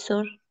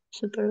supervisor.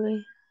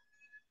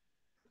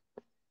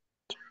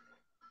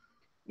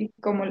 ¿Y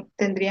cómo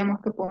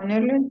tendríamos que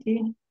ponerlo en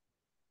ti?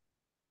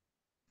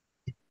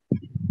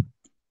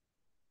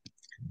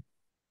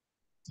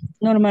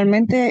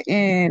 Normalmente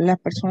las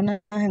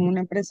personas en una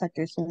empresa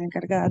que son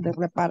encargadas de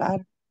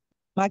reparar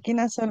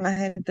máquinas son las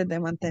agentes de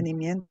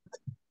mantenimiento.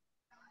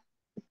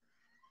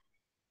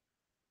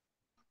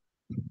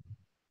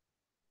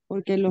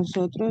 Porque los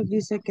otros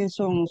dice que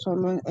son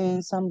solo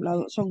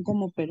ensamblados, son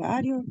como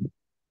operarios,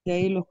 de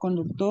ahí los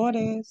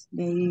conductores,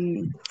 de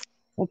ahí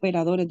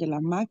operadores de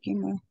las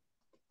máquinas,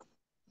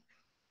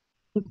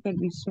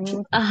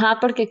 supervisor, Ajá,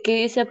 porque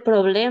aquí dice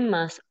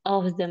problemas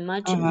of the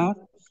machine. ajá,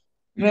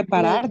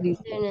 reparar,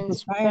 dice,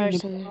 Maintenance repair the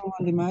person. problem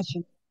on the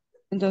machine.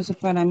 Entonces,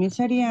 para mí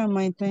sería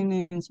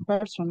maintenance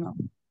personal,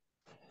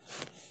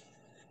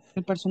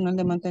 el personal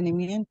de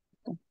mantenimiento.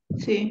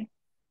 Sí,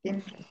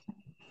 tienes razón.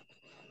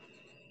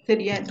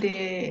 Sería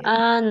de...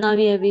 Ah, no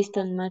había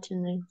visto el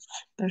maintenance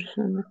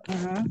persona.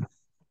 Ajá.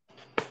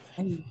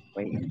 Ay,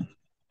 güey,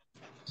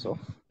 eso.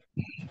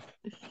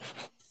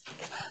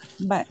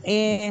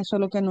 Eso es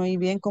lo que no oí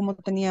bien, como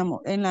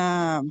teníamos en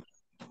la...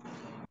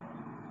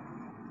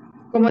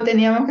 ¿Cómo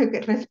teníamos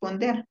que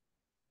responder?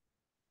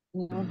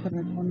 Teníamos que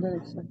responder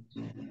exacto.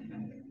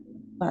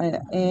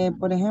 Vaya,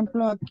 por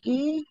ejemplo,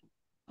 aquí...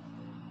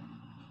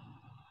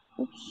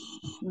 Ups,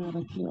 mira,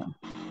 aquí va.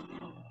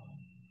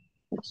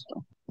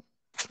 Texto.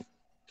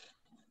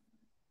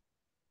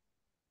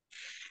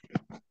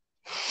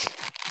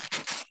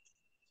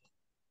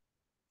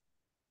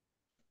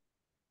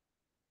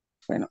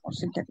 Bueno, o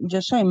sea que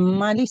yo soy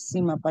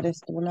malísima para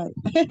esto, ¿verdad?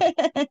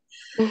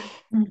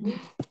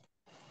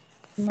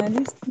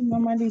 Malísima,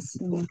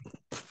 malísima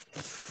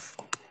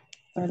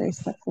para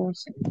esta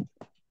cosa.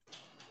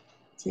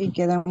 Sí,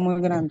 queda muy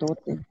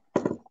grandote.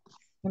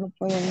 No lo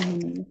puedo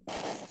disminuir.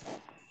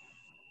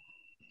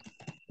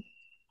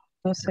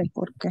 No sé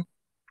por qué.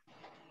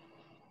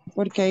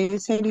 Porque ahí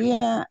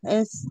sería,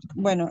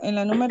 bueno, en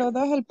la número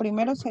 2, el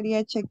primero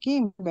sería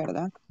check-in,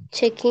 ¿verdad?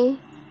 Check-in.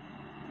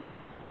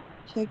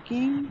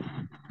 Check-in,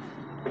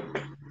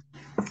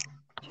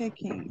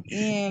 check-in. Y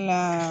en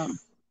la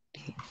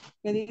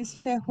que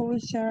dice who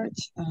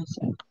charge,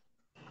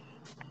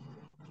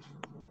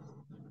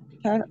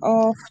 charge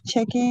of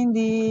checking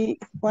the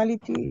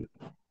quality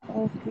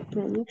of the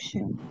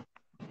production.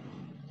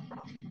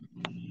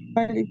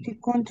 Quality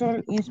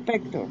Control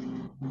Inspector.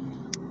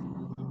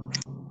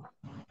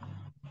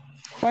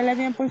 ¿Cuál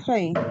habían puesto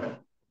ahí?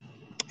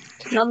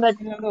 Number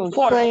En la dos.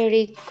 4.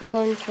 Quality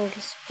Control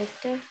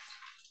Inspector.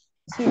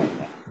 Sí,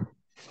 ¿verdad?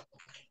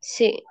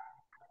 Sí.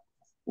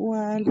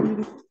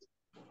 Quality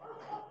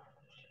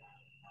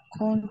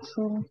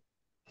Control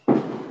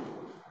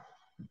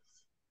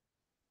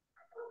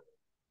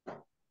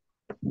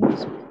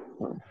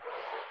Inspector.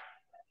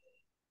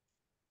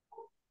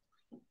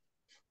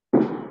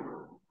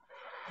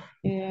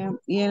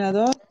 Y en la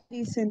 2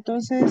 dice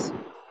entonces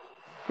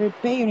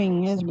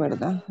repairing, es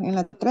verdad. En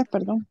la 3,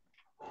 perdón.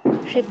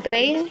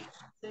 Repair.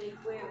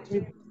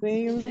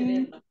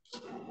 Repairing.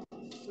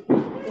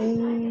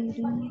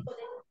 Repairing.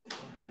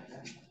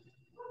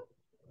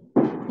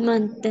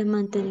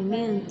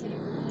 Mantenimiento.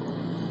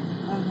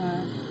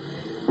 Ajá.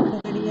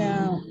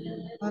 Sería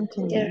The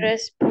mantenimiento.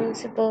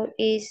 responsible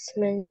is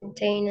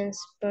maintenance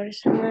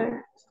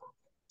personnel.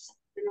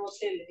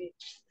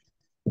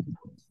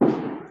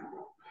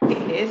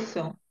 ¿Qué es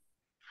eso?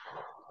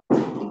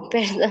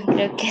 Perdón,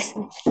 creo que es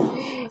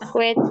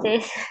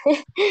juguetes.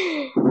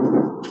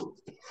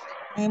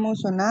 Están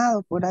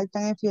emocionados, por ahí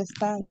están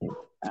enfiestados.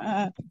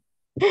 Ah,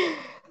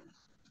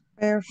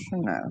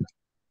 personal.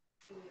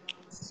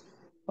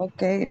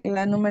 Ok,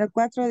 la número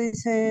 4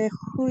 dice,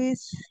 who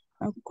is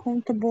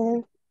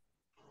accountable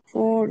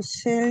for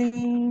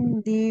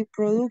selling the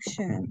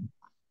production?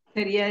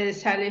 Sería de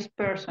sales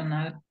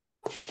personal.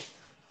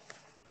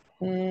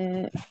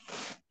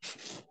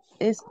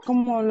 Es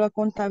como la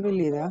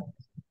contabilidad.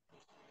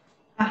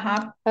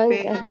 Ajá,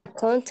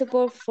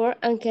 Accountable for,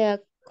 aunque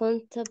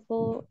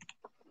accountable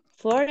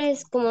for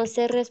es como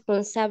ser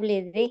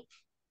responsable de.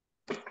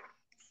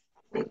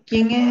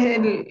 ¿quién es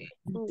el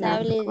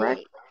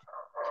Responsable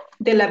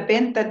de las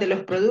ventas de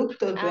los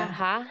productos?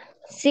 Ajá,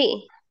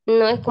 sí,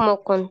 no es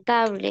como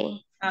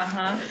contable.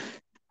 Ajá.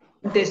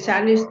 The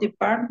Sales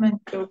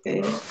Department, creo que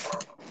es.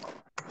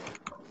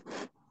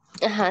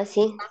 Ajá,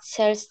 sí,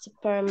 Sales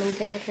Department,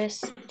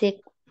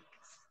 the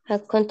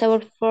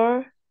accountable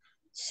for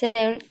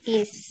sales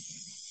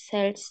is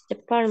Sales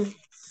Department.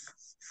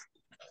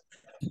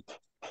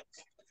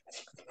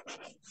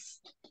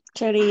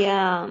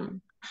 Sería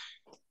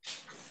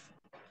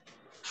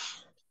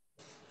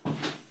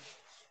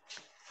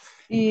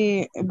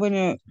Y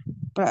bueno,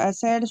 para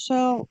hacer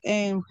show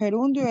en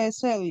gerundio es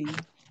selling.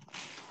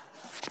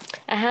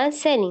 Ajá,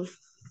 selling.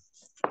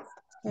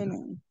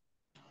 Selling.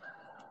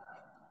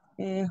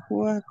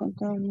 Jugar,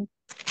 contar.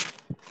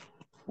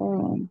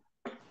 Um,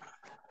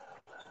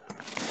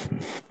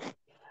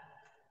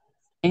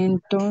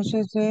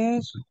 entonces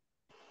es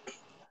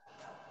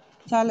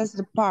Sales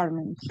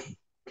Department.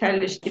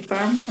 Sales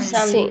Department.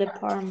 Sales Sí.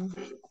 Department.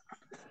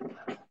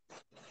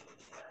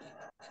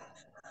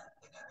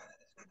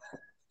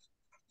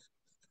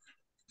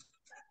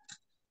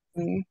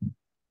 Okay.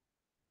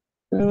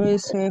 Luego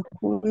dice,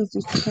 who is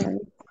the chair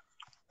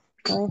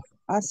of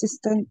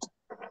assistant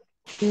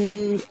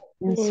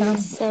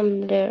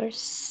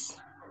Ensamblers.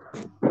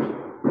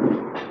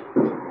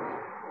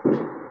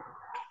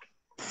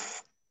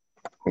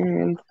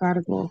 el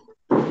cargo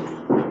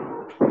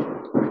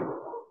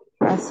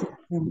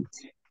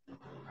asistente.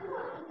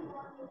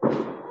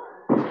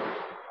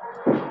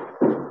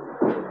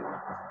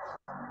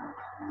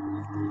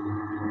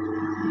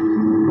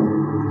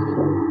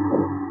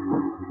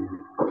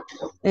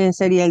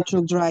 Sería el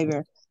truck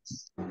driver.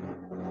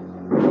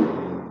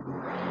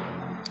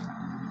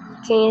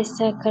 ¿Quién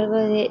está a cargo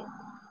de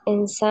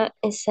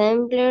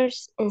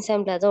ensamblers?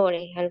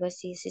 Ensambladores, algo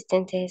así,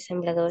 asistentes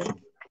ensambladores.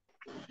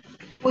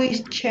 Who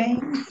is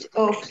change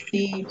of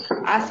the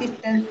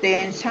assistant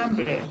the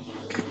ensembler?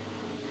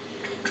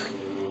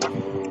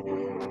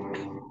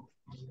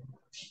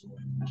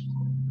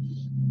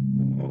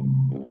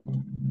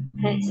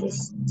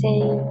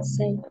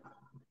 Asistencia.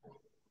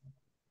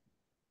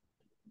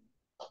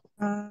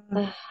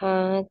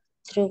 Ajá,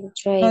 truck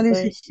No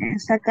dice drivers. quién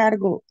está a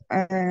cargo.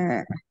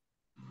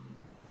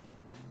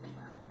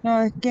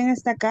 No, es quién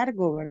está a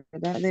cargo,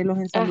 ¿verdad? De los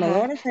Ajá.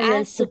 ensambladores sería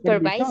el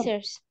supervisor.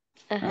 Supervisors.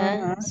 Ajá,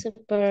 Ajá.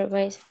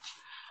 supervisor.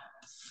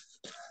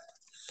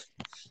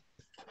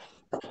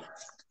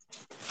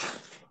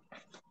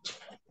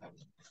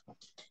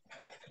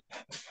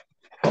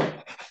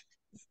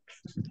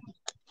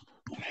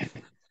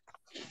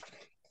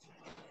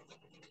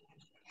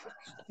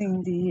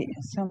 In the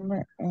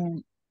summer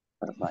and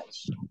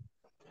supervisor.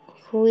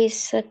 Who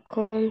is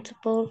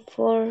accountable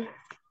for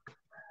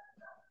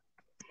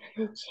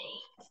managing?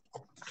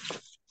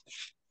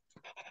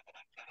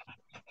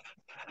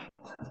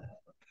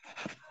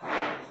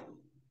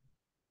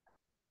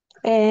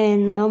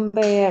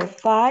 Number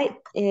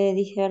 5, Who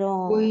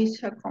dijeron,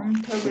 is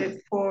accountable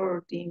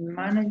for the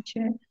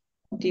manager,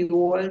 the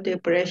world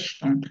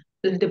depression?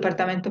 El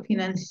departamento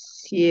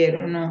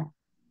financiero, no.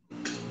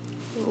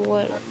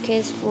 ¿Qué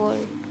es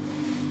Word?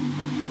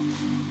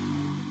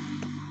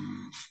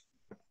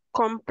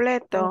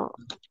 Completo.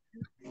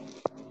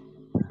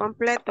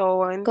 Completo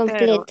o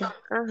entero. Completo.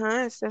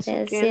 Ajá, es eso.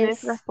 Así ¿Quién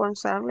es es.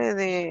 responsable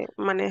de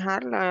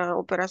manejar la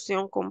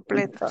operación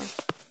completa?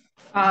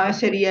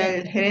 Sería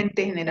el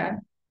gerente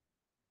general.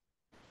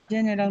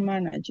 General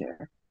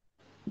manager.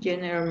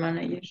 General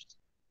manager.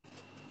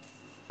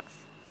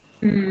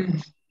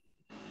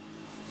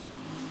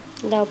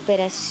 La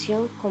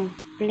operación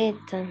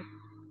completa.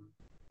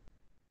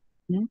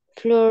 ¿Mm?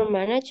 Floor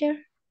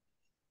manager.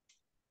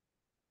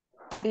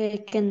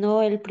 que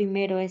no, el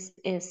primero es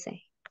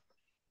ese.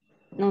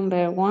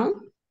 Number 1,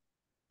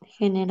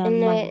 General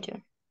No,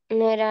 Manager.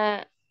 no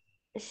era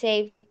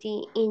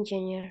safety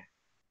engineer.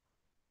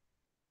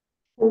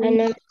 Who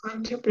no. is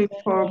accountable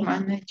for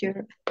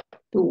manager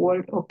the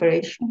world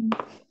operation?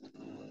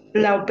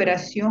 La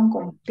operación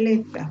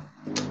completa.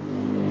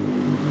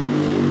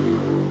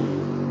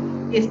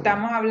 Si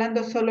estamos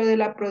hablando solo de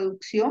la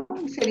producción,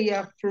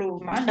 sería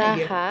floor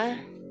manager.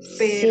 Ajá.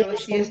 Pero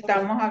Sí, si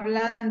estamos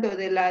hablando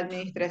de la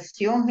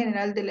administración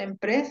general de la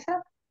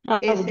empresa,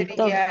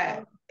 Auditor.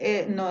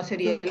 no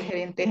sería el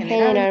gerente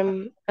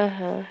general.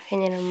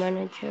 General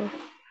manager.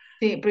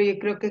 Sí, pero yo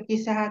creo que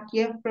quizás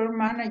aquí es floor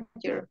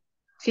manager,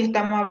 si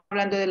estamos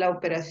hablando de la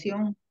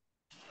operación.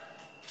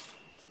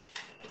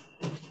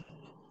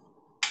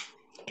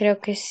 Creo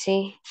que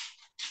sí.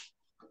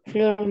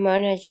 Floor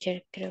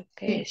manager creo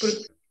que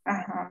es.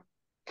 Ajá.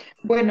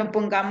 Bueno,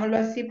 pongámoslo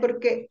así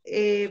porque,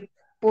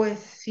 pues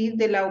sí,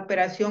 de la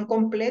operación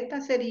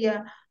completa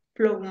sería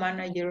flow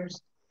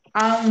managers.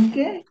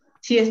 Aunque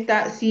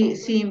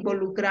si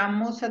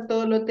involucramos a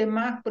todos los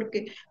demás,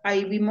 porque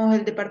ahí vimos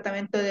el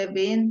departamento de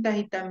ventas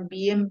y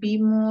también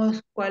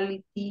vimos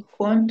quality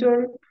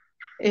control,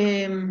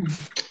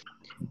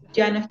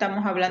 ya no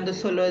estamos hablando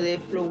solo de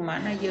flow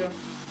manager,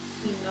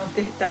 sino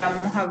que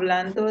estamos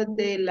hablando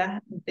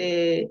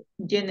de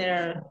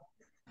general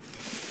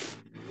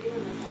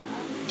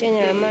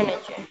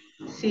Manager.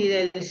 Sí,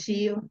 del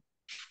CEO.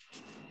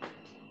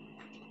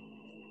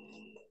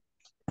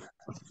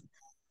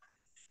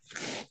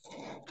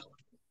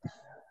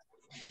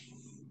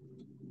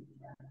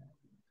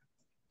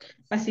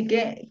 Así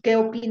que, ¿qué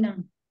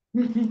opinan?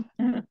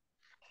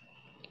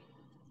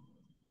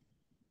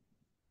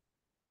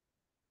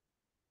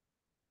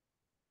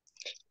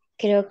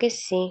 Creo que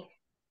sí.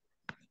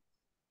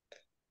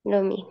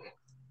 Lo mismo.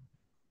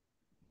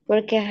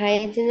 Porque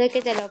entiendo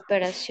que de la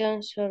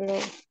operación solo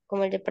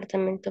como el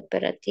departamento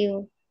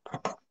operativo.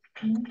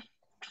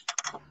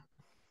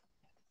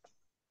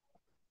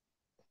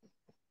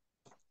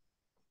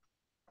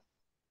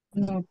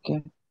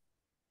 Ok.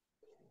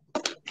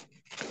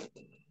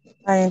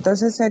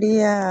 Entonces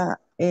sería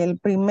el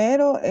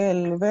primero,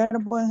 el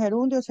verbo en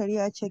gerundio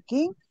sería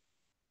check-in.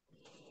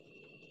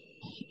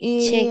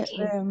 Y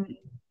Checking.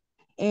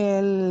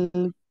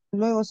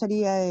 luego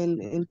sería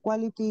el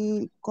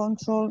Quality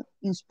Control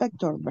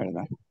Inspector,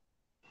 ¿verdad?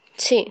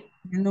 Sí.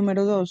 El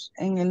número 2.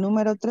 En el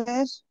número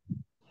 3,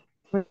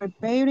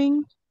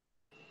 repairing,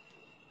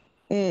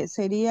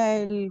 sería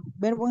el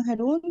verbo en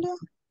gerundio.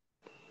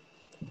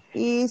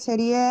 Y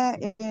sería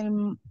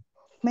el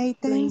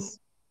maintenance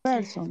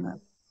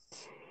personal.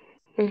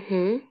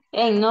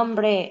 En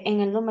nombre, en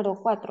el número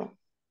 4.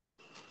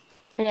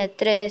 En la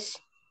 3.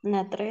 En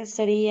la 3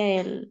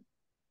 sería el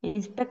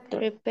inspector.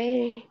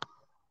 Repairing.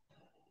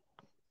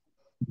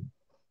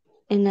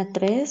 En la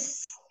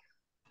 3.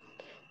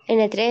 En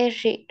la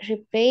 3,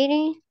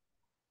 repairing.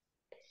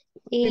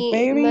 Y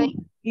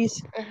Repairing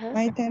is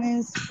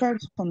maintenance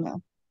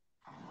personal.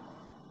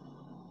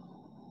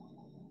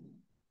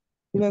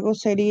 Luego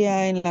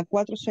sería, en la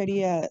 4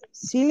 sería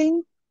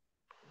sealing.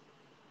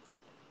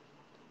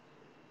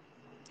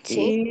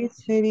 Sí. Y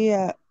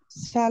sería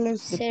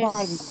sales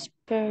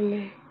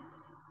department.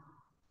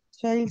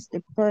 Sales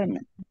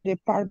department.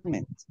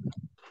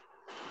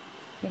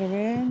 Quiero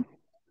ver.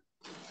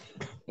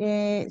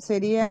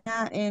 Sería,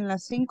 en la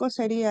 5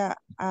 sería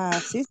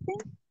assisting.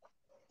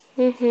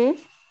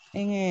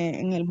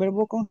 En el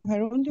verbo con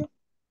gerundio.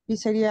 Y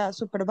sería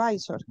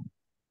supervisor.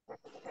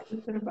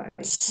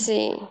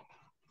 Sí.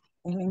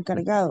 El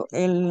encargado.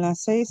 En la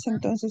 6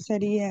 entonces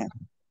sería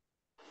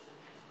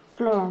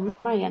Floor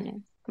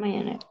manager.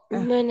 Manager.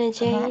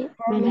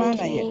 floor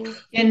manager.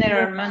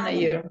 General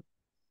manager.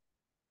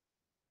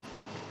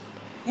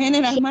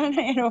 General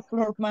manager o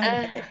floor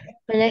manager.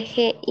 Con la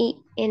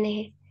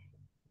G-I-N-G.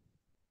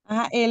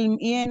 El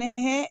ING,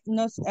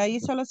 ahí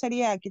solo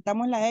sería,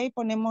 quitamos la E y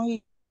ponemos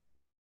I.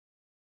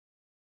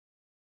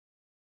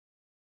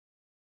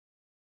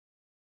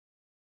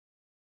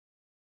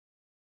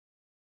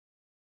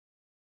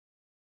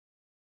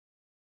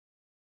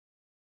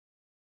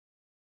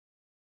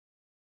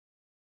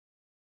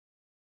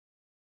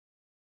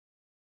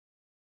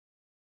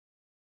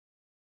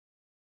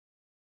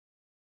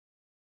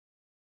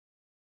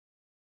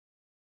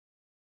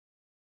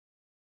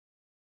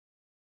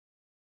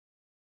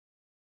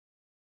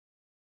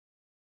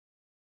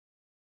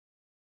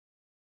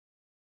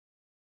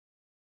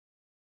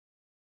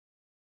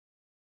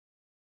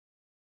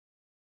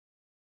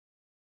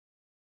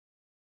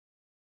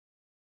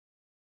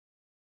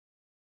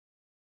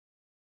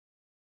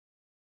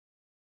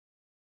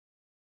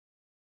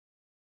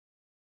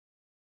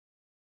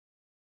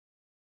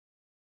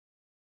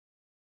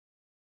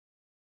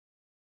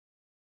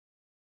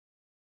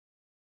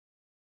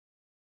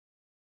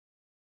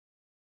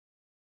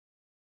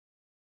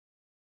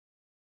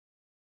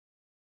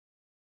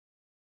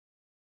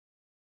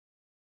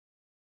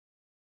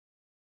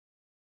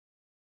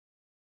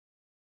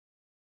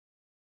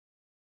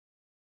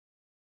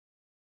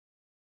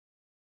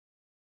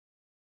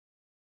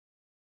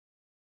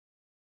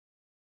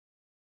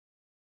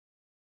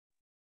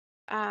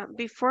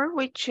 Before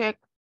we check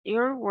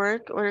your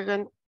work, we're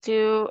going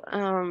to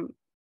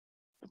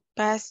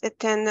pass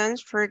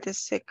attendance for the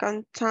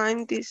second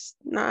time this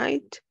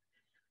night.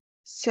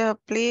 So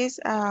please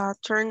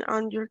turn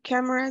on your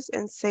cameras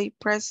and say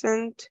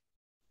present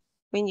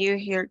when you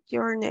hear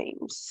your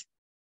names.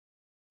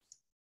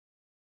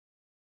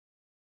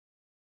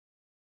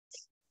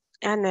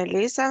 Ana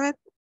Elizabeth.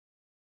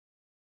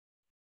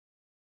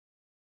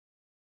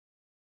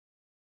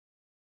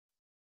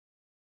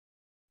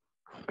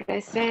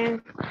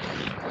 Present.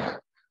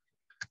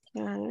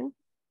 Okay.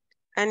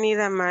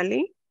 Anida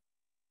Mali.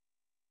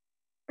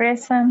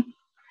 Present.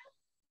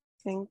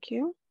 Thank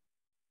you.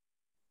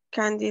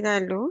 Cándida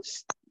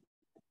Luz.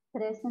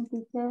 Present,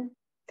 teacher.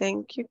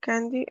 Thank you,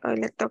 Candy. Hoy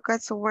le toca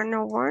su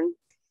 101.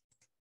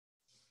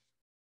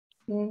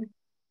 Okay.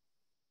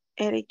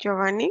 Eric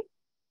Giovanni.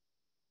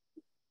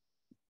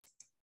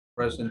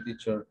 Present,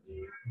 teacher.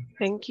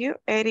 Thank you.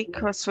 Eric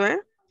Josué.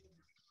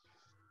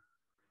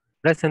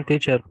 Present,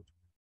 teacher.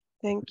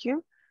 Thank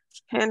you.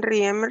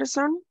 Henry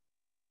Emerson.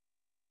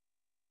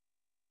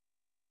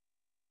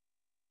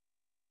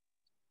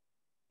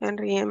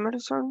 Henry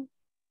Emerson.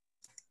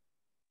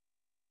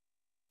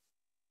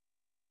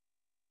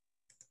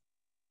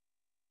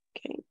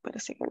 Ok,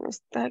 parece que no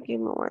está. Give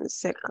me 1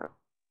 second.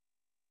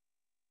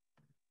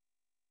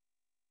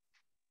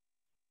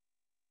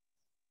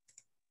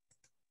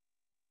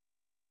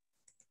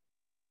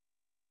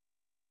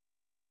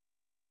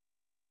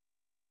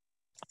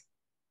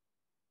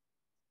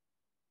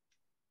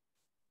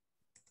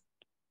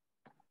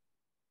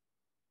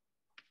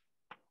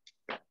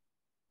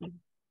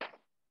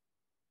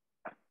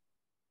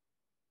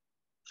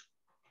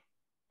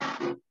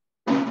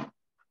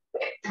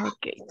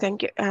 Okay,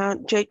 thank you.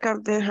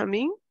 Jacob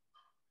Benjamin.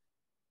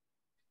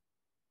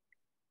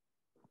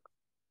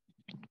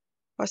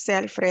 José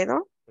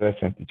Alfredo.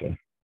 Present, teacher.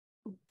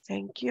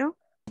 Thank you.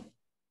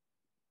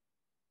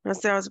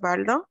 José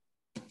Osvaldo.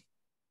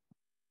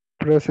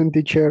 Present,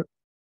 teacher.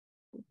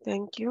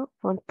 Thank you.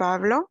 Juan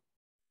Pablo.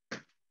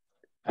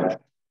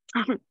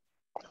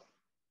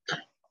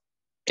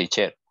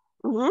 Teacher.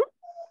 Ujú.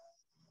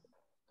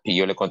 Y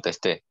yo le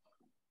contesté.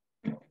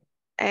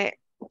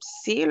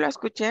 Sí, lo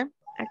escuché.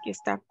 Aquí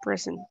está,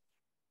 present.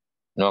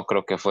 No,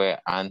 creo que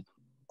fue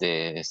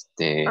antes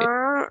de...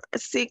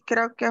 Sí,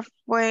 creo que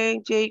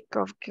fue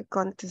Jacob que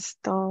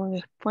contestó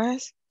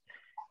después.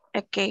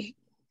 Ok,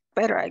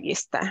 pero aquí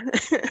está.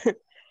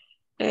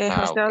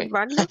 José ok.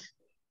 Osvaldo.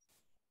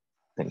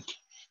 Thank you.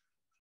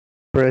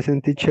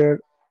 Present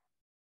teacher.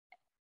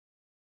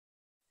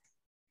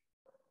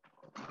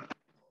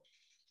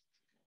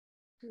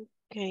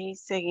 Ok,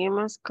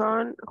 seguimos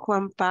con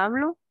Juan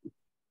Pablo.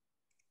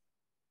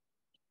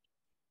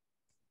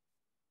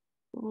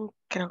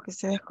 Creo que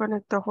se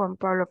desconectó Juan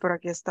Pablo, pero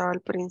aquí estaba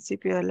al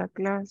principio de la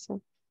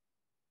clase.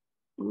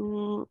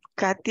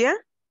 Katia.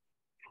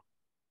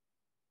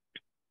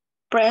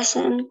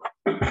 Present.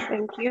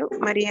 Thank you.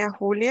 María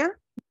Julia.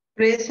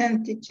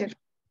 Present, teacher.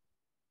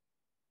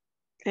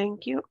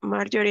 Thank you.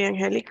 Marjorie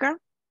Angélica.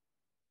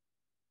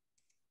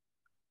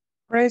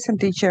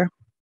 Present teacher.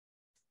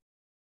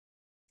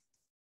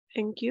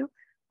 Thank you.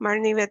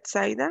 Marnie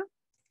Betsaida.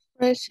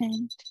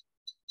 Present.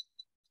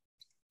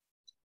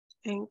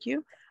 Thank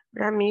you.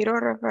 Ramiro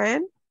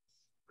Rafael.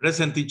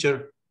 Present,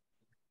 teacher.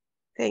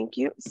 Thank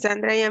you.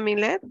 Sandra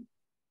Yamilet.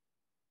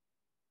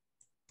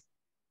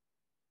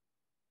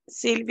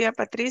 Silvia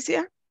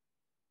Patricia.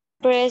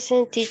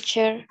 Present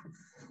teacher.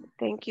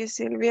 Thank you,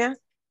 Silvia.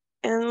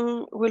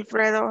 And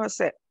Wilfredo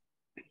José.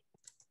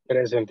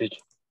 Present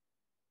teacher.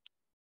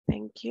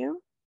 Thank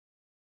you.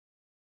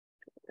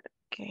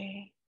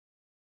 Okay.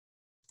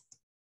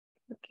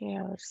 Ok,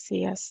 a ver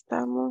si ya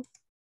estamos.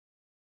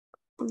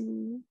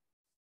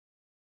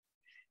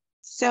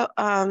 So,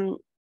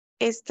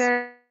 is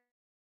there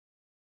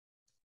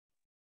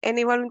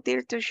any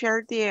volunteer to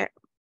share the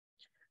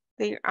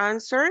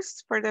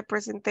answers for the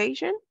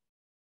presentation?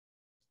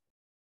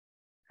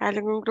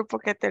 ¿Algún grupo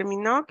que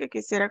terminó que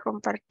quisiera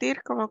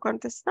compartir cómo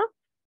contestó?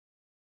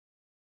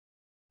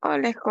 O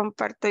les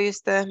comparto y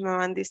ustedes me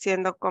van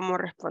diciendo cómo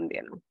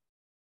respondieron.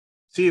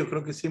 Sí, yo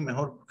creo que sí,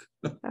 mejor.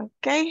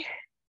 Okay,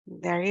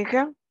 there you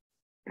go.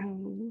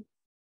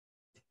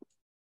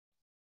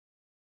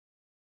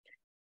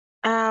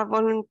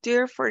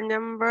 Volunteer for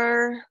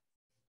number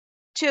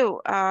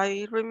 2.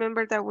 I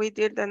remember that we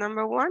did the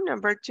number 1,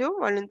 number 2,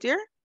 volunteer.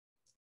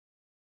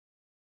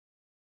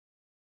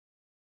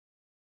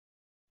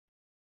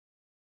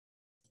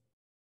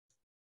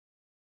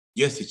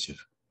 Yes, teacher.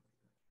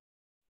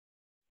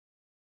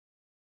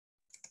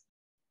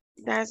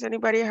 Does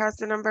anybody has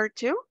the number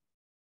 2?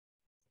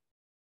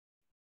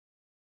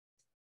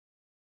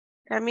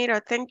 Ramiro,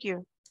 thank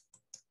you.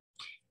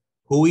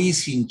 Who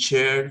is in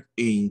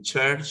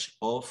charge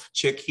of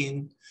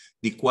checking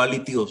the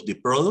quality of the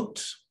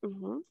products?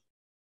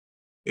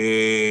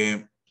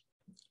 The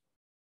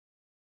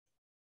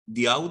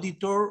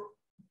auditor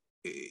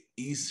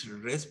is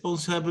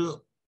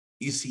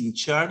in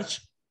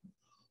charge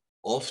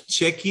of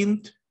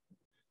checking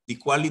the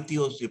quality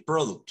of the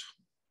product.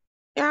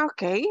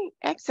 Okay,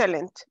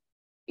 excellent.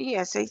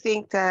 Yes, I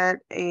think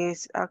that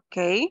is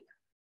okay.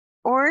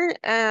 Or,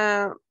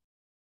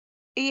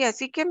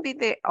 yes, it can be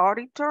the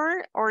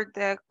auditor or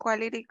the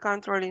quality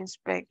control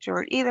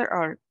inspector, either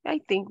or. I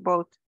think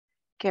both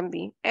can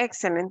be.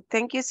 Excellent.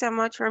 Thank you so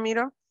much,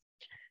 Ramiro.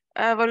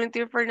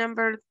 Volunteer for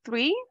number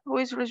 3, who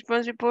is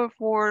responsible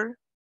for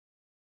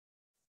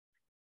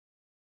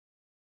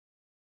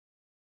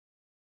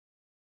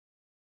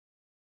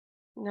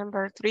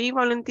number 3,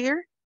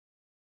 volunteer?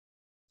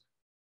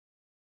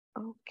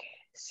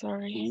 Okay,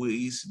 sorry. Who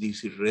is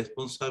this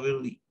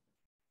responsible?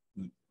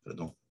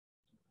 Pardon.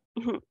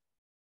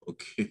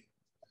 Okay.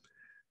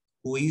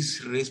 Who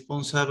is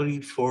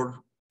responsible for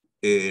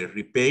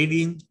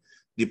repairing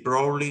the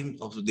problem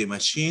of the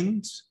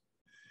machines?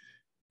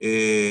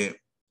 The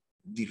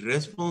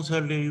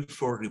responsible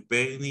for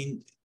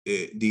repairing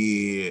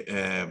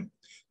the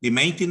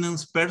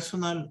maintenance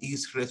personnel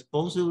is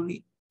responsible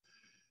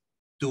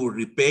to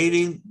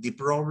repairing the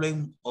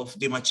problem of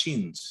the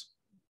machines.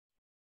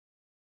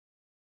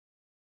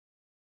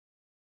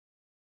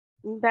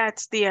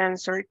 That's the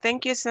answer.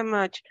 Thank you so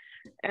much.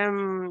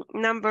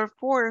 Number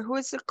 4, who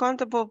is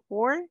accountable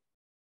for?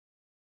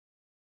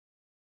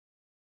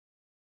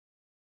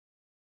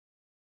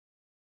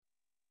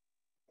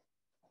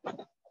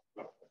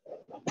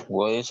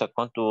 What is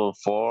accountable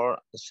for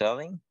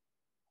selling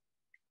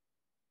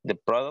the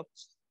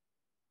products?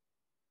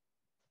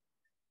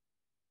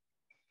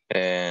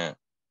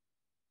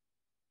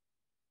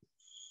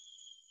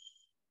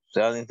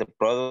 Selling the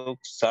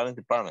products, selling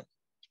department.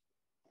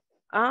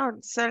 Oh,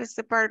 sales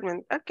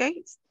department.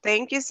 Okay,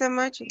 thank you so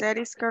much. That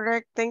is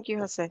correct. Thank you,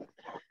 Jose.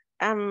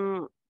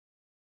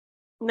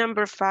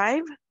 Number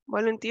 5,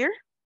 volunteer.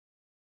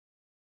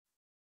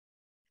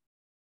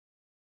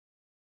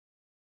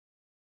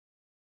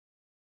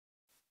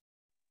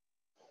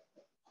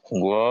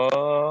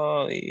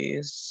 What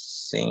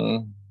is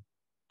in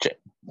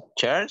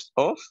charge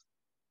of?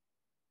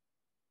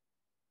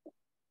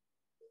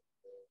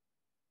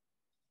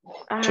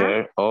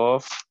 chair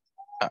of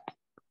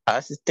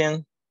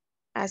assisting.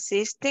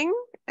 Assisting,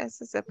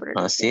 esa se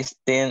pronuncia.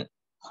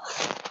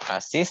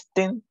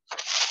 Assisting.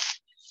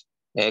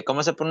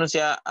 ¿Cómo se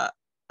pronuncia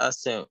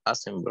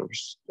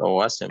assemblers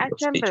o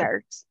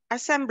assemblers?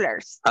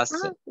 Assemblers.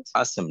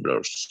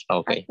 Assemblers.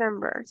 Okay.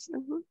 Assemblers.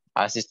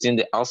 Assisting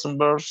the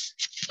assemblers.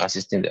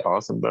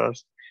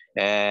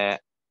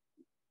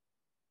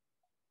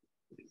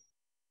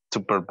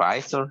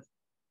 Supervisor.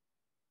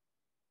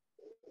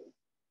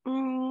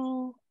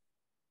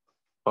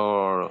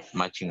 Or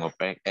matching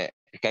operator.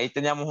 Que ahí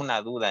teníamos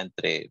una duda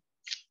entre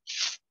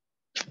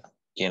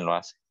quién lo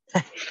hace.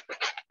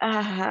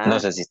 No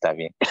sé si está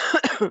bien.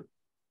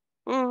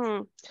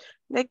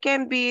 They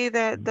can be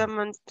the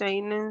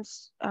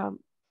maintenance.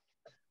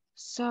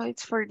 So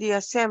it's for the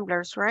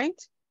assemblers, right?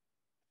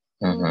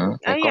 Oh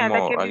yeah,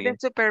 that can be the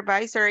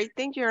supervisor. I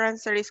think your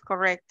answer is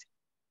correct.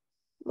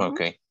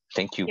 Okay,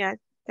 thank you. Yeah,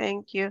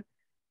 thank you.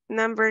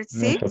 Number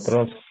 6.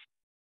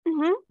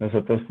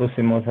 Nosotros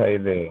pusimos ahí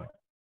de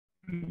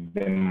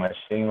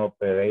machine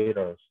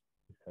operators,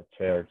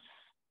 chairs,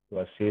 to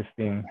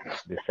assisting,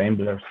 the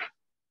assemblers,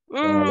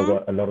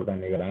 el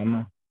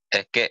organigrama.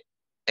 Es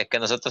que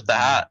nosotros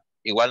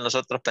igual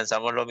nosotros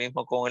pensamos lo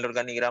mismo con el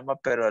organigrama,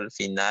 pero al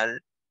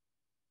final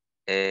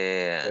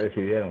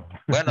decidieron.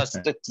 Bueno,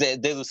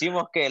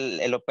 deducimos que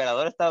el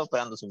operador está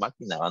operando su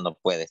máquina, no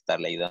puede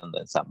estarle ayudando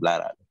a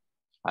ensamblar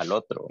al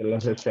otro.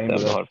 Los a lo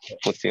mejor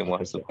pusimos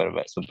al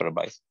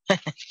supervisor.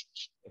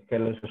 Es que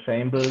los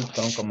assemblers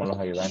son como los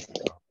ayudantes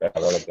de los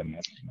operadores de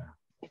máquina.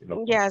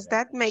 Yes,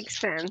 that makes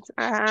sense.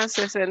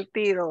 Hace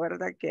sentido,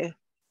 ¿verdad? Que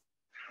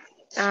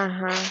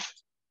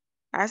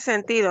hace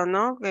sentido,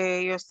 ¿no? Que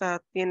ellos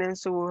tienen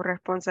su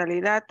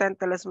responsabilidad,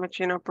 tanto los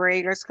machine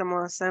operators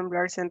como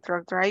assemblers and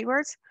truck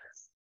drivers.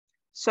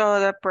 So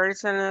the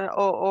person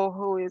or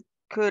who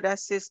could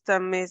assist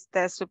them is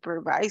the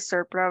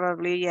supervisor,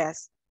 probably,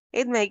 yes.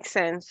 It makes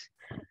sense.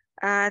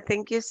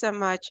 Thank you so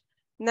much.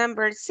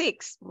 Number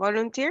 6,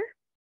 volunteer.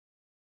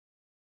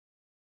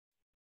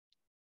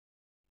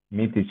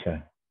 Me,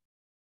 teacher.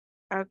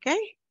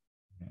 Okay.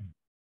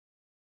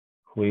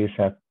 Who is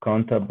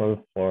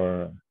accountable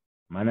for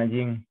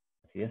managing?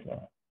 Yes.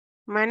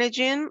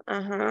 Managing,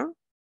 the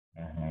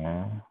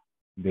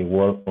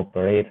work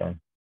operator.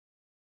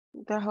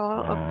 The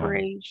whole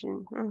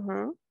operation.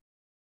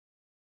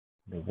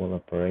 The whole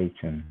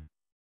operation.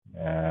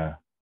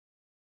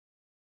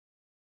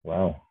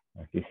 Wow,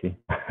 aquí sí.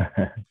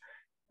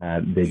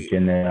 The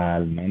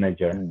general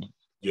manager.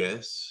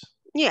 Yes.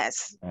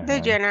 Yes, the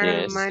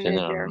general manager.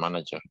 General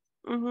manager.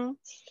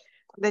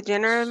 The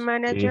general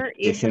manager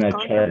is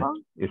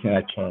accountable. It's in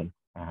a chain.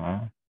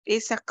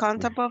 Is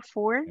accountable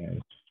for.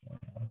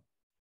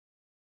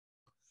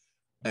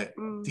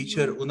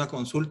 Teacher, una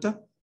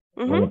consulta.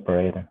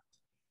 Operator.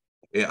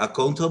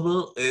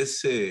 Accountable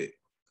es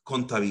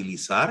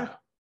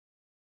contabilizar.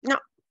 No.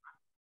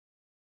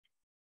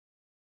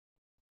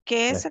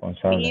 ¿Qué es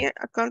being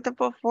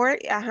accountable for?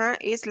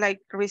 Is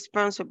like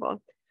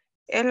responsible.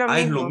 Es lo mismo.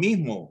 Es lo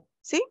mismo.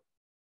 Sí.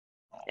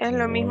 Es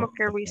lo mismo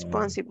que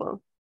responsible.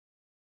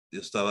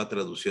 Yo estaba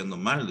traduciendo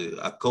mal.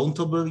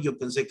 Accountable, yo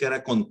pensé que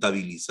era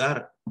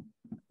contabilizar.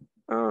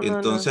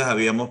 Entonces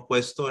habíamos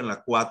puesto en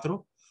la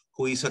 4,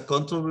 who is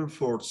accountable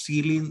for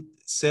selling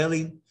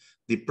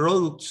the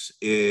products.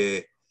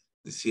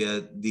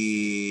 Decía,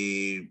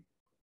 the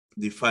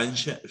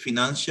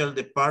financial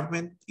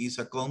department is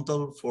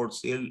accountable for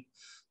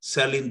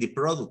selling the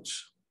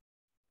products.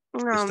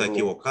 Está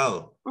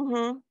equivocado.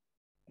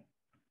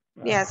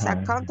 Yes,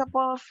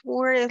 accountable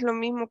for es lo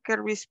mismo que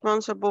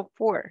responsible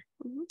for.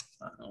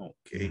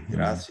 Ok,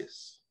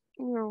 gracias.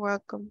 You're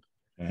welcome.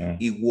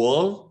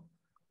 Igual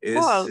es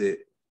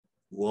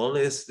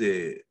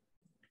de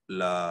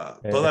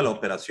toda la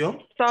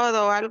operación.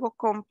 Todo, algo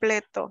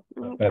completo.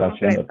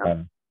 Operación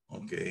total.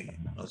 Ok.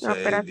 O La sea,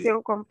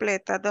 operación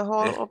completa, the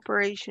whole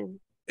operation.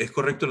 Es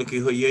correcto lo que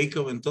dijo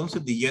Jacob.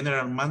 Entonces, the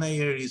general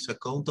manager is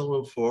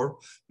accountable for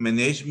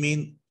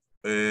management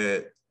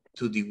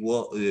to the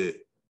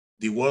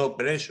whole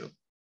operation.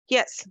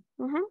 Yes.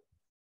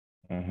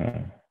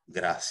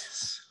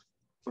 Gracias.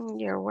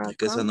 You're welcome. Es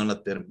que esa no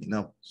la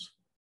terminamos.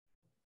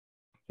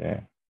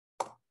 Sí.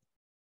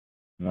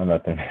 No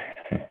la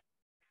terminamos.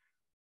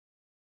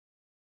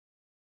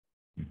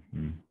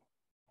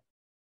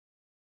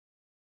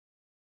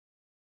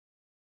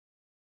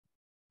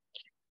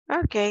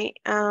 Okay.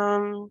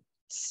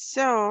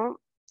 So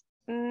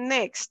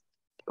next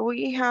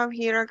we have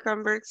here a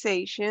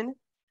conversation,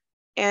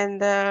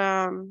 and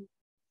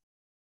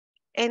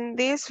in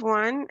this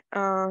one,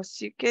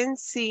 as you can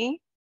see,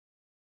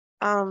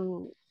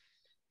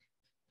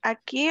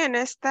 aquí en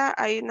esta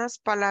hay unas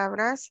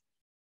palabras.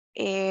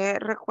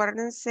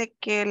 Recuérdense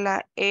que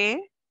la ed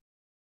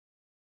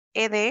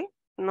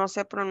no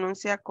se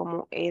pronuncia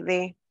como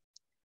ed.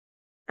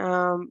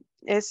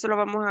 Eso lo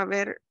vamos a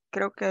ver,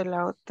 creo que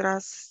la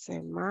otra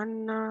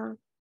semana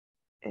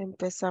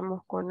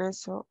empezamos con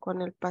eso,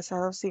 con el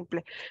pasado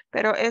simple.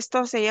 Pero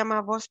esto se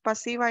llama voz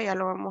pasiva, ya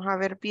lo vamos a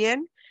ver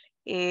bien.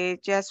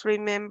 Just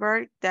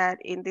remember that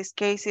in this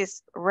case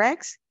is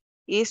Rex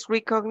is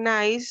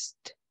recognized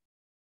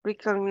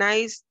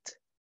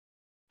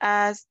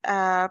as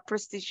a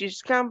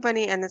prestigious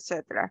company, and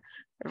etc.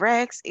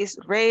 Rex is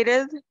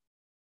rated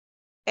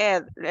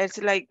ed. It's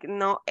like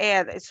no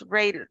ed, it's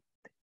rated.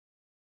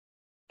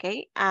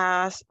 Okay,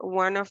 as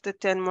one of the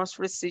 10 most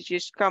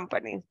prestigious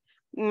companies.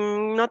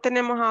 No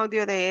tenemos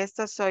audio de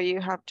esta, so you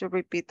have to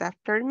repeat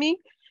after me,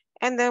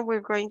 and then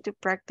we're going to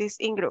practice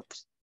in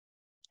groups.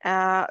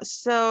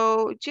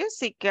 So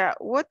Jessica,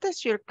 what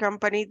does your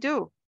company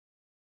do?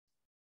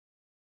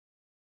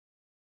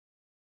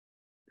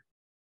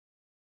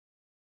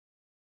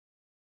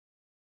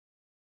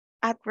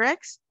 At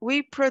Rex,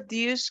 we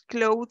produce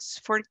clothes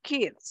for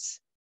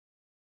kids.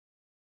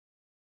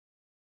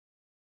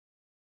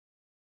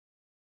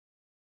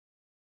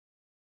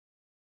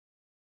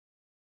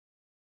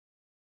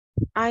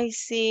 I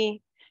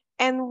see.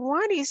 And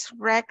what is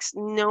Rex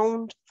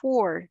known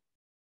for?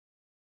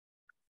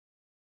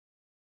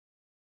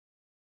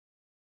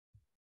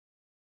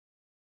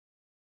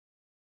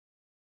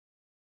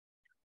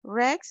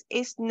 Rex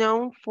is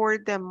known for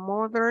the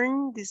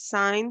modern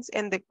designs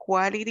and the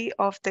quality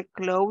of the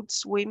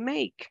clothes we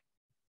make.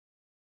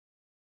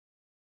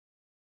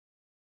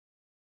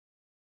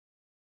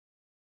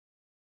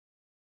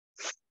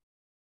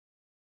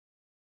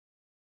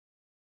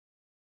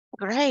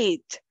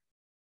 Great.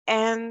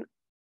 And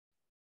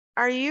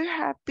are you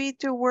happy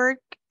to work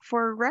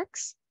for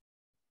Rex?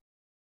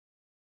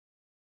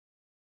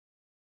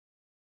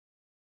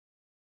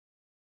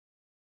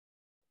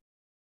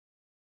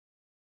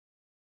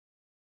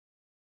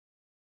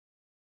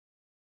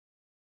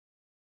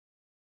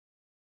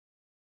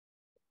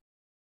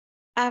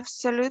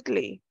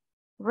 Absolutely.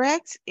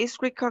 Rex is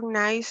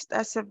recognized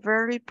as a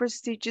very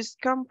prestigious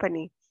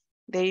company.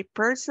 Their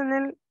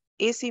personnel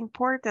is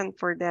important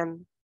for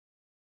them.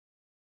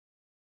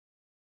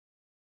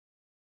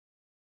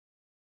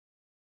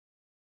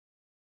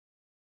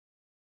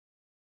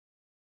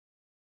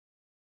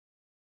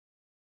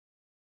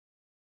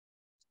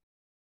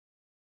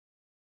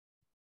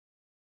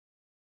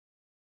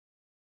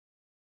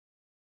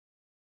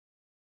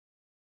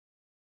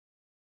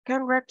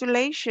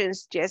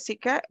 Congratulations,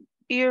 Jessica.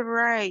 You're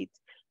right.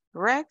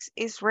 Rex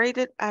is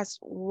rated as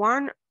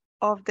one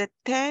of the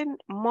 10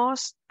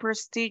 most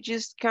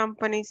prestigious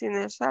companies in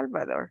El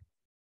Salvador.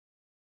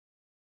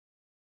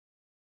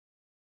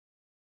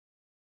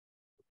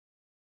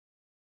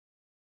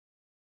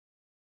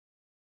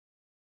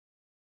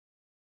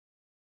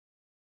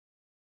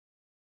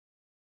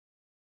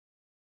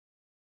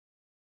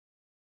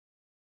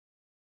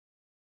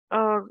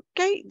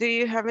 Okay, do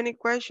you have any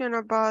question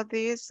about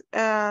this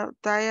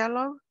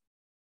dialogue?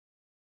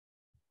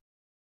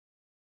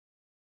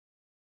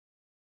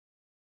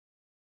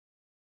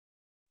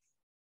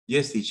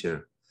 Yes,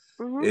 teacher.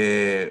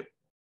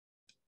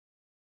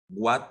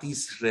 What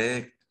is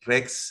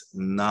Rex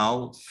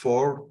now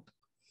for?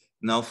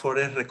 Now for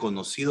es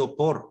reconocido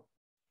por.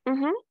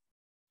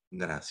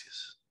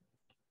 Gracias.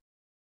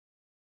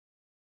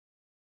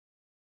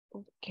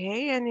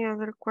 Okay, any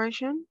other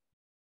question?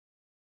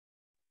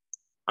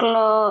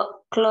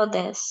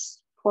 Clothes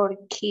for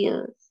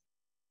kids.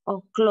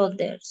 O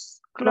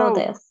clothes.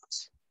 Clothes.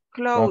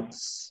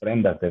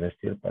 Prendas de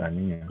vestir para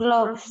niños.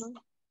 Clothes.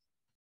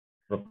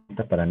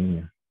 Ropita para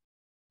niños.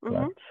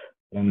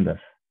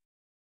 Prendas.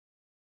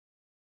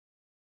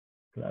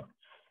 Clothes.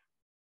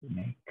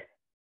 Make.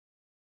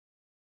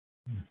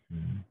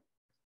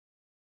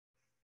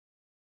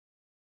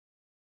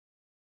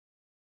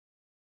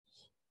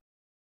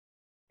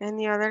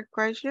 Any other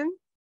question?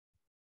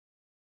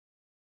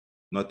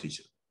 No,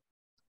 teacher.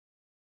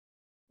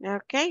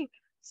 Okay,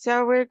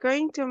 so we're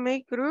going to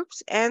make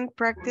groups and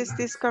practice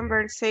this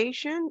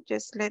conversation.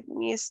 Just let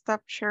me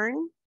stop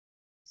sharing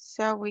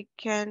so we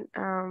can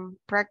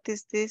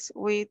practice this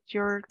with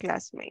your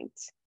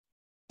classmates.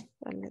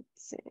 So let's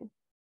see.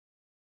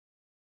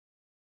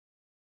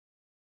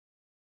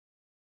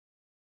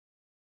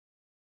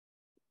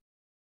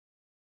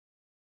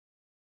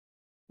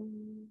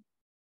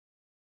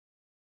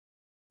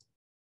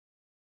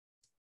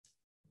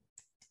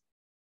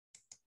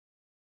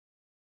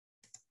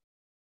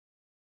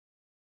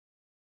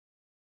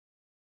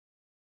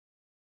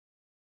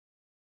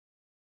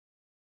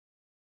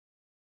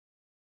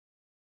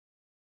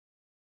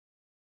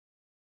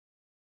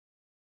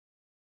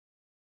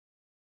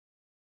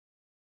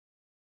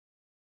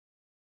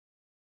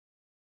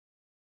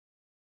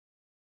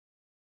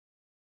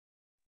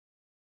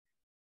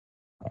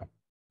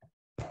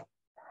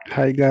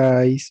 Hi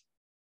guys.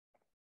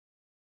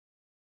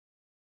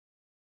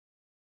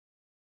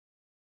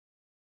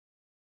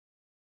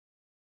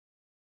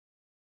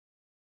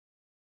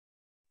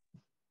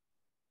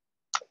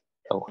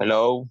 Oh,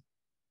 hello.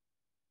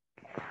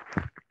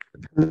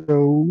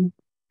 Hello.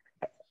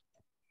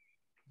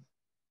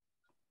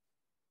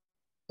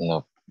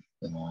 No,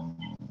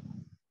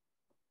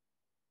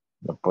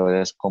 no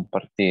puedes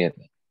compartir.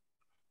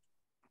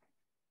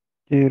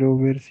 Quiero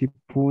ver si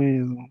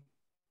puedo.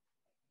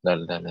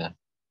 Dale, dale, dale.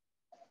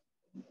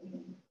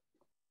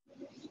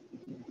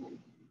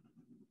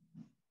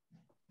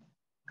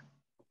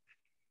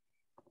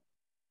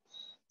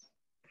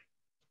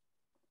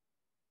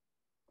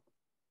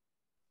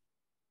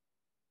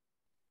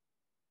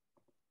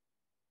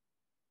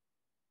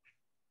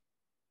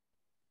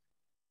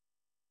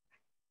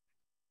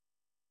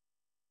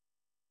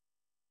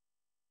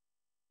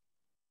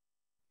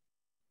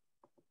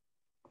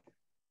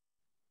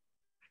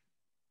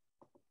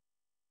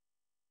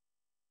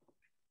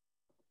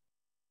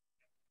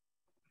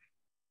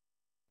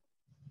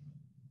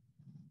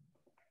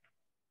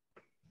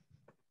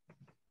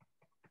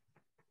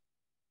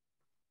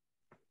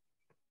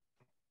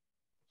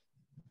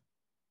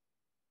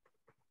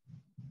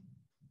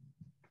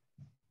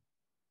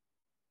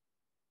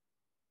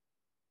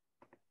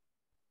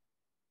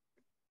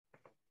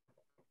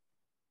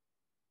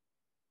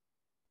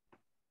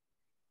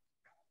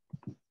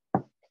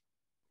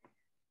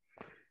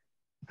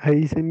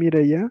 Ahí se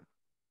mira ya.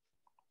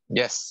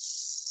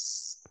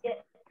 Yes.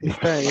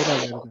 Esta era,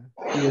 ¿verdad?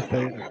 Sí,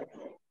 esta era.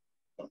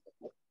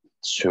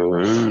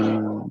 Sure.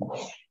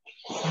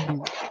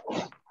 Ujú.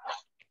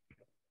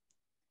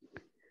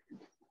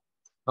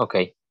 Ok.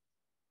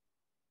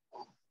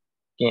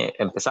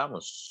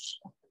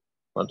 Empezamos.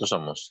 ¿Cuántos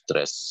somos?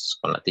 3.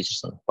 Con la teacher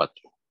son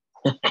 4.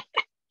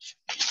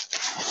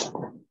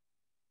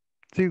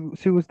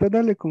 Si gusta,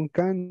 dale con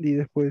Candy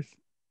después.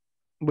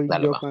 Voy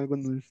Dale, yo va. con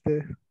alguno de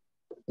ustedes.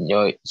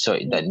 Yo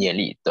soy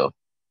Danielito.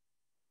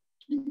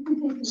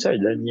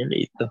 Soy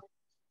Danielito.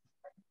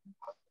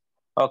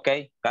 Ok,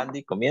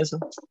 Candy, comienzo.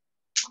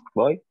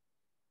 Voy.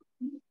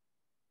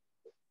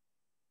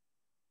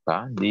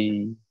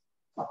 Candy.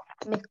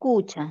 ¿Me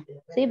escucha?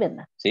 Sí,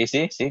 ¿verdad?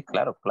 Sí,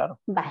 claro.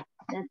 Va.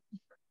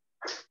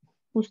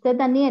 ¿Usted,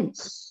 Daniel?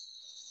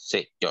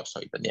 Sí, yo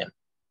soy Daniel.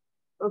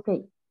 Ok.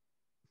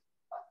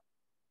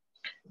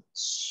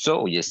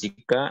 So,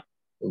 Jessica,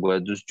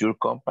 what does your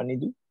company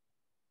do?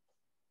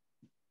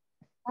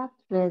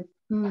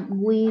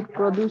 We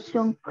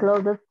production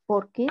clothes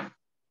for kids.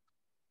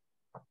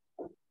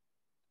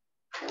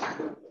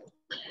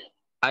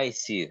 I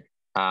see.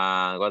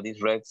 What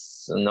is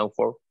Rex now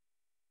for?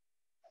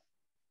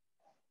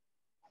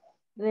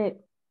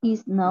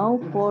 Is now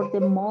for the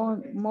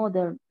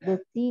modern, the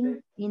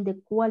thing in the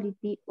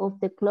quality of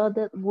the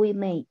clothes we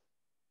make.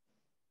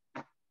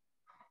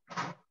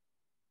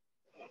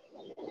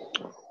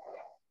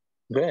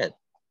 Good.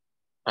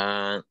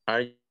 And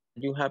are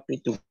you happy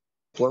to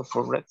work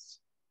for Rex?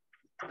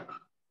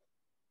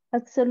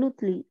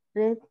 Absolutely.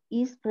 Red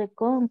is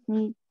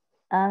recognized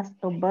as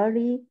a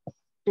very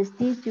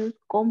prestigious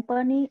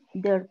company.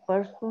 Their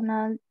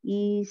personal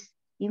is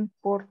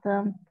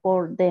important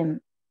for them.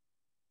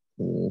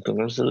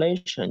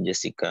 Congratulations,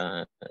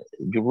 Jessica.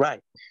 You're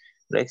right.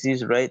 Rex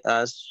is rated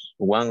as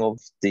one of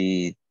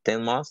the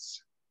 10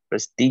 most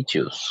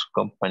prestigious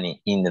company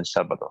in El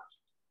Salvador.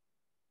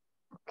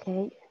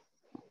 Okay.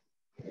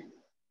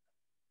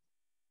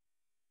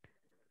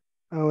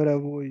 Ahora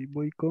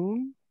voy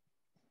con...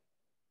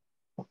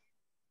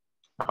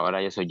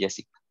 Ahora yo soy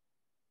Jessica.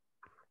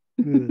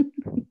 Good.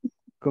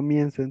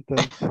 Comienzo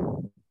entonces.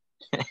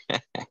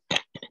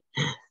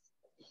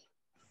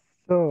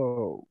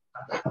 So,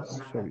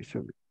 sorry.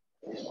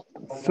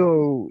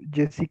 So,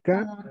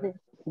 Jessica,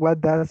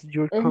 what does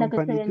your Es la que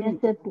se company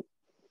venía do?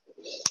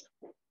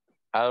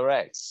 At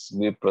Rex,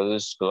 we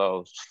produce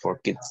clothes for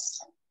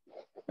kids.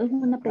 Es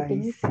una I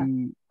pequeñita.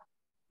 see.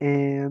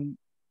 And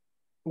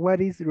what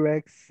is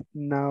Rex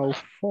now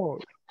for?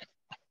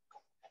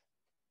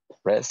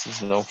 Rex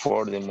is known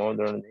for the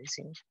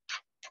modernizing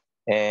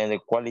and the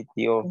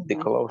quality of the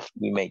clothes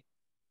we make.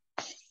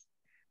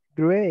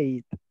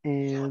 Great.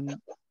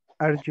 And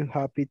are you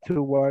happy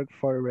to work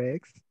for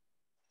Rex?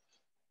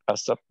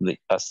 Absolutely.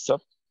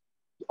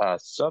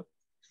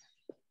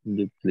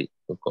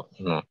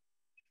 No.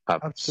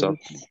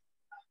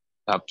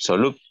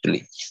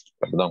 Absolutely.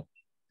 Perdón.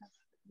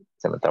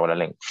 Se me trabó la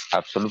lengua.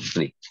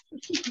 Absolutely.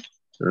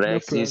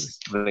 Rex is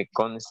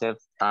recognized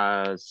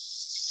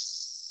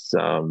as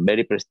a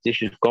very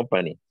prestigious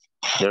company.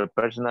 Their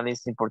personal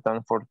is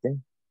important for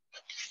them.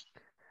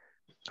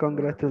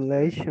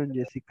 Congratulations,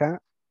 Jessica.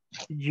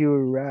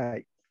 You're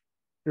right.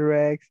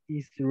 Rex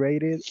is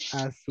rated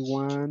as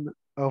one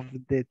of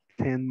the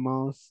 10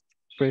 most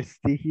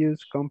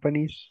prestigious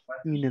companies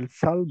in El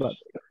Salvador.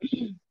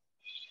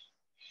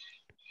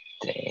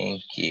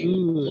 Thank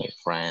you, my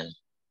friend.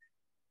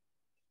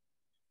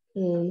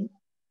 Okay.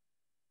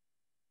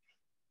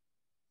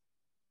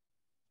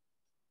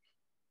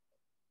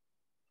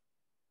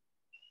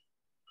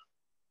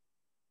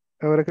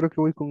 Ahora creo que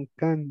voy con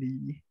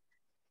Candy.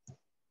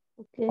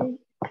 Okay.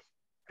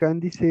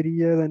 Candy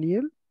sería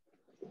Daniel,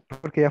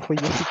 porque ya fue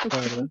Jessica,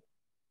 ¿verdad?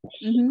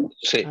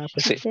 Sí,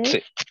 pues sí.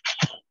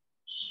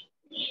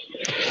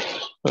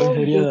 So,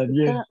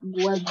 Jessica,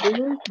 what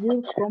does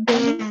your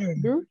company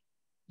do?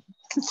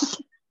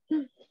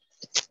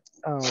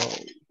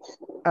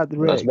 At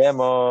Nos Rex.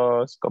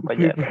 vemos,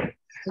 compañero.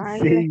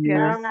 Ay, See les you.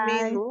 queda un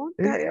minuto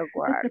de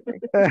aguarde.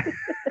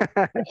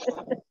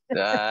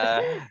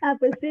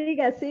 Pues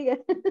siga.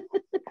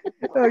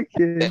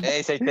 Okay.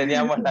 Ahí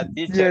teníamos la Ya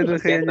teacher, no lo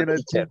siento, regañó la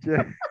teacher.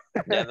 teacher.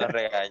 Ya nos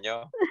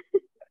regañó.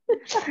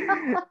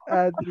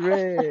 At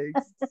Rex,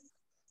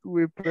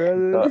 we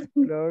produce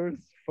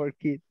clothes for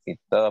kids. Y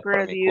todo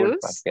por mi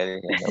culpa.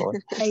 ¿Qué dije?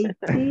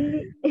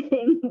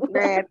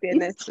 Ya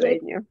tiene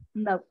sueño.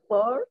 No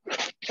por.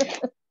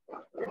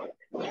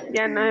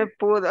 Ya no me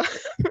pudo.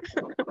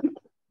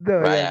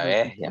 No, ya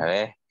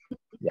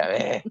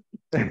ves.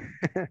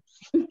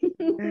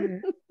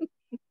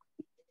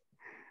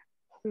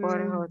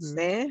 Por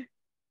José.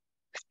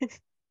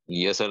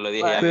 Y yo solo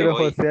dije, ya me Pero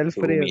voy. José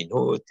Alfredo. Un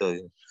minuto.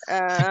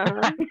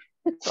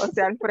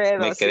 José Alfredo,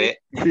 Me quedé,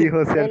 sí,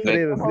 José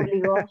Alfredo. Nos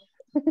obligó.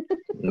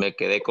 Me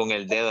quedé con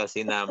el dedo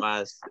así nada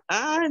más.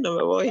 Ay, no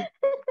me voy.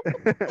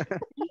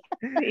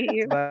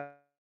 Sí.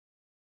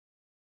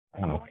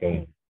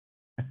 Okay.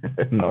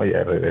 No,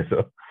 ya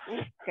regresó.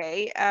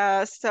 Okay,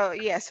 so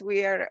yes,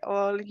 we are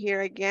all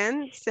here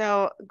again.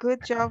 So good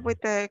job with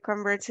the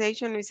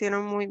conversation, lo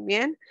hicieron muy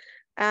bien.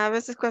 A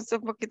veces cuesta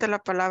un poquito la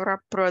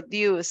palabra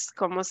produce,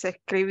 como se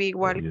escribe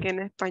igual que en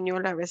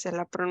español, a veces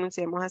la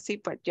pronunciamos así,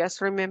 but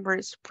just remember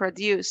it's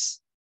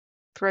produce,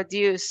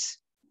 produce,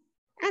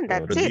 and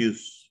that's it.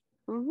 Produce.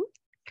 Mhm.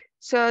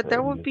 So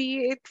that will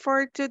be it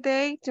for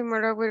today.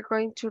 Tomorrow we're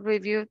going to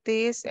review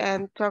this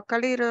and talk a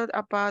little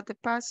about the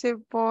passive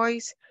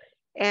voice.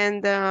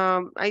 And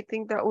I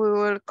think that we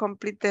will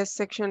complete the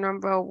section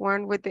number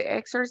 1 with the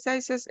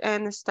exercises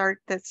and start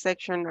the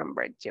section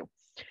number 2.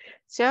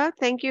 So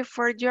thank you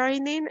for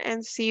joining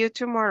and see you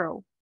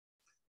tomorrow.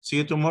 See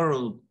you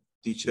tomorrow,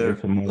 teacher. See you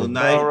tomorrow. Good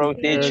night. Tomorrow,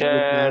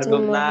 teacher.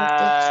 Good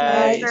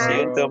night. See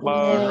you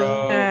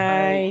tomorrow.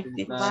 Hi, Good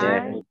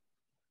teacher. night.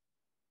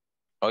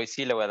 Hoy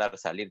sí le voy a dar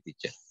salir,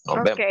 teacher. Nos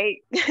vemos.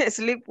 Okay,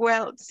 sleep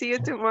well. See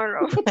you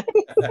tomorrow.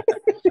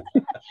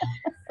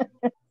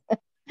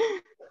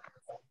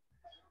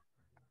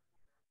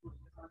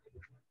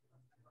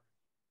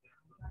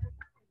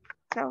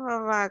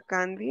 ¿Cómo va,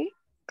 Candy?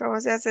 ¿Cómo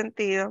se ha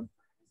sentido?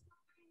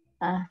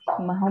 Ah,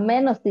 más o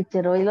menos,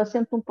 teacher. Hoy lo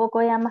siento un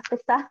poco ya más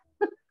pesado.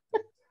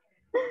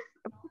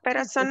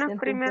 Pero son Lo los siento un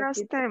primeros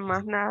poquito.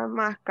 temas, nada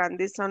más,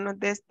 Candy, son los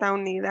de esta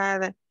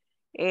unidad.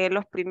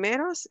 Los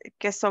primeros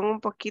que son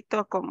un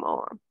poquito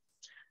como...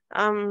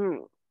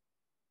 am,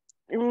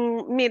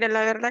 mire,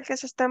 la verdad que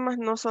esos temas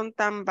no son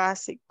tan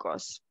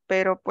básicos,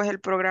 pero pues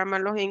el programa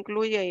los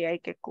incluye y hay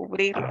que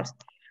cubrirlos.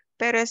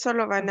 Pero eso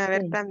lo van a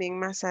ver Ok. también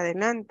más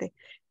adelante.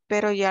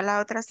 Pero ya la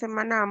otra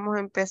semana vamos a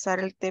empezar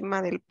el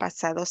tema del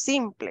pasado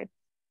simple.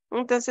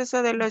 Entonces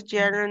eso de los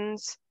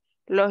gerunds,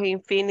 los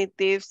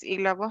infinitives y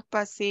la voz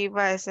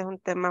pasiva, ese es un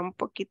tema un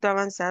poquito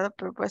avanzado,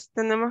 pero pues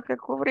tenemos que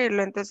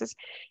cubrirlo. Entonces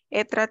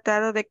he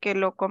tratado de que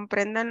lo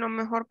comprendan lo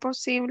mejor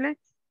posible,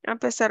 a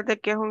pesar de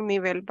que es un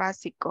nivel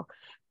básico.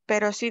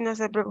 Pero sí, no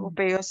se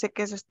preocupe, yo sé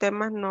que esos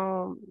temas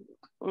no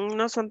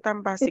son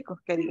tan básicos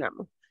que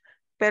digamos.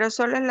 Pero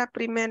solo es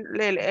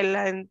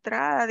la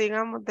entrada,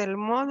 digamos, del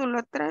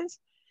módulo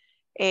 3.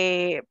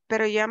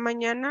 Pero ya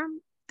mañana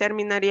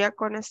terminaría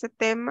con este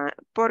tema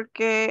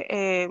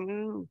porque,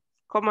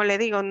 como le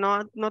digo,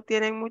 no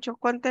tienen mucho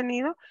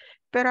contenido,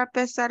 pero a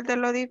pesar de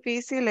lo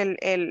difícil,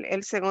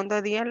 el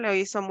segundo día lo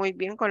hizo muy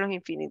bien con los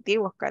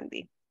infinitivos,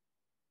 Candy.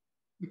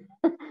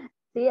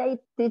 Sí,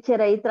 ahí,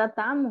 teacher, ahí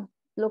tratamos.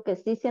 Lo que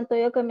sí siento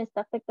yo que me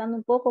está afectando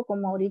un poco,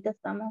 como ahorita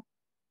estamos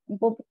un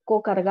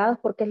poco cargados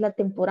porque es la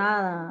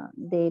temporada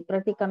de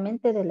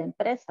prácticamente de la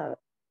empresa,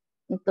 ¿verdad?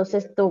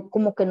 Entonces, esto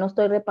como que no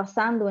estoy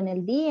repasando en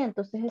el día,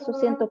 entonces eso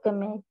siento que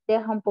me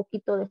deja un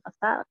poquito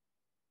desfasada.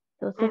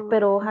 Entonces,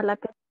 pero ojalá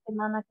que la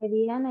semana que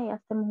viene ya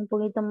estemos un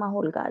poquito más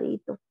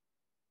holgaditos.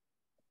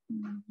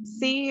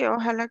 Sí,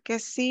 ojalá que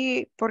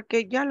sí,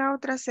 porque ya la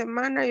otra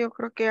semana yo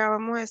creo que ya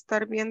vamos a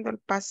estar viendo el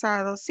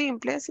pasado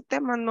simple. Ese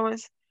tema no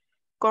es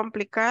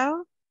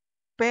complicado,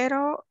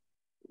 pero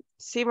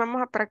sí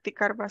vamos a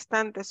practicar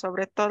bastante,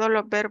 sobre todo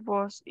los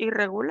verbos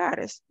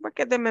irregulares,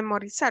 porque es de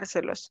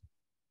memorizárselos.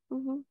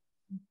 Ujú.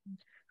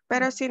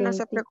 Pero sí, no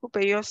se Ok, sí.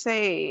 preocupe, yo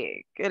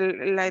sé que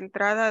la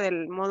entrada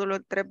del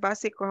módulo 3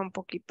 básico es un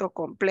poquito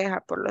compleja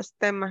por los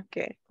temas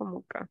que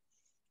como que...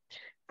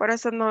 Por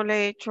eso no le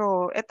he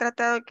hecho, he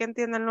tratado de que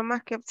entiendan lo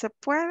más que se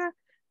pueda,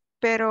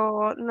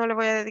 pero no le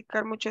voy a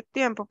dedicar mucho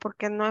tiempo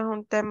porque no es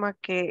un tema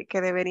que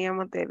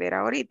deberíamos de ver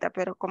ahorita,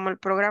 pero como el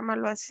programa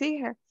lo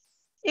exige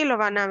y lo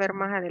van a ver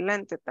más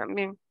adelante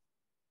también.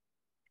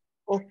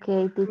 Ok,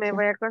 Me teacher.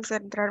 voy a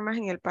concentrar más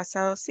en el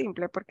pasado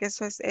simple porque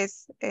eso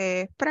es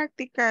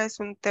práctica,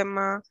 es un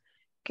tema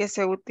que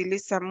se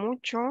utiliza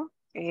mucho.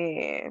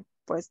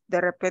 Pues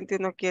de repente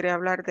uno quiere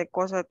hablar de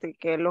cosas de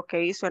que lo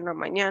que hizo en la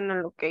mañana,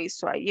 lo que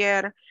hizo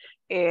ayer,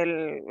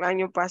 el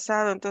año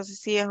pasado. Entonces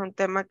sí es un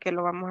tema que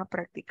lo vamos a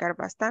practicar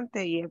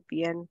bastante y es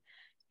bien,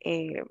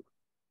 eh,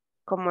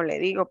 como le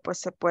digo, pues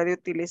se puede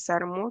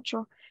utilizar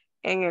mucho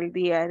en el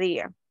día a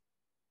día.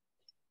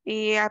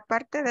 Y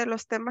aparte de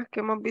los temas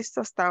que hemos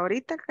visto hasta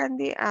ahorita,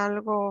 Candy,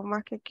 ¿algo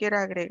más que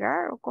quiera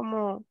agregar o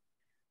cómo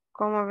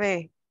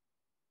ve?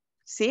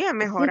 Sí, ha Sí,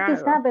 mejorado.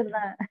 quizás,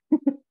 ¿verdad?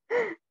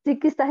 Sí,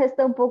 quizás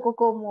está un poco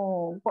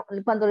como,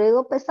 cuando le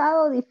digo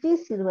pesado,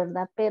 difícil,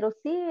 ¿verdad? Pero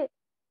sí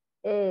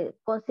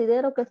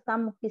considero que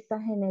estamos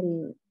quizás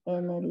en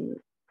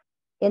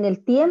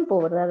el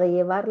tiempo, ¿verdad? De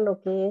llevar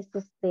lo que es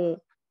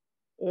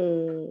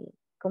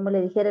como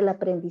le dijera, el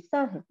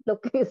aprendizaje. Lo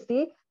que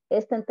sí,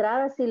 esta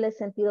entrada sí le he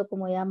sentido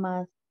como ya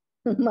más,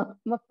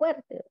 más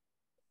fuerte.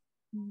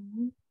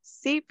 Ujú.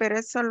 Sí, pero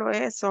es solo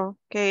eso.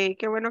 Qué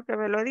bueno que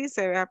me lo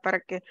dice, ¿verdad? Para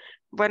que,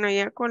 bueno,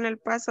 ya con el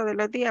paso de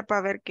los días,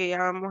 para ver que ya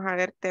vamos a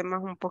ver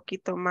temas un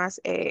poquito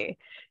más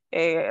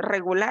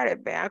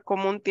regulares, ¿verdad?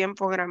 Como un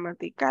tiempo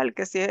gramatical,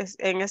 que si es,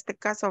 en este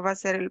caso va a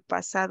ser el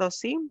pasado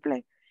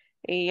simple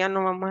y ya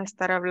no vamos a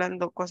estar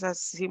hablando cosas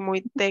así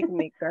muy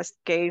técnicas,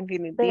 que Pero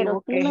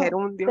infinitivo, sí que no,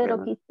 gerundio, que pero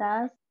no.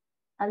 quizás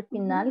al Ujú.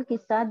 final,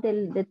 quizás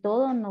de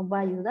todo nos va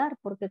a ayudar,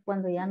 porque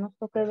cuando ya nos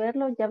toque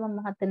verlo, ya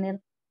vamos a tener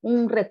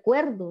un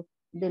recuerdo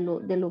de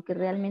lo que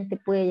realmente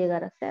puede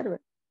llegar a ser,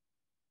 ¿verdad?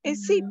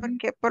 Sí,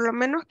 porque por lo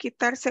menos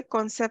quitarse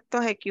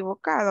conceptos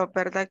equivocados,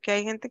 ¿verdad? Que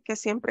hay gente que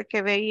siempre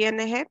que ve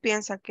ING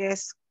piensa que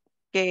es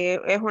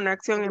una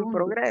acción en Gerundio.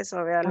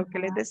 progreso, vea lo que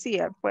les Ajá.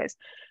 decía, pues.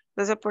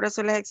 Entonces, por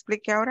eso les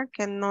expliqué ahora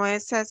que no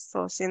es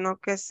eso, sino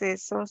que es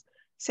esos,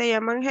 se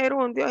llaman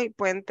gerundios y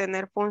pueden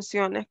tener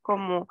funciones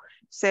como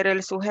ser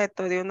el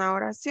sujeto de una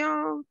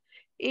oración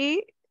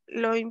y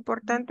lo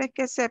importante es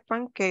que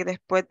sepan que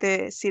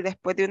si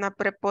después de una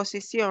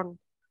preposición,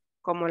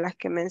 como las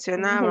que Es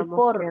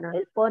mencionábamos, que eran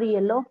el por y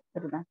el of,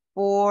 ¿verdad?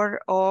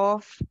 for,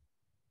 of,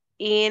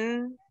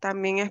 in,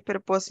 también es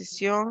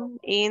preposición,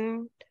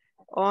 in,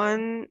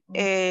 on,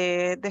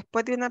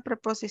 después de una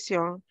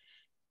preposición,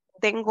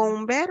 tengo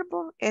un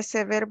verbo,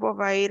 ese verbo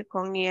va a ir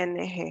con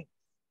ing.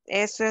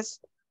 Eso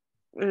es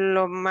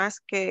lo más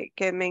que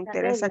me La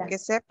interesa regla. que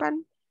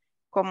sepan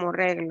como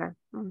regla.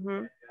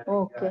 Ujú.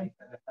 Ok,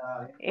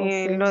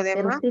 Lo ok.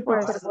 Pero demás, sí,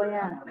 teacher, pues,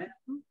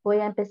 voy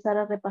a empezar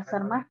a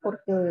repasar más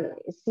porque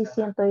sí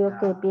siento yo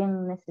que es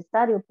bien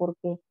necesario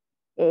porque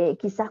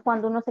quizás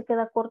cuando uno se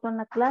queda corto en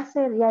la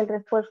clase ya el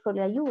refuerzo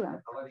le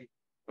ayuda.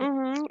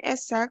 ujú,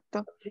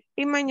 exacto.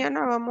 Y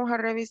mañana vamos a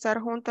revisar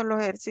juntos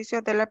los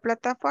ejercicios de la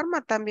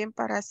plataforma también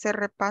para hacer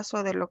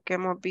repaso de lo que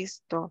hemos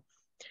visto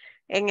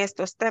en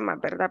estos temas,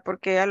 ¿verdad?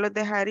 Porque ya los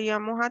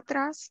dejaríamos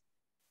atrás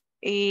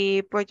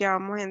y pues ya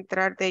vamos a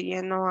entrar de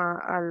lleno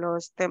a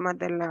los temas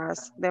de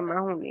las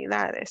demás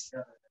unidades.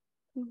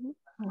 Ujú.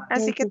 Ok,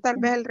 Así que tal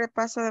teacher. vez el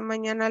repaso de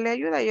mañana le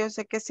ayuda. Yo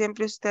sé que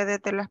siempre usted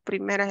es de las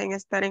primeras en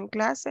estar en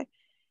clase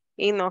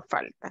y no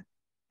falta.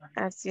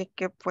 Así es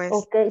que pues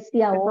Ok,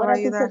 sí, eso va a ahora,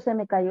 teacher, ayudar. se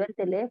me cayó el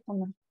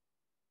teléfono.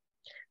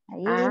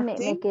 Ahí Ah, me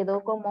sí.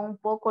 quedó como un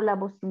poco la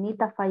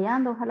bocinita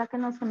fallando. Ojalá que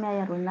no se me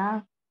haya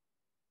arruinado.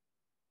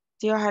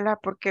 Sí, ojalá,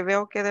 porque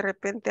veo que de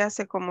repente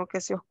hace como que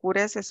se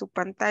oscurece su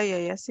pantalla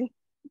y así.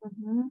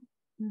 Ujú,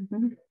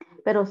 ujú.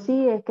 Pero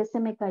sí, es que se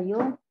me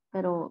cayó,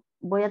 pero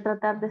voy a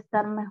tratar de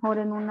estar mejor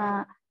en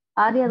una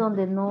área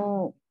donde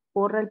no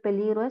corra el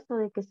peligro eso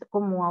de que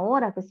como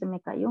ahora que se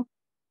me cayó.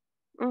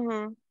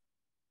 Ujú.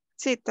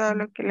 Sí, todo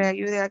lo que le Ujú.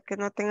 ayude a que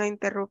no tenga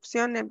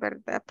interrupciones,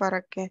 ¿verdad?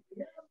 Para que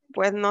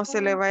pues no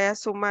se le vaya a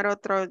sumar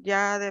otro,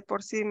 ya de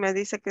por sí me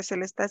dice que se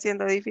le está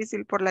haciendo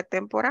difícil por la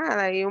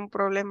temporada y un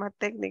problema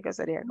técnico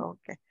sería como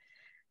que,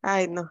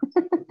 ay no,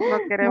 no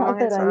No, queremos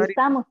pero eso ahí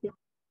ahorita. estamos. Sí.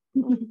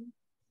 Ujú.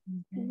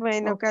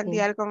 Bueno, Ok. Candy,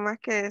 ¿algo más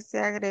que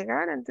desea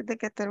agregar antes de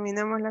que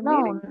terminemos la No,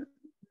 meeting?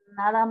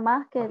 nada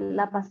más que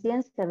la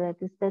paciencia de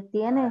que usted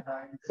tiene,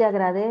 se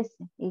agradece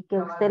y que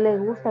a usted le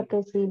gusta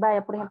que si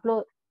vaya, por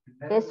ejemplo,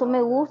 eso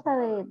me gusta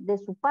de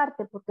su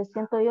parte, porque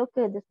siento yo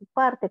que de su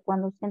parte,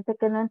 cuando siente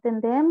que no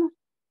entendemos,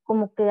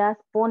 como que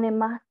pone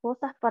más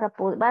cosas para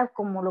poder, vaya,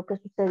 como lo que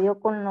sucedió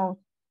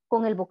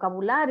con el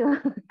vocabulario,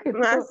 que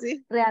Ah,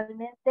 sí.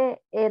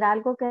 realmente era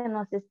algo que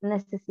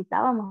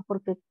necesitábamos,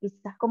 porque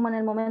quizás como en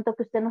el momento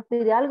que usted nos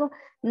pide algo,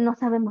 no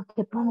sabemos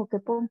qué pongo,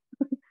 pero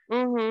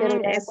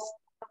Ujú, ya con es,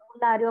 el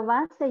vocabulario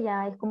base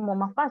ya es como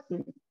más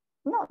fácil.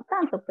 No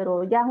tanto,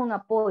 pero ya es un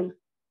apoyo.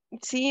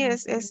 sí, Ujú.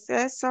 es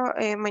eso.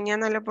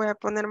 Mañana le voy a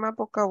poner más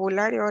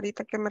vocabulario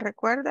ahorita que me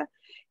recuerda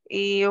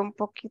y un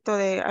poquito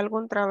de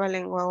algún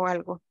trabalengua o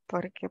algo,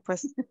 porque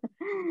pues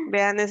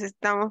vea,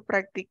 necesitamos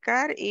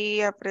practicar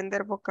y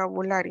aprender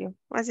vocabulario.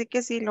 Así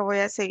que sí, lo voy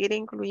a seguir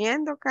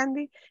incluyendo,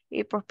 Candy,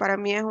 y pues para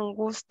mí es un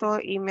gusto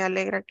y me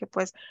alegra que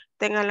pues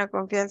tengan la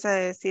confianza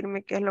de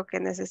decirme qué es lo que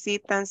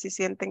necesitan, si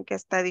sienten que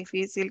está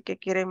difícil, que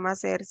quieren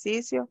más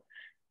ejercicio.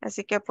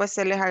 Así que pues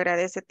se les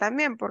agradece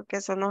también porque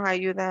eso nos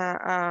ayuda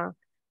a,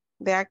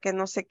 vea, que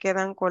no se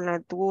quedan con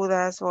las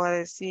dudas o a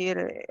decir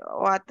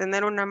o a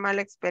tener una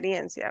mala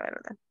experiencia,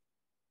 ¿verdad?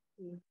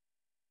 Sí,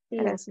 sí,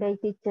 ok,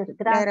 teacher. Le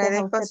Gracias a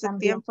agradezco usted su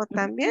también. tiempo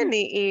también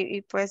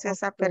y pues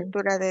esa Ok,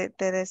 apertura de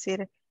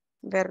decir,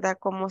 ¿verdad?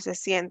 Cómo se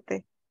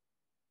siente.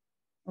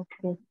 ok.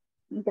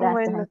 Gracias,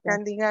 Bueno, entonces.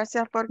 Candy,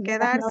 gracias por Buenas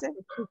quedarse.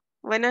 noches.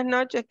 Buenas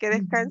noches, que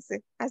Ujú.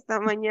 descanse. Hasta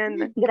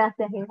mañana.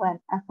 Gracias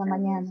igual. Hasta Adiós.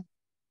 mañana.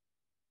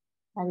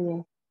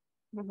 Adiós.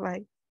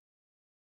 Bye.